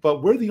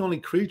we're the only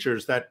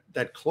creatures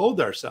that clothe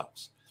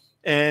ourselves.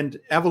 And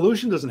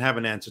evolution doesn't have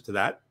an answer to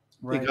that,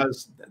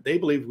 because they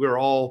believe we're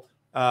all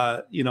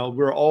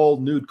we're all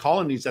nude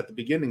colonies at the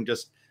beginning,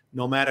 just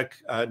nomadic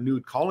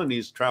nude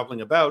colonies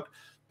traveling about.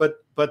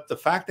 But the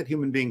fact that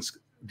human beings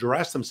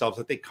dress themselves,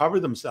 that they cover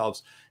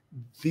themselves,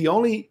 the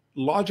only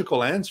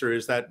logical answer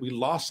is that we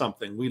lost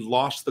something. We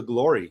lost the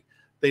glory.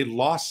 They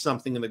lost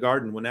something in the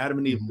garden when Adam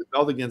and Eve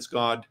rebelled against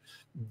God.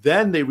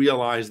 Then they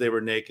realized they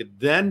were naked.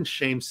 Then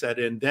shame set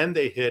in. Then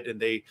they hid, and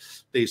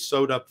they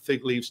sewed up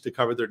fig leaves to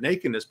cover their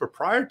nakedness. But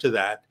prior to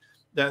that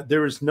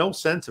there is no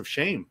sense of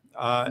shame.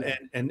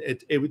 And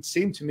it would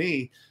seem to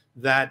me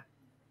that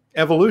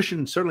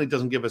evolution certainly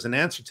doesn't give us an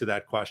answer to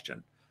that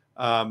question.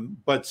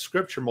 But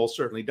Scripture most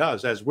certainly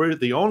does, as we're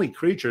the only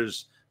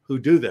creatures who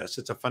do this.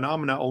 It's a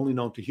phenomena only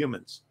known to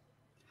humans.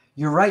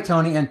 You're right,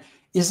 Tony. And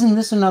isn't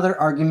this another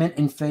argument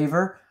in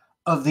favor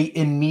of the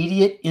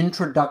immediate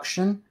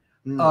introduction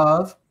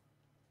of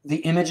the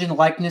image and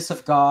likeness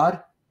of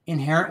God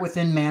inherent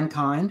within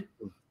mankind?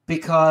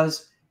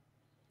 Because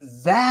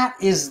that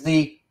is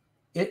the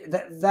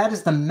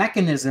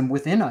mechanism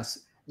within us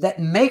that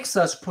makes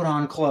us put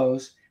on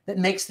clothes, that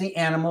makes the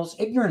animals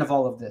ignorant of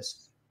all of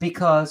this,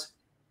 because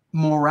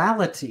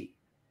morality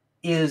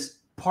is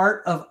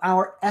part of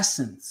our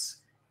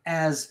essence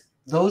as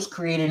those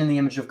created in the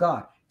image of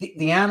God.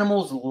 The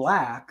animals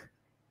lack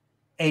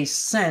a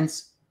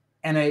sense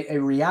and a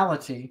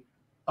reality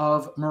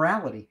of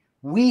morality.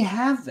 We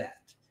have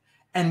that.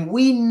 And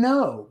we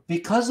know,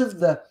 because of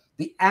the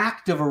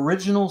act of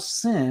original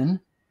sin,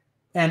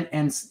 and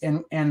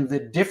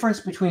the difference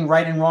between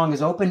right and wrong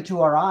is open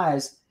to our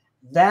eyes,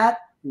 that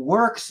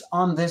works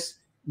on this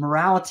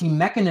morality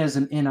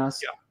mechanism in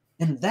us.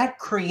 And that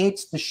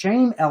creates the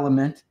shame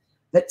element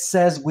that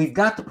says we've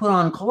got to put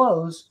on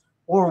clothes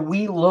or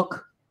we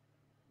look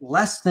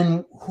less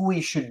than who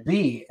we should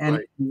be, and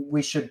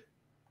we should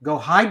go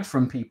hide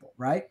from people,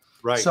 right?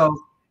 So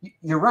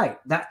you're right.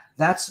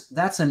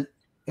 That's an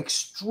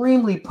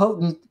extremely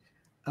potent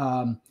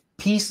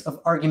piece of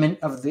argument,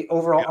 of the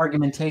overall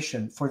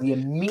argumentation for the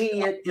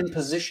immediate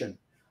imposition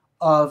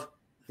of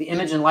the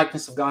image and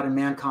likeness of God in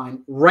mankind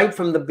right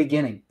from the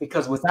beginning.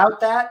 Because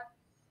without that,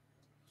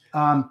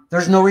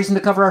 there's no reason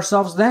to cover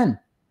ourselves then.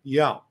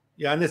 Yeah,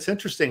 and it's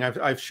interesting.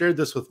 I've shared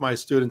this with my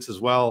students as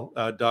well,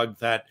 Doug,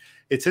 that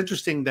it's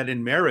interesting that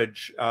in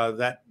marriage,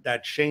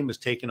 that shame is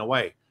taken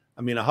away.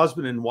 I mean, a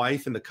husband and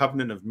wife in the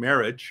covenant of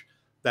marriage,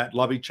 that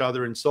love each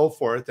other and so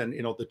forth. And,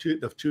 you know, the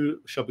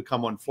two shall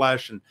become one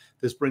flesh, and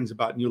this brings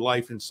about new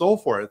life and so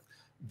forth.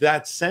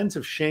 That sense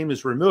of shame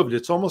is removed.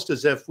 It's almost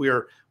as if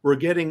we're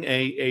getting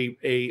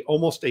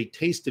almost a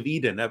taste of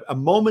Eden, a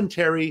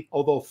momentary,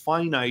 although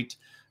finite,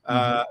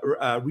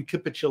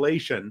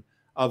 recapitulation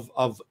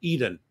of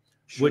Eden,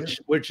 Sure.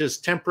 which is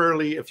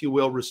temporarily, if you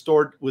will,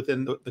 restored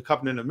within the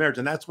covenant of marriage.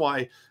 And that's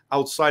why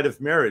outside of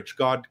marriage,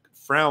 God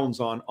frowns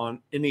on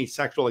any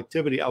sexual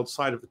activity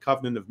outside of the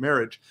covenant of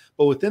marriage.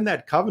 But within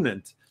that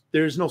covenant,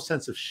 there is no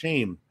sense of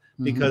shame,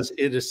 because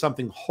it is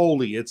something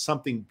holy. It's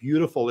something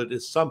beautiful. It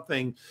is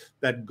something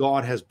that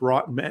God has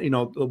brought, you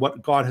know,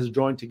 what God has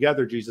joined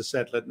together. Jesus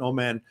said, let no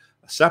man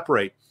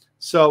separate.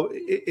 So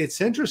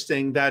it's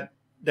interesting that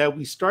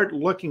we start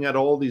looking at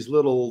all these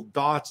little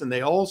dots, and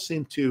they all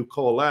seem to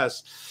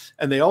coalesce,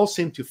 and they all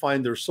seem to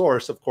find their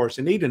source, of course,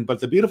 in Eden. But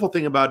the beautiful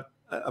thing about,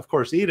 of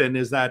course, Eden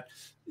is that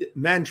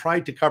man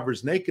tried to cover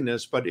his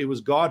nakedness, but it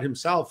was God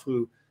himself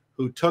who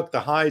took the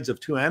hides of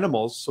two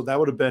animals. So that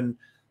would have been,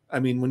 I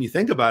mean, when you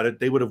think about it,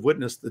 they would have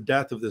witnessed the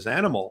death of this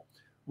animal,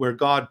 where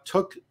God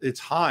took its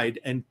hide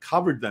and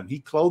covered them. He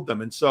clothed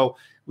them. And so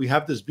we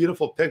have this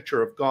beautiful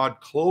picture of God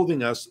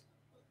clothing us,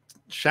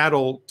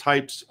 shadow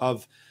types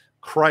of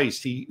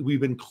Christ.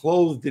 We've been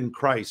clothed in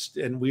Christ,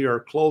 and we are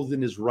clothed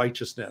in his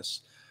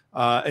righteousness.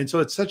 And so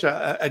it's such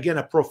again,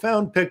 a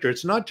profound picture.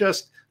 It's not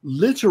just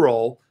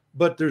literal,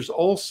 but there's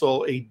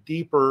also a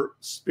deeper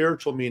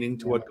spiritual meaning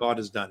to what God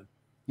has done.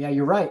 Yeah,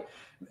 you're right.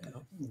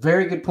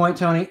 Very good point,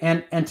 Tony.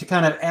 And to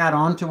kind of add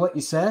on to what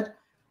you said,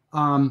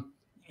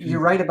 you're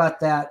right about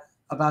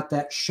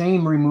that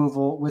shame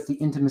removal with the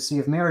intimacy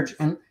of marriage.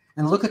 And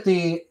look at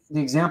the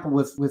example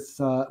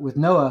with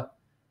Noah,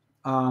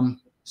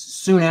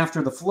 soon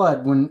after the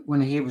flood,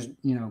 when he was,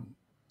 you know,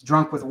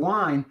 drunk with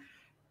wine.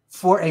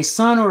 For a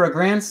son or a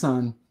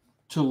grandson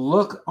to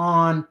look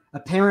on a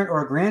parent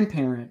or a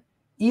grandparent,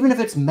 even if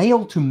it's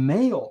male to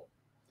male,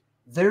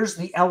 there's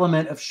the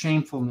element of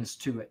shamefulness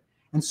to it.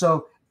 And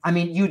so, I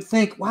mean, you'd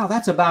think, wow,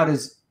 that's about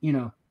as, you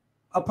know,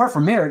 apart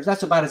from marriage,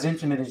 that's about as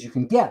intimate as you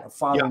can get, a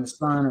father and a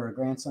son or a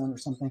grandson or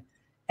something.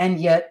 And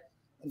yet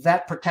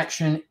that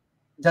protection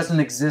doesn't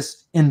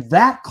exist in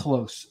that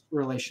close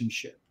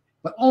relationship,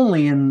 but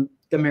only in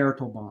the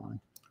marital bond.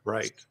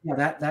 Right. So,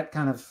 yeah, that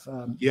kind of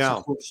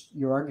supports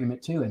your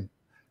argument too, and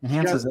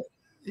enhances it.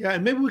 Yeah,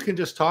 and maybe we can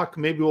just talk.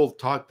 Maybe we'll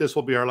talk. This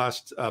will be our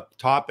last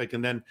topic.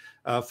 And then,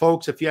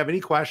 folks, if you have any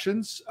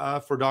questions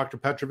for Dr.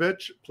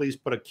 Petrovich, please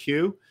put a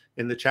Q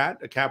in the chat,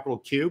 a capital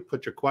Q.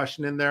 Put your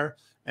question in there,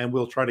 and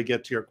we'll try to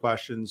get to your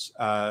questions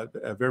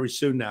very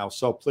soon now.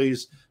 So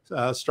please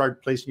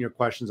start placing your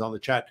questions on the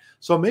chat.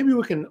 So maybe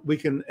we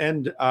can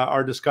end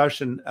our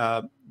discussion,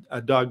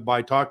 Doug,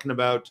 by talking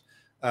about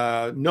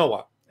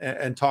Noah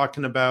and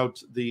talking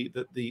about the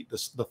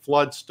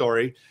flood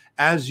story.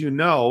 As you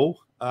know,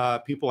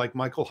 people like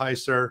Michael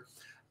Heiser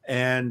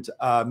and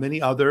many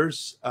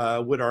others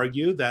would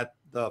argue that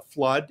the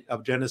flood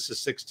of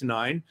Genesis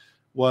 6-9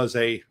 was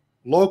a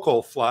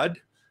local flood.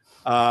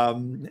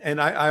 And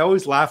I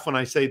always laugh when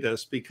I say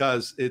this,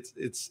 because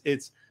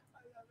it's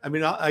I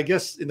mean, I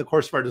guess in the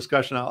course of our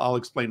discussion, I'll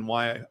explain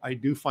why I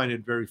do find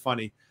it very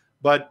funny,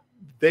 but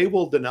they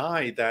will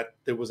deny that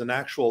there was an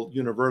actual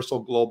universal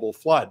global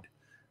flood,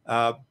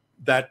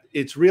 that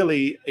it's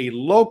really a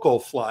local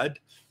flood.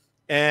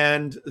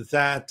 And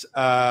that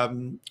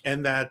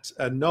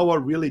Noah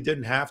really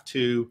didn't have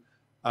to.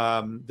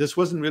 This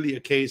wasn't really a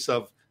case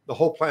of the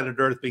whole planet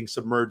Earth being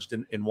submerged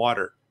in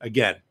water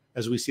again,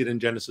 as we see it in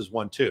Genesis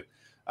 1-2.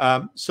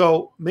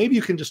 So maybe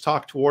you can just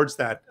talk towards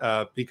that,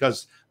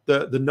 because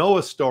the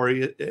Noah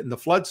story and the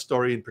flood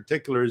story in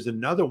particular is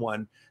another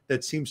one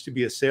that seems to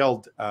be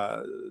assailed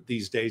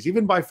these days,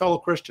 even by fellow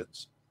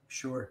Christians.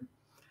 Sure.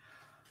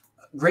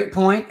 Great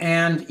point.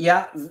 And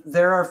yeah,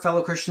 there are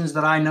fellow Christians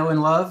that I know and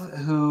love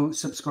who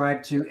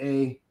subscribe to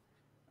a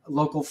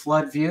local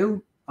flood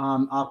view.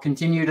 I'll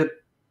continue to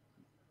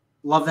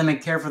love them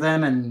and care for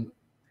them and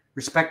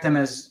respect them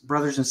as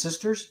brothers and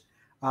sisters.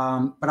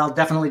 But I'll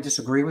definitely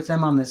disagree with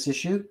them on this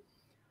issue.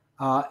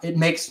 It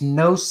makes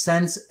no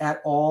sense at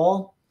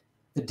all,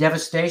 the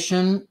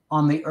devastation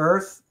on the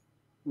earth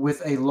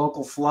with a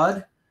local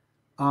flood.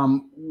 How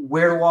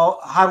do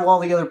all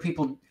the other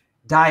people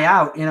die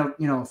out in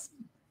a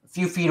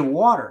few feet of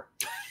water,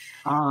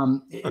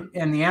 and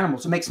the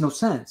animals? It makes no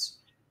sense.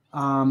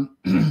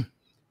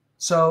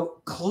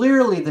 So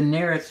clearly the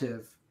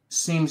narrative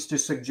seems to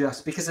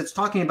suggest, because it's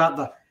talking about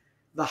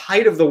the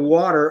height of the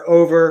water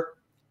over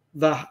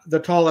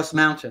the tallest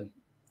mountain.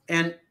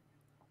 And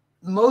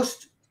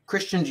most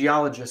Christian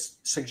geologists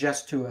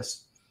suggest to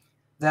us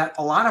that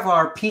a lot of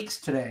our peaks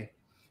today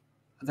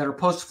that are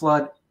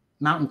post-flood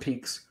mountain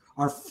peaks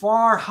are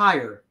far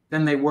higher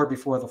than they were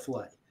before the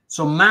flood.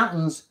 So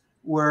mountains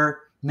were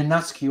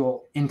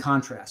minuscule in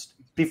contrast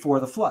before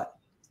the flood.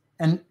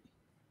 And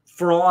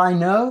for all I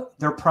know,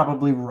 they're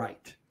probably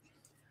right.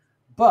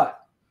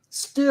 But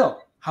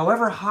still,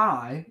 however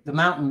high the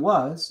mountain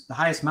was, the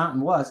highest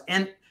mountain was,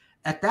 and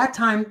at that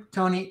time,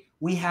 Tony,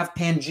 we have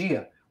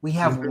Pangea. We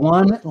have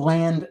one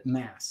land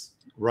mass.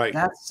 Right.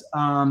 That's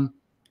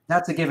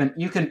that's a given.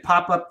 You can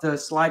pop up the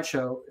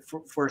slideshow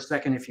for a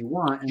second if you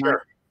want, and Sure.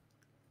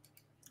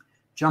 I'll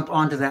jump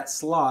onto that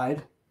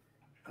slide.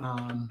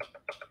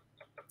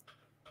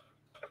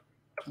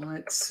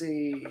 Let's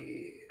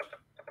see.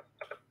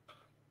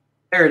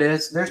 There it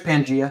is. There's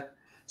Pangaea.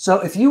 So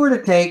if you were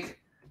to take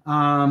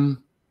the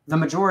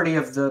majority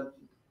of the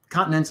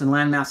continents and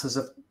land masses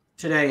of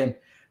today and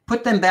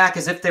put them back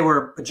as if they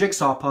were a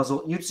jigsaw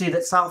puzzle, you'd see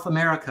that South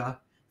America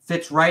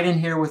fits right in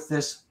here with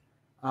this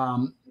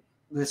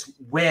this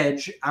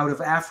wedge out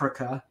of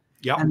Africa,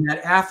 and that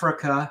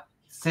Africa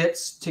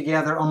fits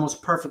together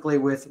almost perfectly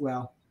with,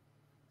 well,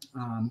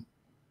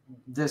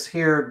 this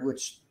here,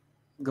 which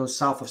goes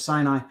south of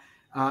Sinai,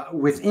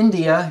 with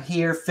India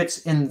here fits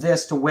in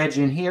this to wedge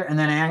in here, and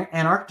then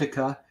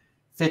Antarctica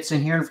fits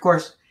in here. And of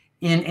course,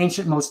 in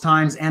ancient most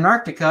times,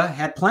 Antarctica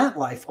had plant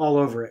life all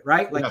over it,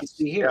 right? Like you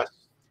see here. Yes.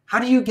 How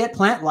do you get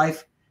plant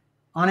life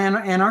on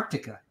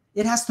Antarctica?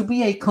 It has to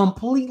be a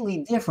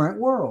completely different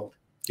world.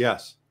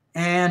 Yes.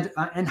 And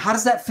how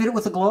does that fit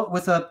with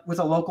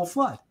a local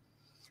flood?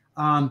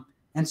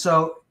 And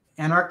so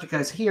Antarctica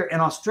is here,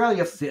 and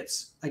Australia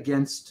fits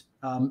against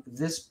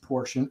this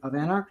portion of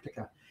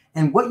Antarctica.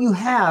 And what you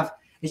have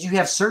is you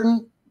have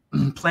certain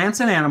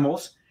plants and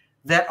animals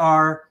that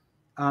are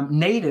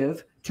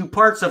native to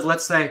parts of,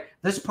 let's say,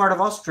 this part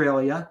of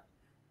Australia,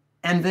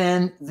 and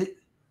then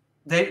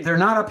they're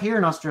not up here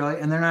in Australia,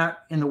 and they're not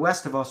in the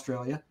west of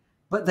Australia,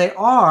 but they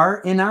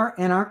are in our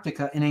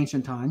Antarctica in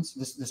ancient times.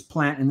 This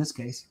plant in this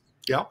case,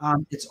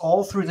 it's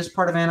all through this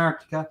part of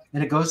Antarctica,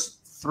 and it goes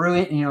through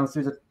it,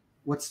 through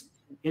what's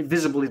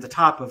visibly the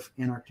top of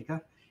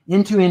Antarctica,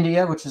 into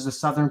India, which is the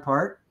southern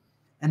part,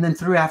 and then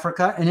through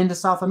Africa and into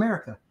South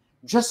America.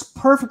 Just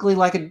perfectly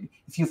like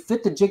if you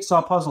fit the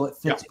jigsaw puzzle, it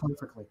fits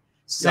perfectly.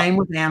 Same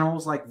with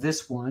animals like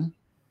this one,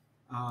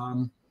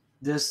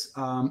 this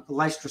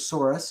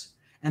Lystrosaurus,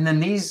 and then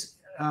these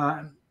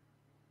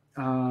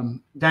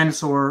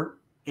dinosaur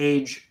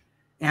age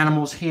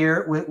animals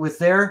here with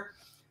their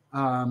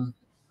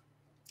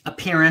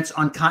appearance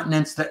on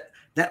continents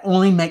that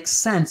only makes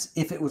sense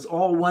if it was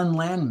all one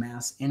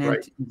landmass in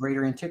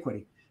greater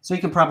antiquity. So you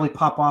can probably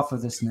pop off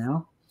of this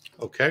now.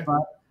 Okay.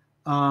 But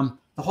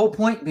the whole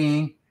point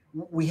being,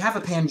 we have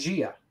a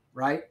Pangaea,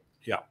 right?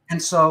 Yeah.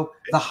 And so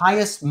the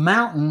highest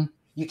mountain,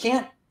 you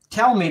can't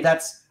tell me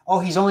that's,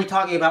 he's only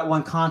talking about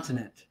one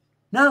continent.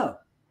 No.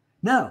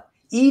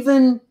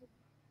 Even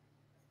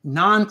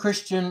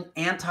non-Christian,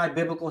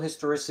 anti-biblical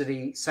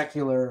historicity,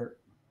 secular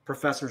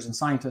professors and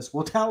scientists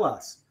will tell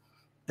us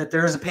that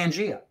there is a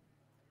Pangaea.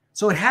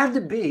 So it had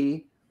to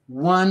be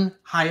one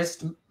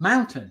highest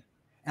mountain,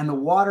 and the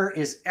water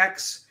is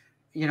X,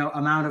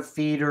 amount of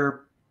feet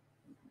or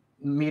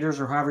meters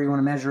or however you want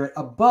to measure it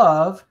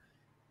above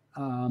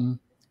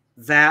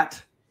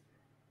that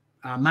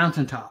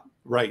mountaintop.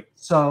 Right.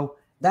 So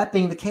that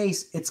being the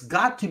case, it's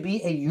got to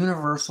be a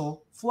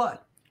universal flood.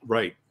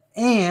 Right.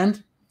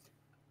 And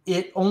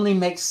it only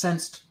makes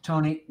sense,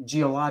 Tony,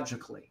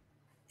 geologically,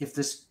 if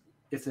this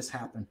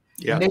happened.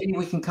 Yeah. Maybe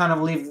we can kind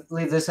of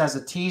leave this as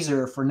a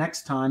teaser for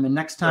next time. And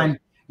next time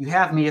you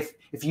have me,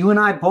 if you and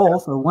I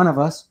both, or one of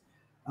us,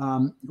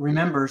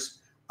 remembers,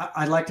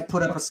 I'd like to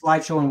put up a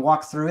slideshow and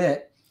walk through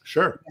it.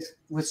 Sure.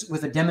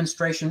 With a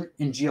demonstration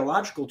in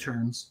geological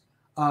terms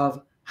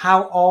of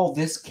how all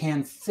this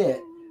can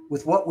fit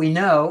with what we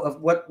know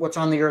of what's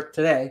on the earth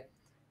today,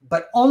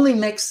 but only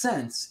makes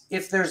sense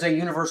if there's a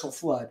universal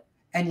flood,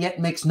 and yet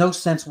makes no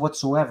sense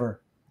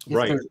whatsoever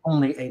if there's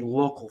only a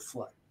local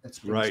flood.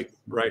 That's right.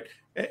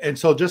 And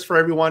so just for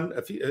everyone,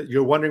 if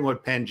you're wondering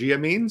what Pangaea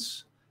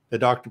means, that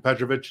Dr.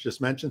 Petrovich just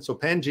mentioned. So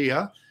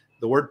Pangaea,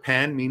 the word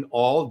pan mean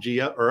all,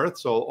 Gaea, earth.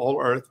 So all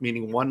earth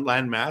meaning one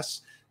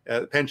landmass.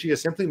 Pangaea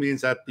simply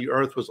means that the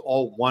earth was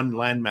all one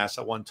landmass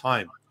at one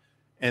time.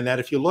 And that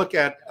if you look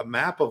at a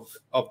map of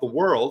the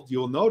world,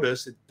 you'll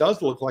notice it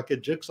does look like a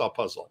jigsaw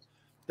puzzle,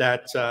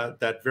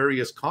 that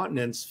various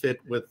continents fit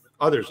with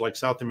others, like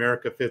South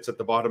America fits at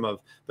the bottom of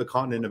the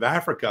continent of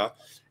Africa.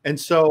 And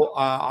so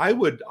I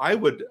would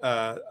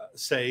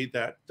say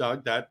that,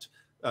 Doug, that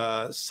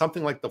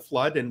something like the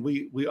flood, and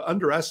we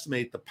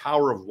underestimate the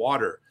power of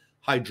water.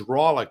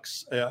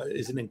 Hydraulics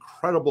is an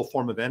incredible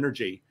form of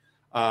energy.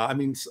 I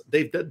mean,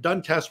 they've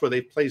done tests where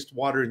they've placed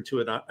water into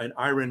an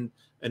iron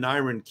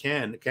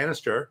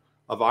canister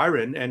of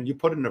iron, and you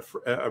put in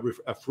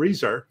a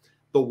freezer.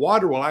 The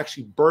water will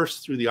actually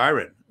burst through the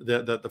iron.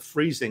 The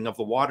freezing of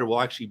the water will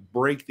actually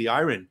break the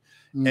iron.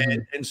 Mm-hmm.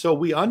 And so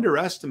we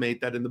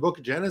underestimate that. In the book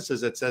of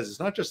Genesis, it says it's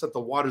not just that the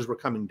waters were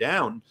coming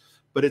down,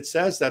 but it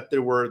says that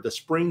the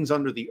springs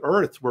under the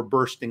earth were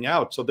bursting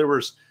out. So there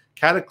was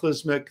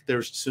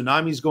there's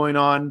tsunamis going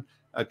on,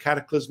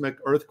 cataclysmic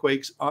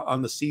earthquakes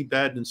on the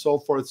seabed and so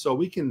forth. So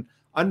we can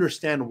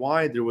understand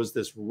why there was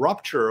this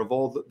rupture of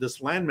all this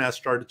landmass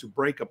started to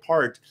break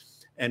apart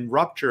and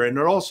rupture. And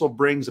it also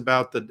brings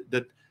about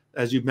that,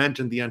 as you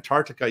mentioned, the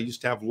Antarctica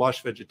used to have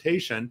lush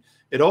vegetation.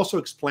 It also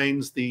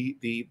explains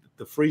the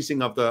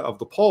freezing of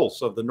the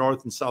poles, of the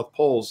north and south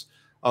poles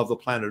of the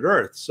planet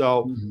Earth.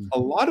 So a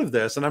lot of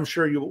this, and I'm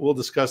sure we'll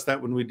discuss that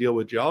when we deal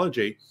with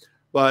geology,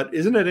 But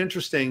isn't it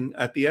interesting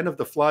at the end of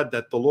the flood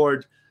that the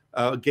Lord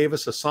gave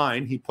us a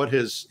sign? He put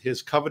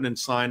his covenant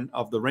sign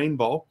of the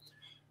rainbow,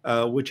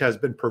 which has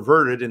been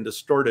perverted and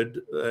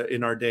distorted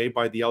in our day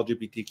by the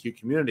LGBTQ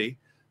community.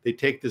 They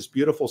take this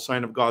beautiful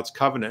sign of God's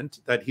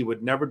covenant that he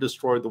would never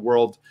destroy the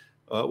world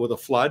with a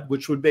flood,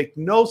 which would make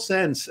no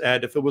sense,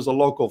 Ed, if it was a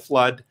local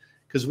flood,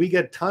 because we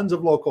get tons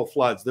of local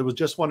floods. There was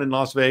just one in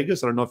Las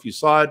Vegas. I don't know if you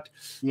saw it.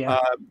 Yeah.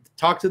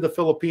 Talk to the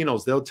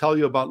Filipinos. They'll tell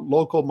you about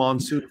local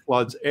monsoon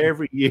floods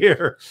every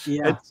year.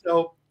 Yeah. And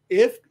so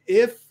if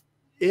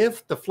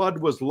the flood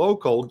was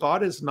local,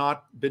 God has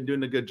not been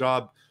doing a good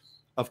job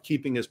of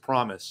keeping his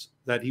promise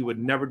that he would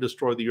never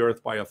destroy the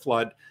earth by a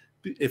flood.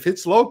 If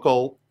it's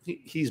local,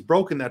 he's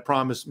broken that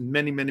promise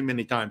many, many,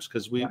 many times,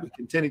 because we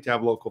continue to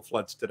have local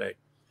floods today.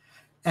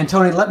 And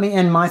Tony, let me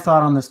end my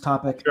thought on this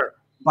topic. Sure.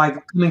 By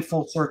coming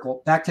full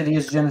circle back to the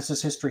Is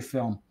Genesis history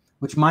film,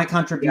 which my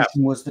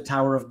contribution was the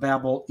Tower of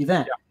Babel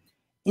event.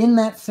 Yeah. In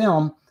that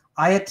film,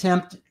 I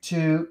attempt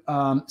to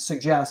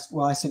suggest,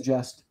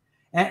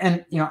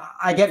 and you know,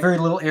 I get very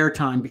little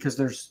airtime because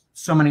there's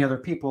so many other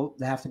people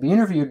that have to be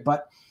interviewed,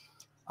 but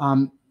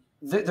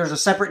there's a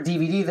separate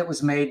DVD that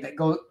was made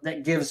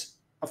that gives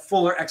a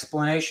fuller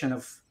explanation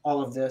of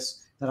all of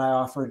this that I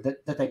offered,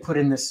 that they put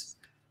in this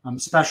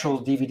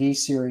special DVD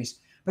series.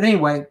 But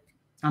anyway,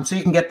 so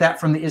you can get that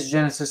from the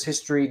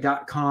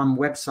isgenesishistory.com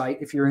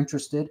website if you're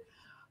interested.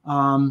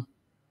 But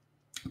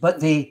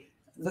the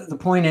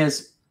point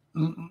is,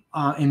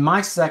 in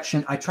my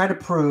section, I try to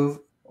prove,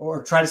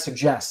 or try to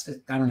suggest,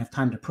 I don't have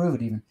time to prove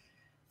it even,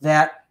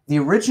 that the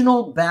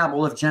original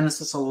Babel of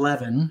Genesis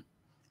 11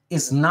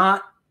 is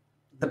not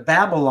the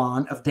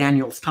Babylon of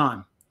Daniel's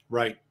time.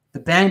 Right.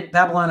 The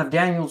Babylon of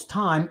Daniel's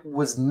time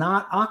was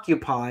not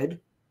occupied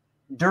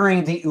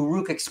during the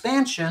Uruk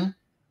expansion,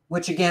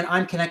 which again,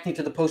 I'm connecting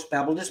to the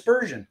post-Babel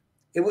dispersion.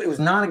 It was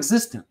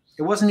non-existent.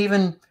 It wasn't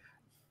even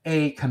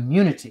a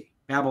community,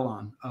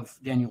 Babylon of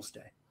Daniel's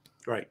day.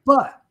 Right.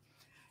 But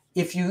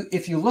if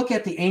you look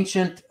at the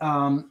ancient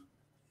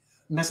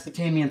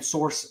Mesopotamian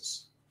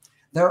sources,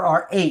 there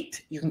are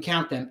 8, you can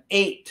count them,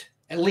 8,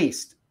 at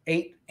least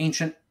 8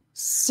 ancient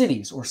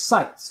cities or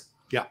sites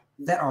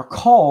that are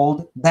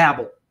called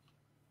Babel.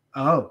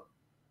 Oh,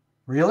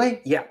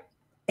 really? Yeah,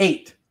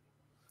 8.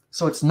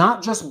 So it's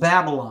not just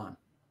Babylon.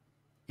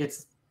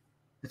 It's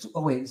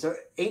oh wait, is there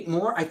 8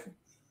 more?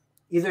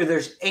 Either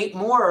there's 8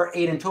 more or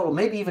 8 in total,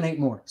 maybe even 8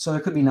 more. So there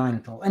could be 9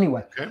 in total.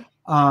 Anyway, okay.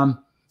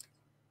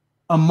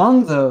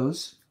 Among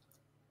those,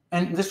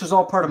 and this was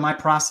all part of my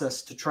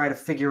process to try to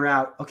figure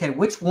out, okay,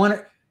 which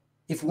one,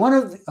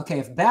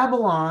 if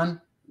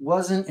Babylon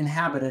wasn't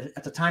inhabited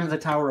at the time of the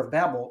Tower of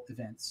Babel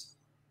events,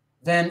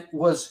 then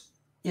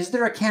is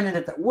there a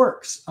candidate that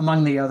works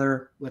among the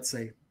other, let's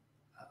say,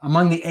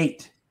 among the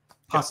 8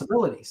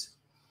 possibilities?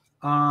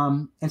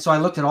 And so I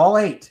looked at all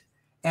 8,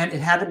 and it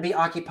had to be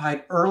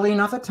occupied early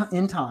enough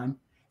in time,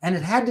 and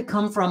it had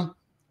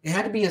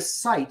to be a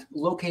site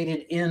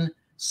located in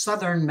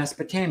southern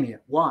Mesopotamia.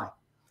 Why?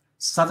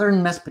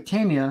 Southern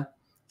Mesopotamia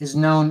is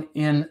known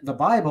in the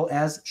Bible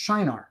as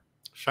Shinar.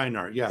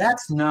 Shinar, yeah.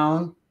 That's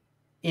known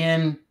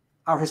in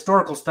our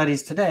historical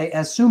studies today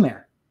as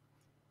Sumer,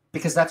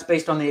 because that's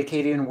based on the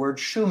Akkadian word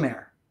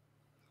Shumer.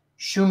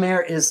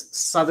 Shumer is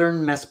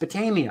southern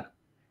Mesopotamia,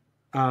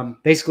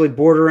 basically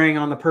bordering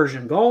on the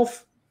Persian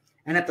Gulf.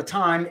 And at the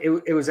time,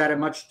 it was at a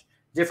much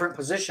different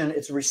position.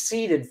 It's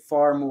receded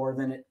far more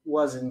than it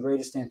was in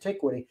greatest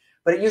antiquity.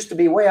 But it used to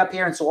be way up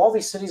here. And so all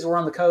these cities were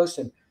on the coast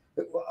and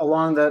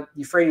along the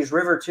Euphrates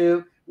River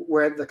too,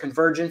 where the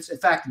convergence. In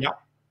fact,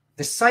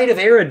 the site of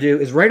Eridu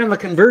is right on the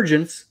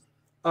convergence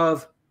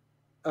of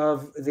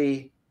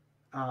the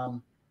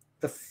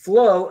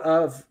flow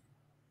of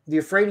the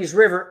Euphrates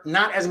River,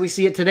 not as we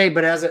see it today,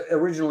 but as it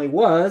originally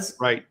was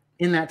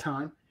in that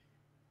time,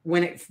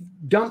 when it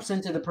dumps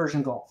into the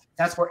Persian Gulf.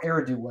 That's where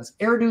Eridu was.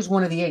 Eridu is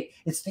one of the 8.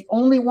 It's the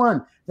only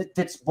one that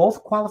fits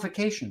both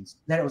qualifications,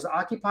 that it was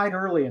occupied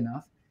early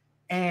enough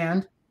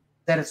and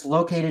that it's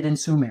located in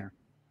Sumer.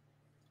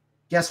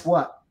 Guess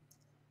what?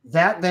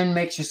 That then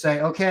makes you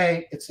say,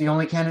 okay, it's the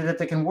only candidate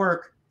that can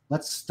work.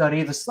 Let's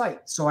study the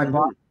site. So I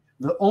bought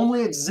the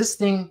only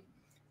existing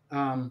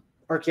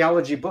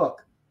archaeology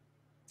book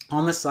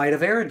on the site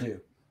of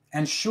Eridu.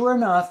 And sure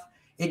enough,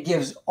 it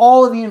gives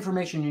all of the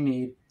information you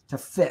need to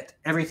fit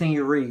everything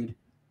you read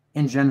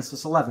in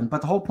Genesis 11.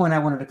 But the whole point I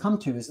wanted to come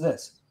to is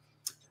this.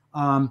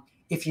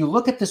 If you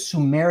look at the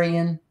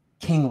Sumerian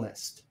king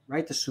list,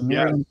 right? The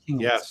Sumerian king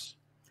list.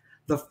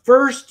 The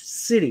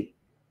first city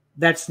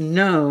that's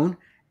known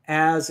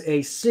as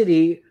a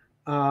city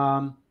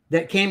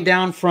that came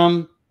down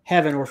from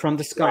heaven or from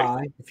the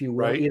sky, if you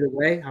will, either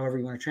way, however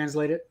you want to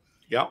translate it.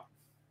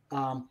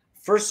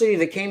 First city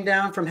that came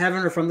down from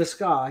heaven or from the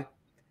sky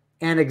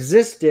and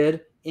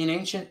existed in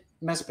ancient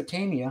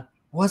Mesopotamia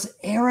was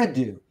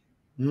Eridu.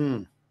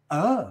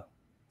 Oh,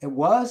 it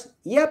was?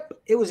 Yep,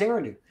 it was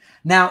Eridu.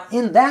 Now,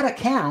 in that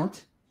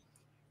account,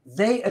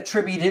 they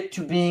attribute it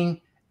to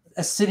being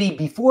a city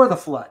before the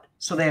flood.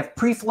 So they have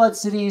pre-flood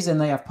cities and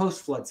they have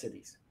post-flood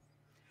cities.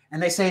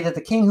 And they say that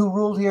the king who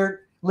ruled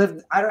here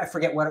lived, I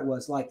forget what it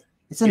was, like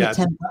it's in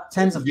the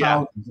tens of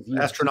thousands of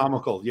years.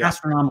 Astronomical,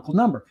 astronomical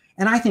number.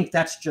 And I think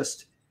that's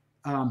just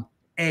an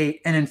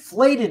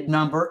inflated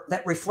number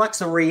that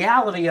reflects a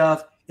reality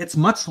of it's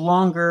much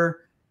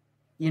longer.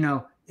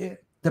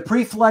 The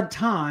pre-flood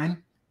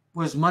time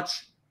was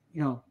much,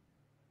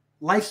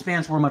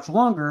 lifespans were much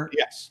longer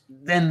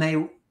than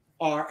they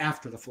are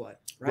after the flood.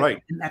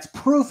 Right. And that's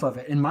proof of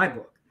it in my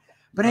book.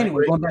 But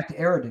anyway, going back to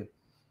Eridu,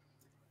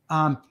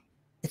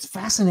 it's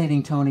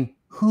fascinating, Tony.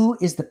 Who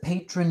is the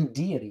patron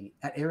deity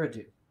at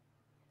Eridu?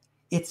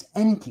 It's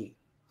Enki.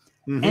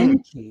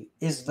 Enki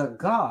is the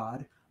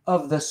god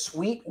of the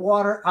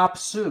Sweetwater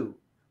Apsu,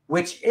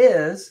 which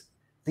is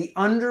the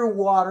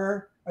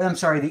underground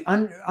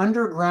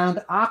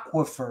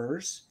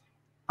aquifers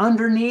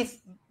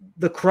underneath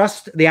the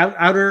crust, the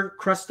outer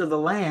crust of the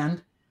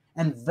land.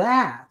 And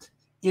that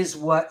is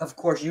what, of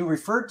course, you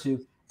referred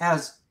to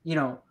as,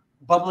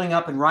 bubbling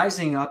up and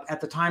rising up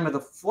at the time of the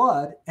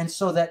flood. And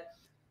so that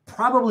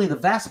probably the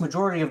vast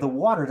majority of the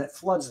water that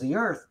floods the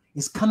earth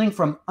is coming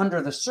from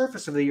under the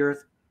surface of the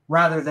earth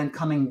rather than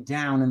coming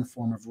down in the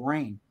form of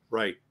rain.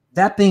 Right.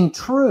 That being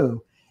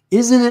true,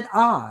 isn't it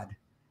odd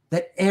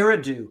that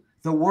Eridu,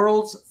 the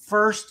world's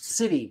first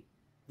city,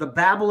 the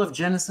Babel of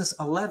Genesis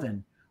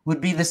 11, would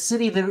be the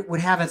city that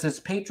would have as its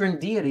patron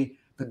deity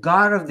the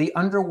god of the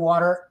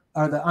underwater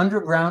or the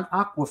underground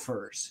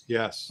aquifers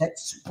that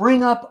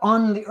spring up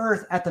on the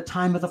earth at the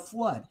time of the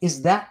flood?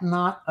 Is that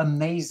not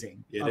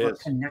amazing? It is.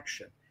 A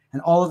connection.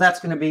 And all of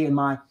that's going to be in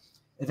my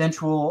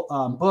eventual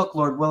book,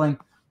 Lord willing,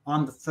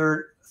 on the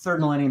third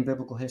millennium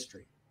biblical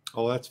history.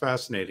 Oh, that's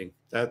fascinating.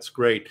 That's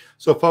great.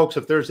 So, folks,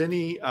 if there's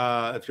any,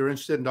 if you're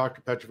interested in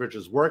Dr.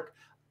 Petrovich's work,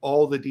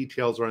 all the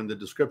details are in the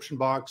description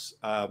box.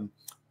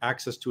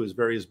 Access to his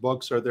various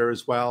books are there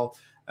as well.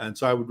 And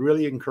so I would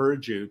really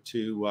encourage you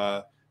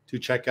to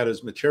check out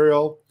his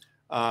material.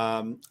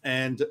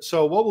 And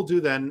so what we'll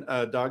do then,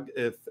 Doug,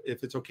 if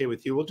it's okay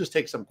with you, we'll just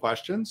take some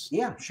questions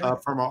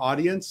from our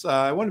audience.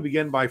 I want to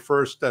begin by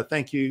first,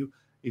 thank you,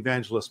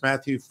 Evangelist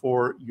Matthew,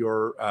 for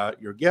your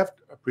gift.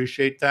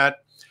 Appreciate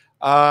that.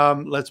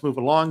 Let's move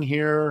along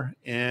here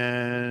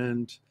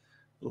and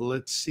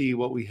let's see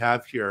what we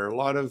have here. A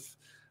lot of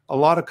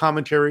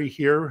commentary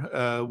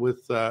here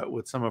with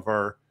some of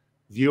our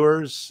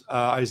viewers.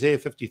 Isaiah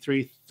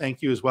 53,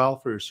 thank you as well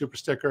for your super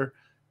sticker.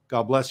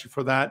 God bless you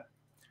for that.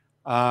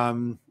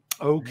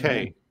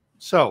 Okay,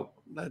 so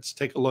let's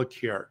take a look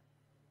here.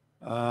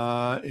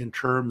 In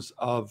terms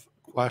of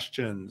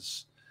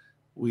questions,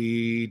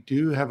 we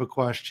do have a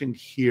question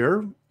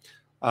here.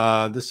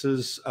 This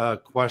is a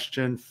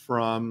question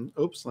from,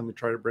 let me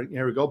try to bring,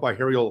 here we go, by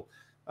Harriel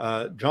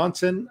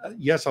Johnson.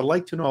 Yes, I'd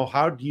like to know,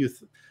 how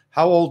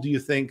old do you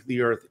think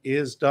the earth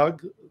is,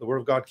 Doug? The word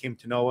of God came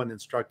to Noah and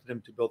instructed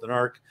him to build an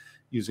ark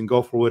using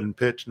gopher wood and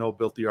pitch. Noah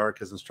built the ark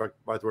as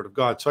instructed by the word of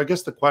God. So I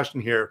guess the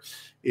question here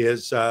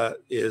is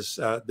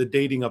the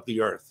dating of the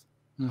earth.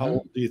 How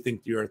old do you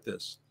think the earth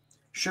is?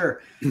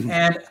 Sure.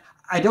 And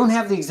I don't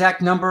have the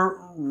exact number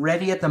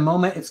ready at the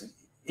moment.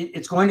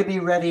 It's going to be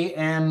ready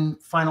and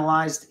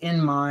finalized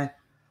in my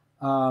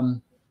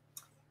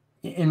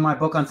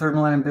book on third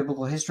millennium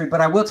biblical history.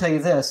 But I will tell you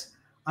this: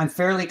 I'm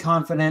fairly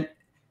confident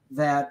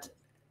that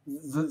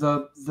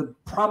the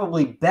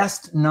probably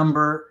best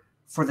number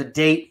for the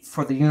date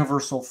for the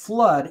universal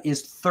flood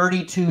is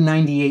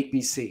 3298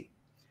 BC.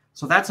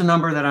 So that's a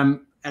number that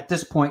I'm at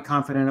this point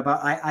confident about.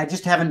 I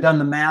just haven't done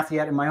the math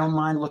yet in my own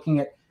mind, looking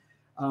at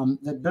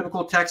the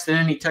biblical text and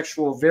any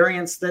textual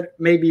variants that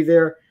may be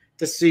there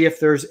to see if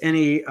there's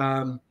any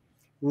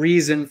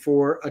reason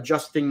for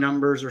adjusting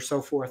numbers or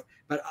so forth.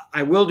 But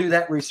I will do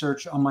that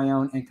research on my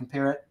own and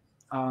compare it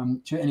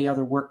to any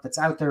other work that's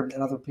out there that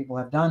other people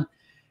have done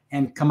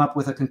and come up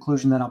with a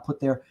conclusion that I'll put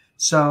there.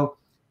 So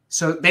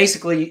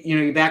basically,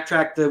 you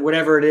backtrack the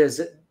whatever it is,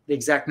 the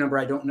exact number,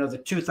 I don't know, the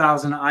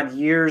 2,000 odd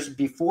years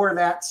before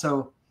that.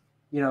 So,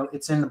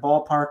 it's in the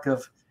ballpark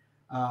of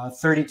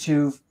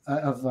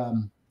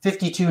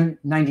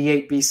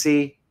 5298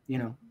 BC,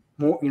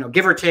 more,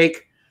 give or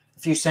take a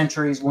few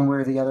centuries one way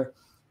or the other.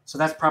 So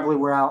that's probably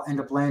where I'll end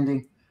up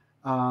landing.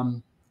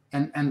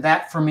 And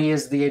that for me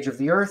is the age of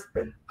the earth.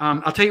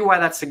 I'll tell you why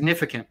that's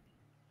significant,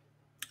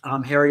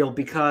 Harriel,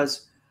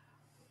 because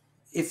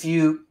if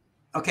you,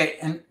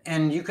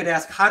 and you could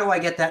ask, how do I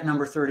get that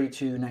number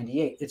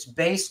 3298? It's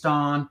based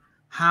on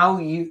how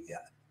you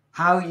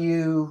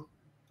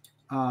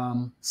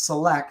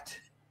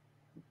select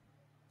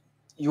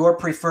your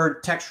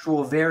preferred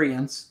textual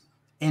variants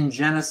in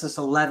Genesis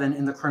 11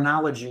 in the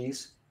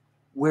chronologies,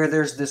 where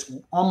there's this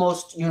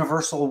almost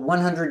universal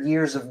 100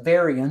 years of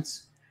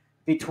variance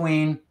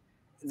between,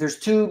 there's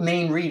two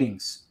main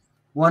readings,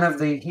 one of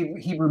the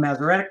Hebrew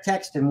Masoretic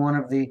text and one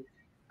of the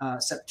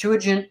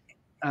Septuagint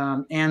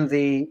and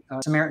the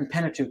Samaritan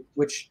Pentateuch,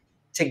 which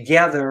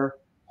together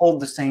hold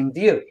the same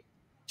view.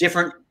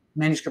 Different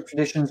manuscript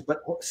traditions,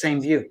 but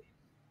same view.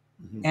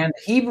 Mm-hmm. And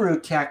the Hebrew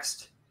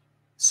text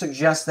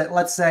suggests that,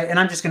 let's say, and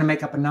I'm just going to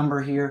make up a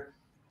number here,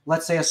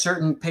 let's say a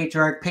certain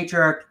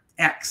patriarch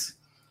X,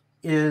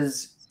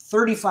 is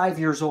 35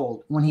 years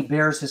old when he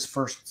bears his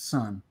first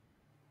son.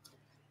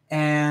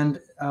 And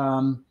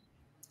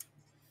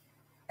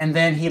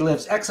then he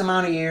lives X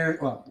amount of years,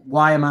 well,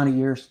 Y amount of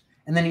years,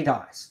 and then he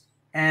dies.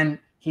 And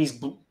he's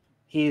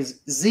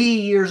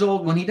Z years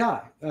old when he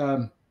died.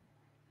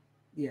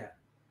 He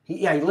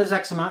lives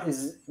X amount,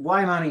 is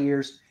Y amount of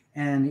years,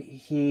 and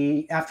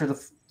he, after the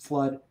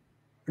flood,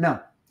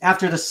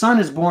 after the son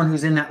is born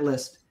who's in that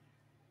list,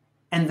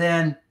 and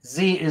then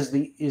Z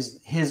is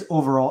his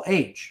overall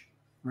age,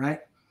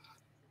 right?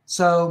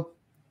 So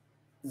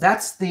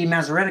that's the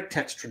Masoretic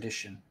text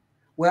tradition.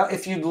 Well,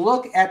 if you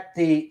look at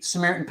the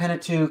Samaritan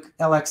Pentateuch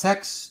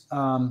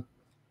LXX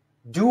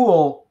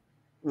dual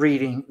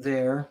reading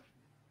there,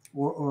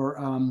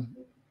 or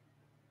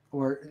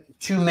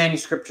two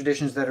manuscript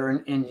traditions that are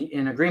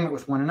in agreement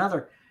with one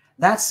another,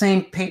 that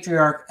same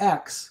Patriarch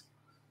X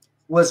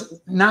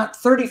was not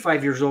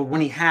 35 years old when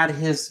he had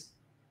his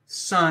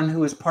son who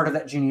was part of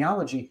that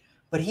genealogy,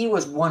 but he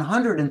was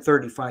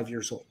 135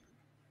 years old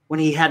when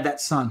he had that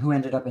son who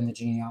ended up in the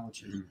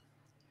genealogy. Mm-hmm.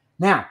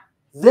 Now,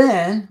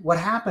 then what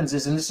happens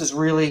is, and this is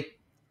really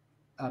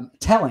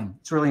telling,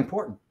 it's really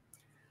important.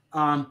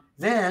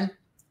 Then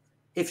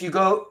if you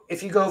go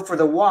for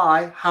the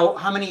Y,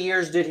 how many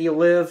years did he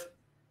live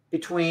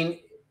between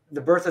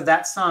the birth of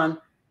that son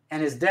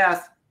and his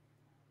death?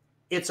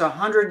 It's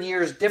 100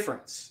 years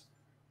difference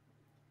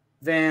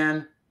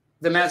than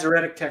the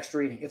Masoretic text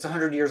reading. It's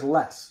 100 years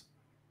less,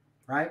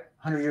 right?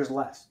 100 years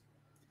less.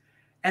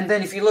 And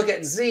then if you look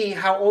at Z,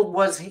 how old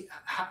was he?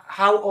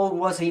 How old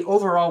was he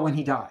overall when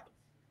he died?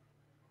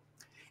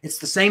 It's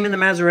the same in the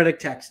Masoretic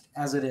text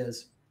as it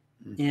is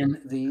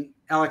in the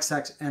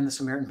LXX and the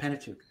Samaritan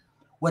Pentateuch.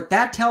 What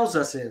that tells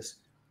us is,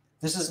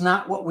 this is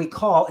not what we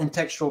call in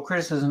textual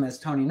criticism, as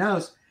Tony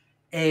knows,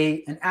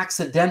 an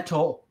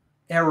accidental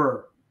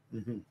error.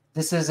 Mm-hmm.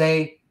 This is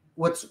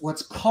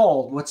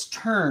what's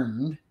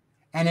termed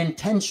an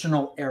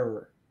intentional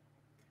error,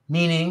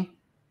 meaning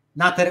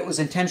not that it was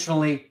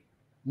intentionally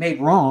made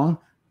wrong,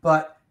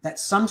 but that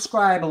some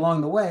scribe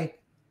along the way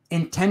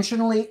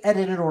intentionally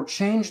edited or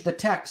changed the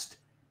text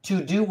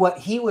to do what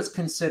he was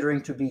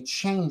considering to be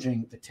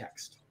changing the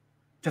text,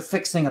 to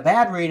fixing a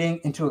bad reading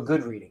into a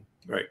good reading.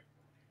 Right.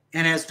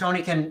 And as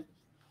Tony can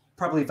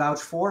probably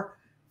vouch for,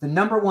 the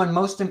number one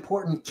most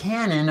important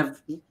canon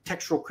of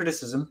textual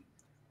criticism,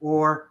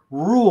 or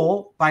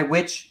rule by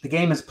which the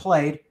game is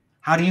played,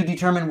 how do you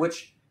determine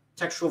which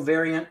textual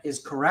variant is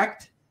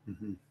correct?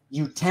 Mm-hmm.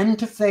 You tend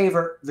to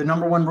favor, the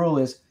number one rule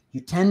is, you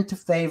tend to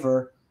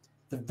favor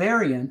the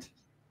variant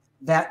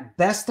that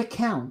best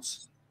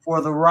accounts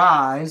for the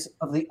rise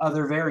of the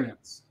other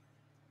variants.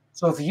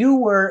 So if you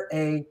were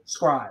a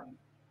scribe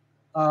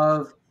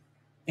of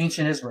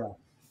ancient Israel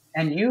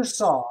and you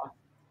saw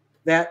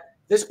that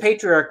this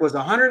patriarch was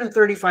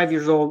 135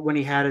 years old when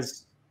he had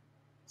his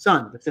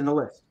son that's in the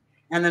list,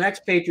 and the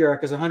next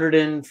patriarch is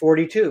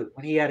 142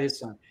 when he had his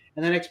son,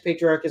 and the next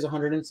patriarch is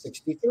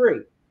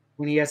 163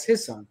 when he has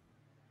his son,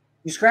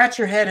 you scratch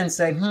your head and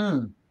say,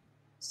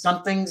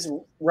 something's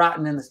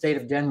rotten in the state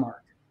of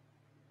Denmark.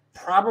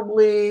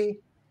 Probably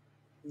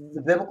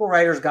the biblical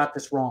writers got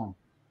this wrong.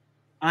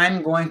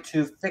 I'm going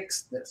to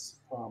fix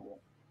this problem,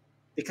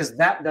 because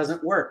that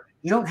doesn't work.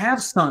 You don't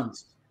have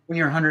sons when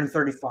you're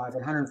 135 or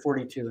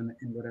 142 and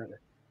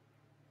whatever.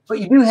 But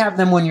you do have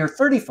them when you're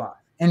 35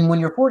 and when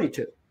you're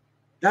 42.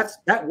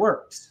 That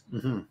works.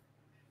 Mm-hmm.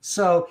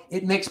 So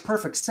it makes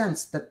perfect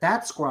sense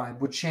that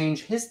scribe would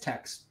change his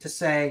text to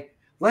say,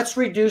 let's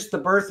reduce the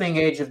birthing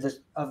age of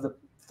the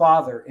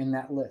father in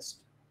that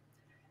list.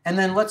 And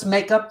then let's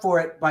make up for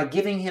it by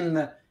giving him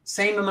the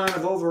same amount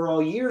of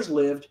overall years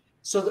lived,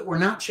 so that we're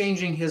not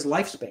changing his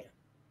lifespan.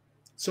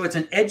 So it's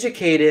an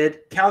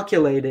educated,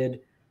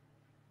 calculated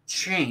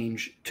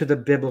change to the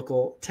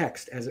biblical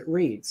text as it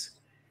reads.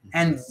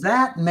 And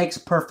that makes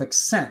perfect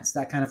sense.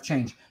 That kind of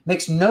change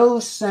makes no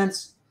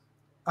sense.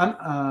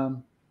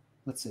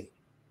 Let's see.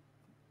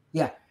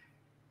 Yeah.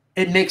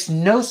 It makes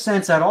no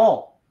sense at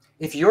all.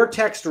 If your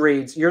text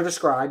reads, you're the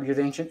scribe, you're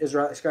the ancient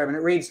Israelite scribe, and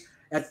it reads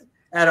at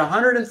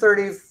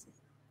 130,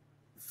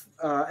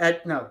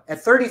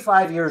 at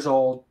 35 years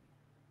old,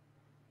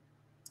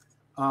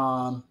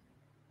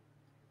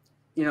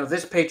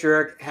 this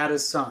patriarch had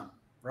his son,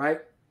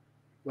 right?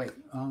 Wait.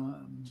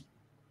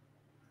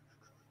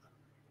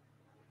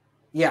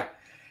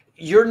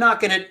 You're not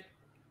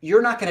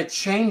gonna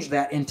change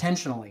that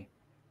intentionally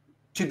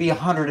to be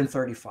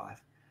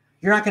 135.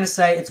 You're not going to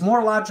say it's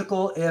more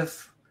logical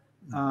if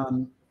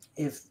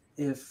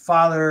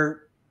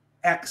Father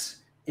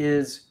X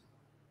is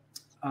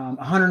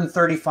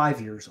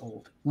 135 years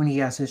old when he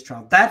has his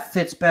child. That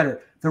fits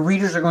better. The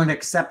readers are going to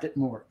accept it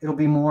more. It'll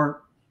be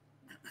more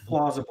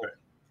plausible.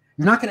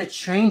 You're not going to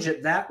change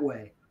it that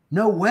way.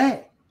 No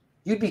way.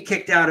 You'd be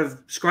kicked out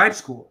of scribe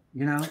school.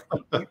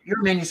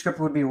 Your manuscript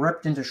would be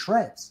ripped into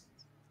shreds.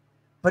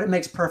 But it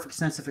makes perfect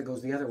sense if it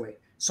goes the other way.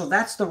 So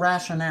that's the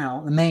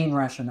rationale, the main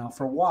rationale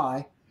for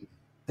why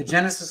the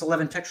Genesis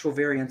 11 textual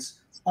variants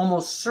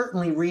almost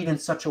certainly read in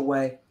such a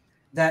way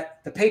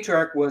that the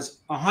patriarch was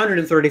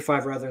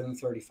 135 rather than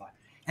 35.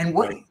 And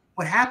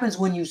what happens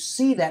when you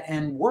see that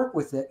and work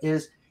with it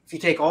is, if you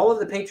take all of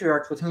the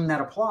patriarchs with whom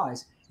that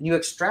applies and you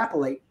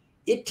extrapolate,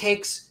 it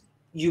takes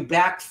you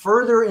back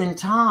further in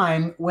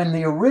time when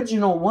the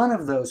original one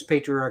of those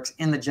patriarchs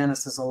in the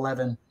Genesis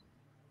 11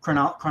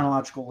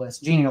 chronological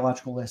list,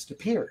 genealogical list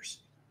appears.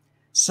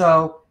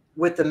 So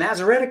with the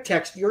Masoretic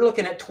text, you're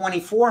looking at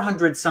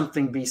 2400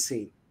 something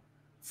BC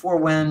for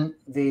when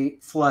the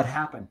flood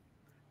happened.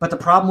 But the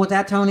problem with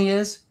that, Tony,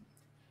 is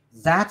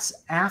that's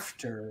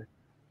after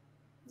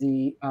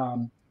the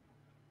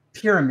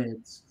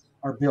pyramids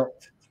are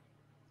built.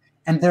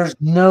 And there's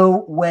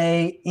no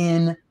way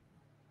in,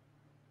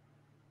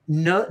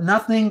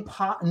 nothing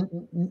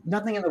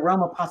in the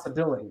realm of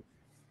possibility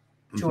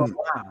to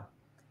allow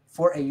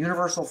for a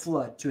universal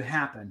flood to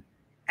happen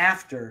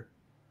after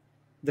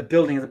the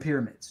building of the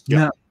pyramids.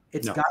 Yeah.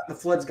 No, the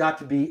flood's got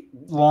to be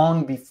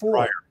long before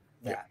prior.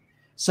 that. Yeah.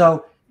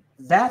 So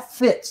that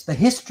fits, the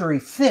history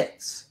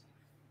fits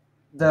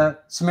the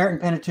Samaritan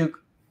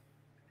Pentateuch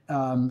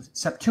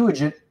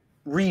Septuagint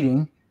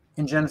reading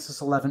in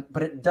Genesis 11,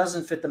 but it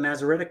doesn't fit the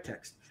Masoretic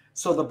text.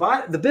 So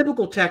the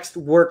biblical text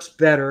works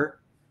better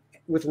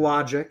with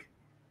logic,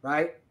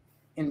 right?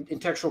 In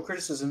textual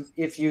criticism,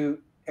 if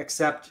you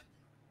accept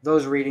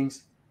those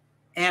readings,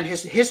 and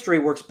history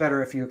works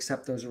better if you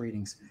accept those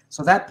readings.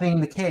 So that being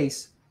the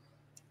case,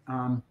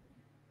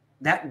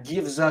 that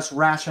gives us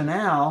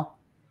rationale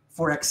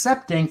for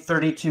accepting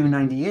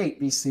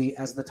 3298 BC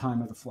as the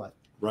time of the flood.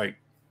 Right.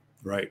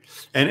 Right.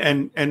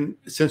 And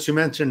since you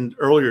mentioned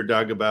earlier,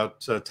 Doug,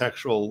 about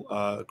textual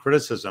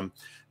criticism,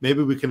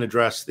 maybe we can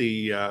address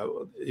the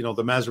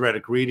the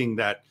Masoretic reading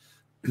that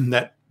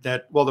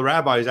the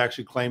rabbis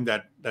actually claim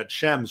that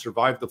Shem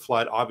survived the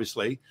flood,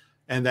 obviously,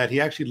 and that he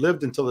actually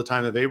lived until the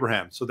time of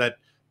Abraham, so that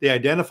they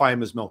identify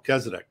him as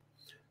Melchizedek.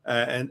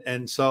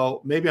 And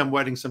so maybe I'm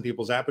whetting some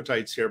people's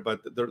appetites here, but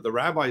the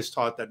rabbis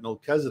taught that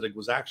Melchizedek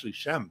was actually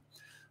Shem,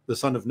 the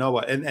son of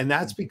Noah. And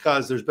that's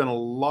because there's been a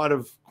lot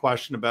of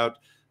question about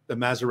the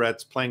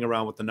Masoretes playing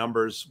around with the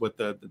numbers, with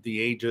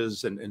the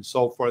ages and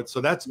so forth. So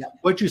that's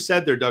what you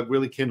said there, Doug,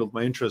 really kindled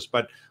my interest.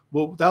 But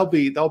that'll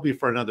be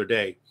for another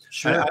day.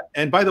 Sure.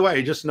 And by the way,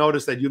 I just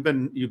noticed that you've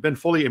been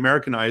fully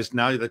Americanized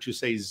now that you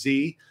say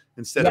Z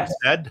instead of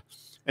Z.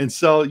 And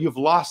so you've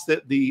lost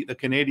the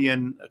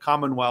Canadian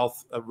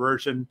Commonwealth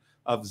version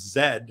of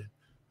Z.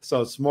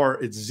 So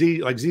it's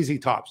Z, like ZZ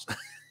Tops.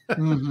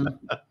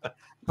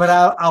 But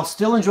I'll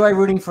still enjoy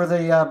rooting for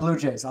the Blue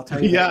Jays. I'll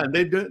tell you. Yeah,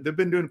 they've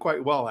been doing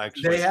quite well,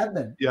 actually. They have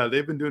been. Yeah,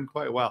 they've been doing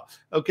quite well.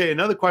 Okay,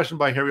 another question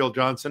by Harriel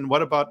Johnson.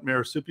 What about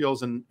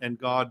marsupials and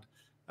God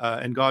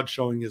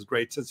showing his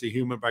great sense of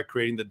humor by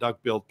creating the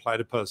duck-billed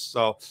platypus?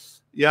 So,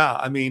 yeah,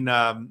 I mean,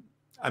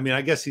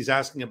 I guess he's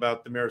asking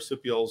about the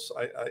marsupials.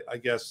 I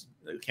guess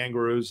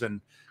kangaroos and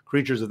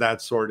creatures of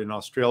that sort in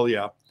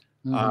Australia.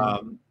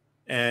 I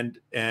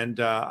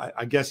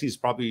guess he's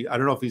probably, I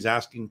don't know if he's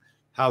asking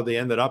how they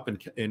ended up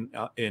in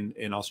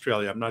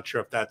Australia. I'm not sure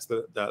if that's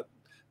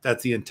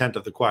the intent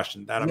of the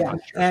question. That I'm not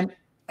sure.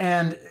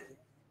 And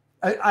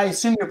I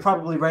assume you're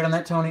probably right on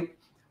that, Tony.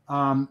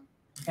 And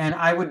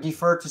I would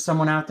defer to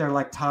someone out there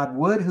like Todd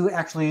Wood, who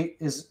actually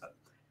is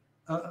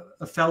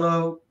a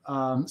fellow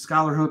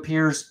scholar who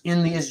appears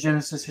in the Is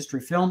Genesis History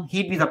film.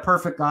 He'd be the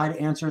perfect guy to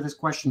answer this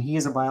question. He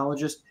is a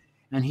biologist,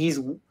 and he's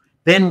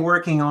been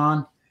working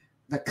on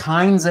the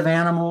kinds of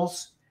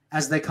animals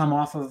as they come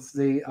off of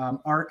the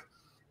ark.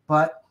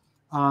 But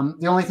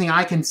the only thing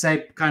I can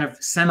say kind of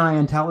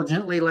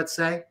semi-intelligently, let's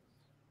say,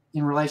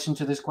 in relation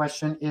to this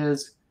question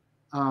is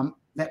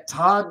that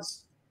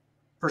Todd's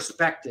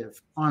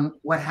perspective on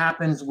what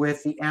happens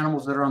with the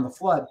animals that are on the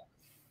flood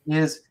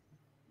is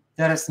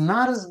that it's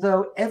not as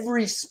though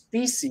every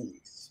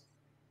species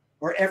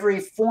or every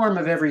form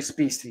of every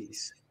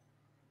species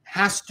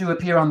has to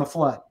appear on the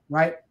flood,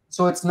 right?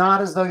 So it's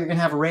not as though you're going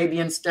to have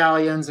Arabian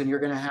stallions and you're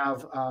going to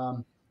have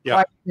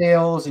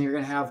whitetails and you're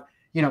going to have,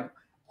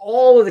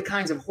 all of the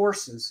kinds of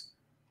horses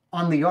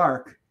on the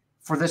ark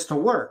for this to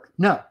work.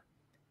 No,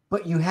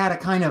 but you had a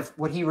kind of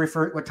what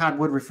Todd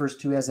Wood refers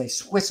to as a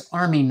Swiss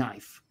Army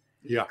knife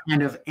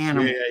kind of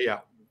animal. Yeah.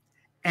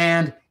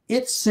 And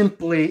it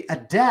simply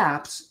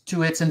adapts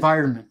to its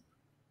environment.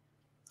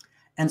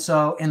 And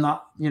so in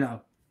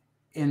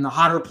the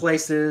hotter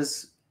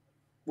places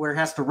where it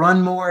has to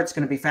run more, it's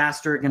going to be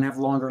faster, it's going to have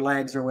longer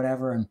legs or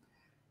whatever, and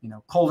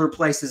colder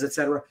places,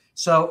 etc.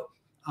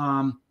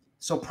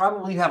 So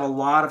probably you have a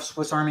lot of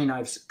Swiss Army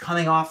knives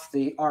coming off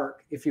the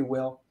ark, if you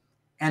will,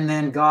 and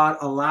then God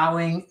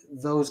allowing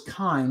those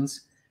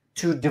kinds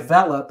to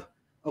develop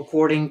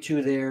according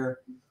to their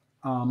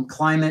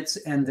climates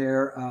and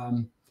their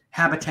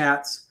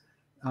habitats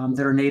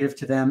that are native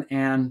to them.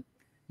 And,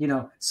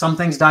 some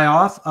things die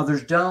off,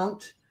 others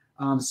don't.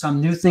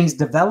 Some new things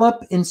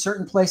develop in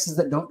certain places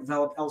that don't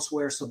develop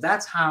elsewhere. So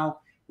that's how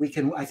we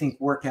can, I think,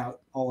 work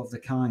out all of the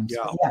kinds.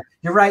 Yeah,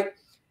 you're right.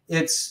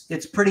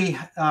 It's pretty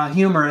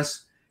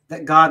humorous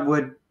that God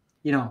would,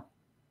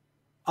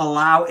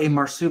 allow a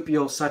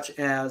marsupial such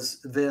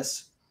as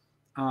this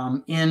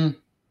in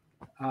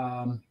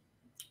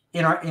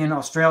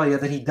Australia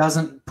that he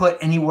doesn't put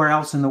anywhere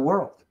else in the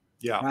world.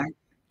 Yeah. Right.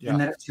 Yeah.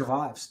 And that it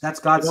survives. That's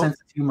God's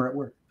sense of humor at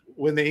work.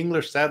 When the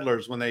English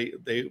settlers, when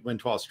they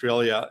went to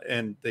Australia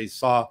and they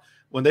saw,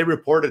 when they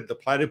reported the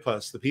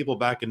platypus, the people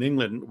back in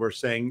England were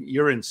saying,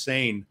 "You're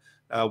insane.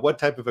 What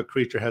type of a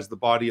creature has the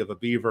body of a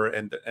beaver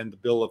and the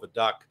bill of a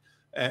duck?"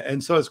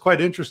 And so it's quite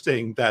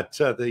interesting that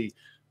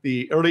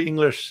the early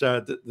English,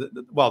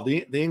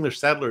 the English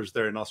settlers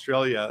there in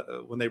Australia,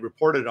 when they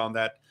reported on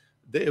that,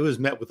 it was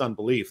met with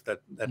unbelief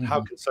that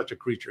how can such a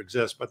creature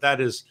exist? But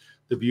that is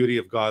the beauty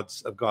of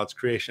God's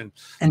creation.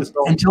 And so,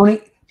 and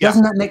Tony,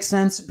 doesn't that make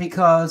sense?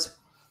 Because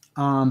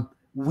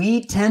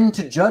we tend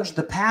to judge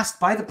the past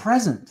by the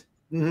present,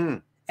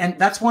 and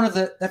that's one of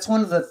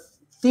the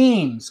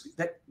themes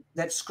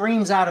that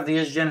screams out of the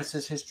Is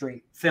Genesis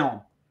History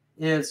film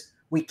is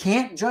we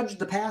can't judge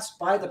the past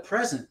by the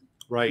present.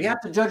 Right. We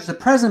have to judge the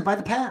present by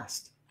the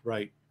past.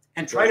 Right.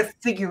 And try to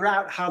figure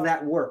out how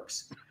that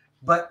works.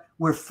 But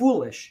we're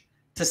foolish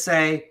to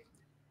say,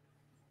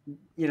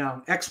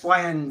 X, Y,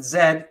 and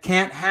Z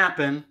can't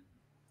happen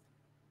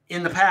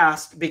in the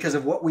past because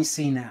of what we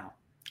see now.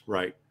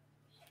 Right.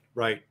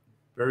 Right.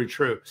 Very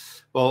true.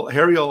 Well,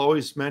 Hariel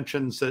always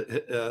mentions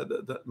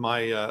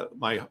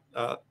my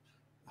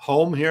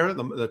home here,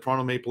 the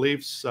Toronto Maple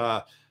Leafs.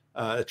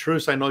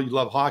 Truce, I know you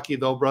love hockey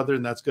though, brother,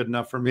 and that's good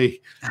enough for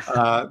me.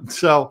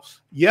 So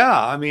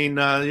yeah, I mean,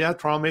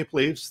 Toronto Maple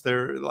Leafs.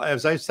 They're,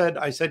 as I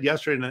said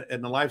yesterday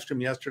in the live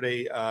stream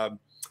yesterday,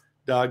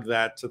 Doug,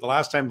 that the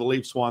last time the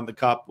Leafs won the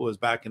cup was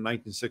back in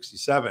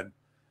 1967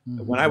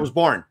 when I was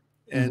born.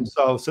 And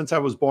so since I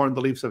was born,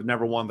 the Leafs have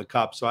never won the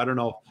cup. So I don't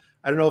know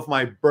if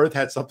my birth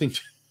had something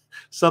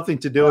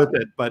to do with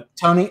it. But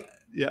Tony,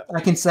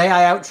 I can say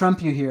I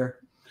out-Trump you here.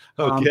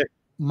 Okay.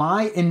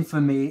 My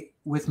infamy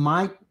with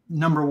my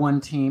number one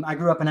team. I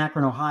grew up in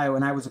Akron, Ohio,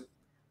 and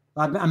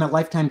I'm a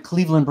lifetime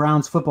Cleveland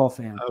Browns football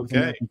fan.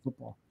 Okay.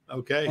 Football.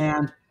 Okay.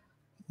 And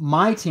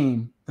my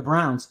team, the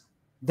Browns,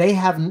 they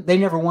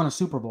never won a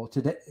Super Bowl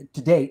to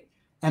date.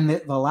 And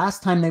the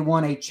last time they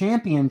won a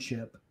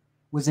championship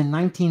was in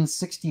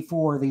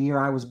 1964, the year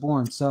I was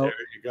born. So there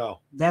you go.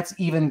 That's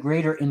even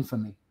greater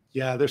infamy.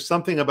 Yeah, there's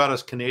something about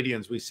us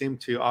Canadians. We seem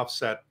to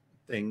offset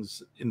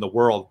things in the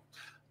world.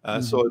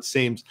 So it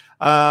seems.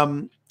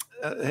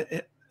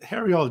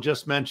 Hariel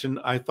just mentioned,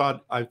 I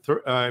thought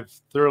I've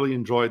thoroughly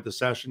enjoyed the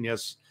session.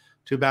 Yes,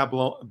 2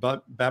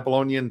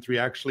 Babylonian, 3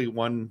 actually,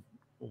 1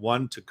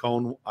 to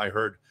Cone, I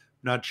heard.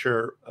 I'm not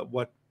sure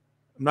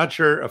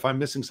if I'm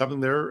missing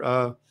something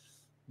there,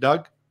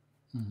 Doug.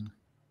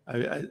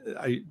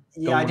 I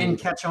didn't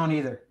catch on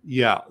either.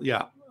 Yeah.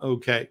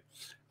 Okay.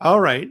 All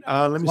right.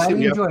 Let me see. Glad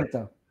you enjoyed it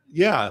though.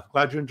 Yeah,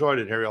 glad you enjoyed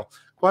it, Hariel.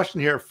 Question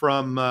here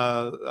from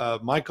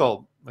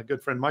Michael, my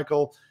good friend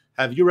Michael.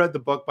 Have you read the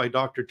book by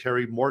Dr.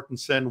 Terry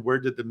Mortensen, Where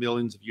Did the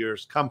Millions of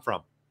Years Come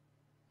From?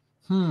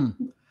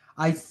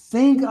 I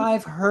think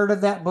I've heard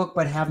of that book,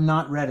 but have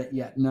not read it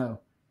yet.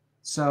 No.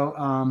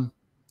 So,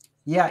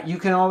 you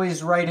can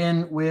always write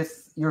in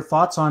with your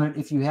thoughts on it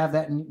if you have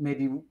that, and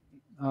maybe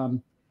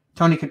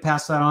Tony could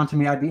pass that on to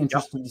me. I'd be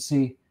interested to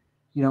see,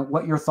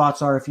 what your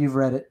thoughts are if you've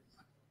read it.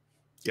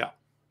 Yeah.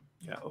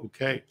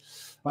 Okay.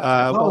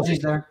 Apologies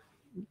there.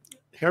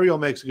 Hariel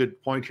makes a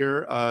good point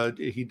here.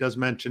 He does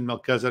mention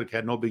Melchizedek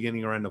had no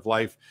beginning or end of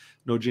life,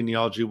 no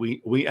genealogy.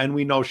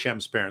 We know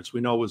Shem's parents. We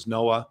know it was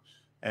Noah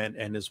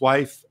and his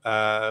wife.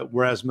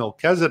 Whereas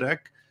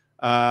Melchizedek,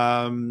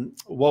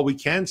 what we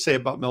can say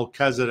about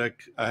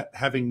Melchizedek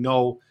having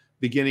no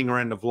beginning or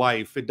end of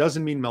life, it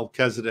doesn't mean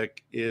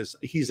Melchizedek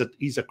he's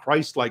a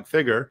Christ-like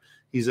figure.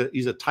 He's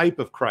a type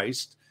of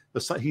Christ.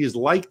 He is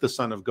like the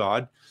Son of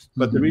God.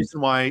 But the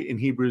reason why in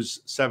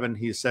Hebrews 7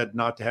 he said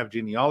not to have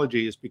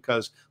genealogy is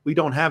because we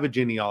don't have a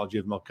genealogy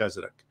of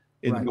Melchizedek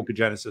in the book of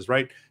Genesis,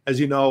 right? As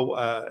you know,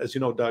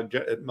 Doug,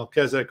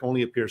 Melchizedek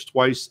only appears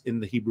twice in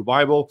the Hebrew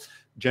Bible,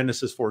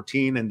 Genesis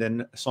 14 and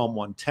then Psalm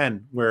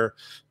 110, where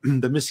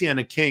the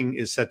Messianic king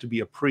is said to be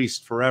a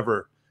priest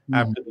forever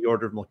after the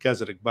order of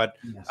Melchizedek.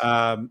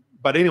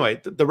 But anyway,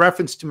 the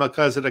reference to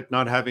Melchizedek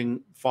not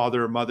having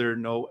father or mother,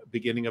 no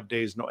beginning of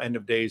days, no end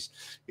of days,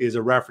 is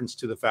a reference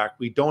to the fact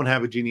we don't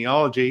have a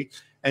genealogy.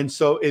 And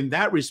so in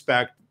that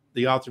respect,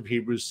 the author of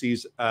Hebrews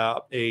sees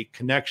a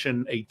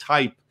connection, a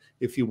type,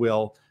 if you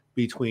will,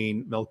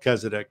 between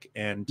Melchizedek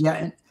and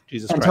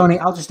Jesus Christ. And Tony,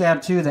 I'll just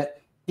add too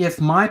that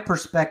if my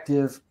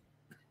perspective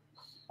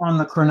on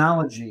the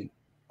chronology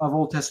of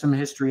Old Testament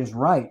history is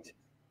right,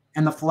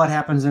 and the flood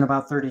happens in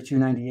about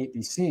 3298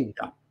 BC,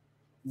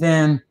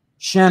 then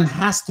Shem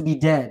has to be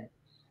dead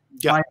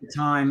by the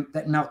time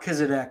that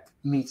Melchizedek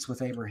meets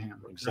with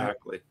Abraham.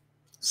 Exactly. Right?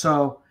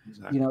 So,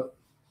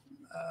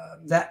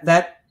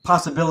 that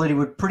possibility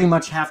would pretty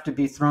much have to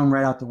be thrown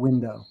right out the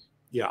window.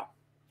 Yeah.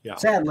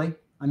 Sadly,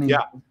 I mean.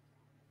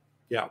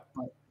 Yeah.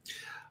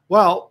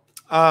 Well,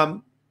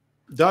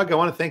 Doug, I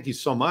want to thank you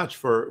so much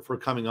for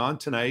coming on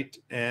tonight,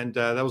 and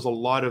that was a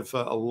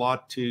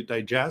lot to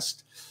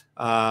digest.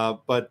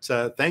 But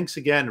thanks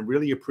again.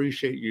 Really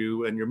appreciate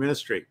you and your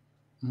ministry.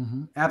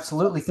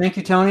 Absolutely. Thank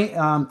you, Tony.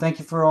 Thank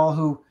you for all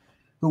who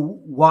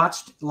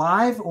watched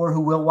live or who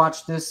will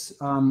watch this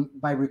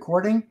by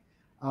recording.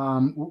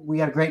 We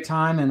had a great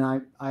time,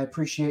 and I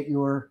appreciate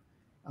your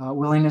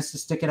willingness to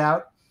stick it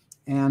out,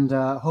 and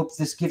hope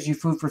this gives you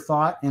food for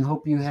thought, and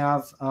hope you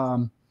have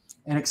an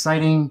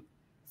exciting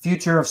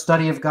future of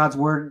study of God's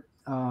Word,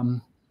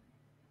 in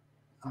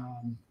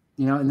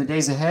the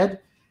days ahead.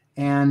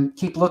 And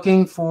keep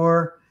looking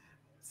for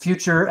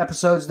future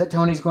episodes that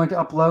Tony's going to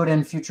upload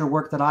and future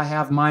work that I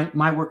have.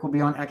 My work will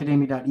be on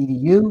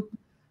academia.edu.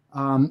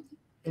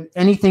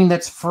 Anything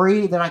that's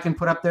free that I can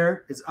put up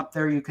there is up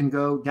there. You can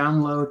go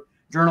download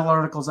journal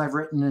articles I've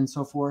written and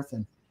so forth,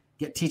 and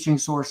get teaching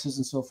sources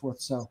and so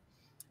forth. So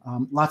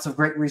lots of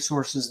great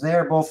resources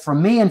there, both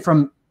from me and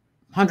from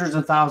hundreds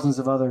of thousands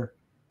of other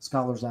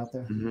scholars out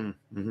there.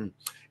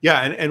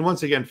 Yeah, and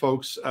once again,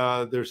 folks,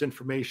 there's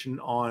information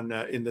on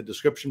in the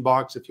description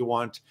box if you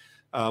want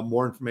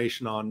more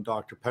information on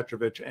Dr.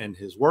 Petrovich and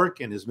his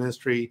work and his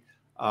ministry.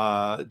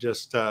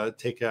 Just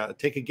take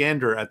a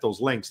gander at those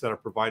links that are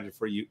provided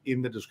for you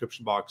in the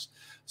description box.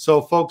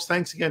 So, folks,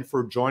 thanks again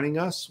for joining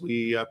us.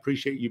 We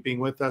appreciate you being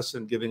with us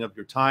and giving up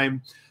your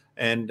time.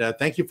 And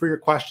thank you for your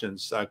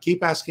questions.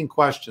 Keep asking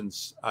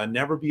questions.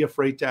 Never be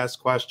afraid to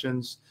ask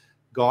questions.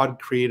 God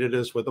created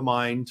us with a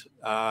mind,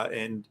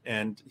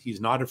 and He's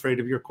not afraid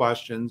of your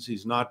questions.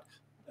 He's not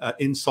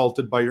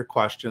insulted by your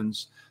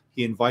questions.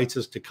 He invites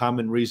us to come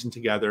and reason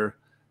together,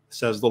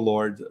 says the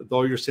Lord.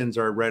 Though your sins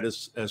are red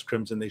as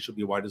crimson, they shall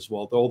be white as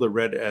wool. Though they're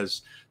red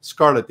as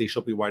scarlet, they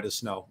shall be white as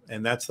snow.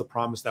 And that's the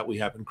promise that we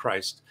have in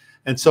Christ.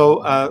 And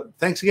so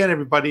thanks again,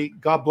 everybody.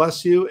 God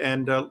bless you,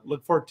 and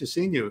look forward to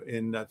seeing you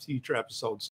in future episodes.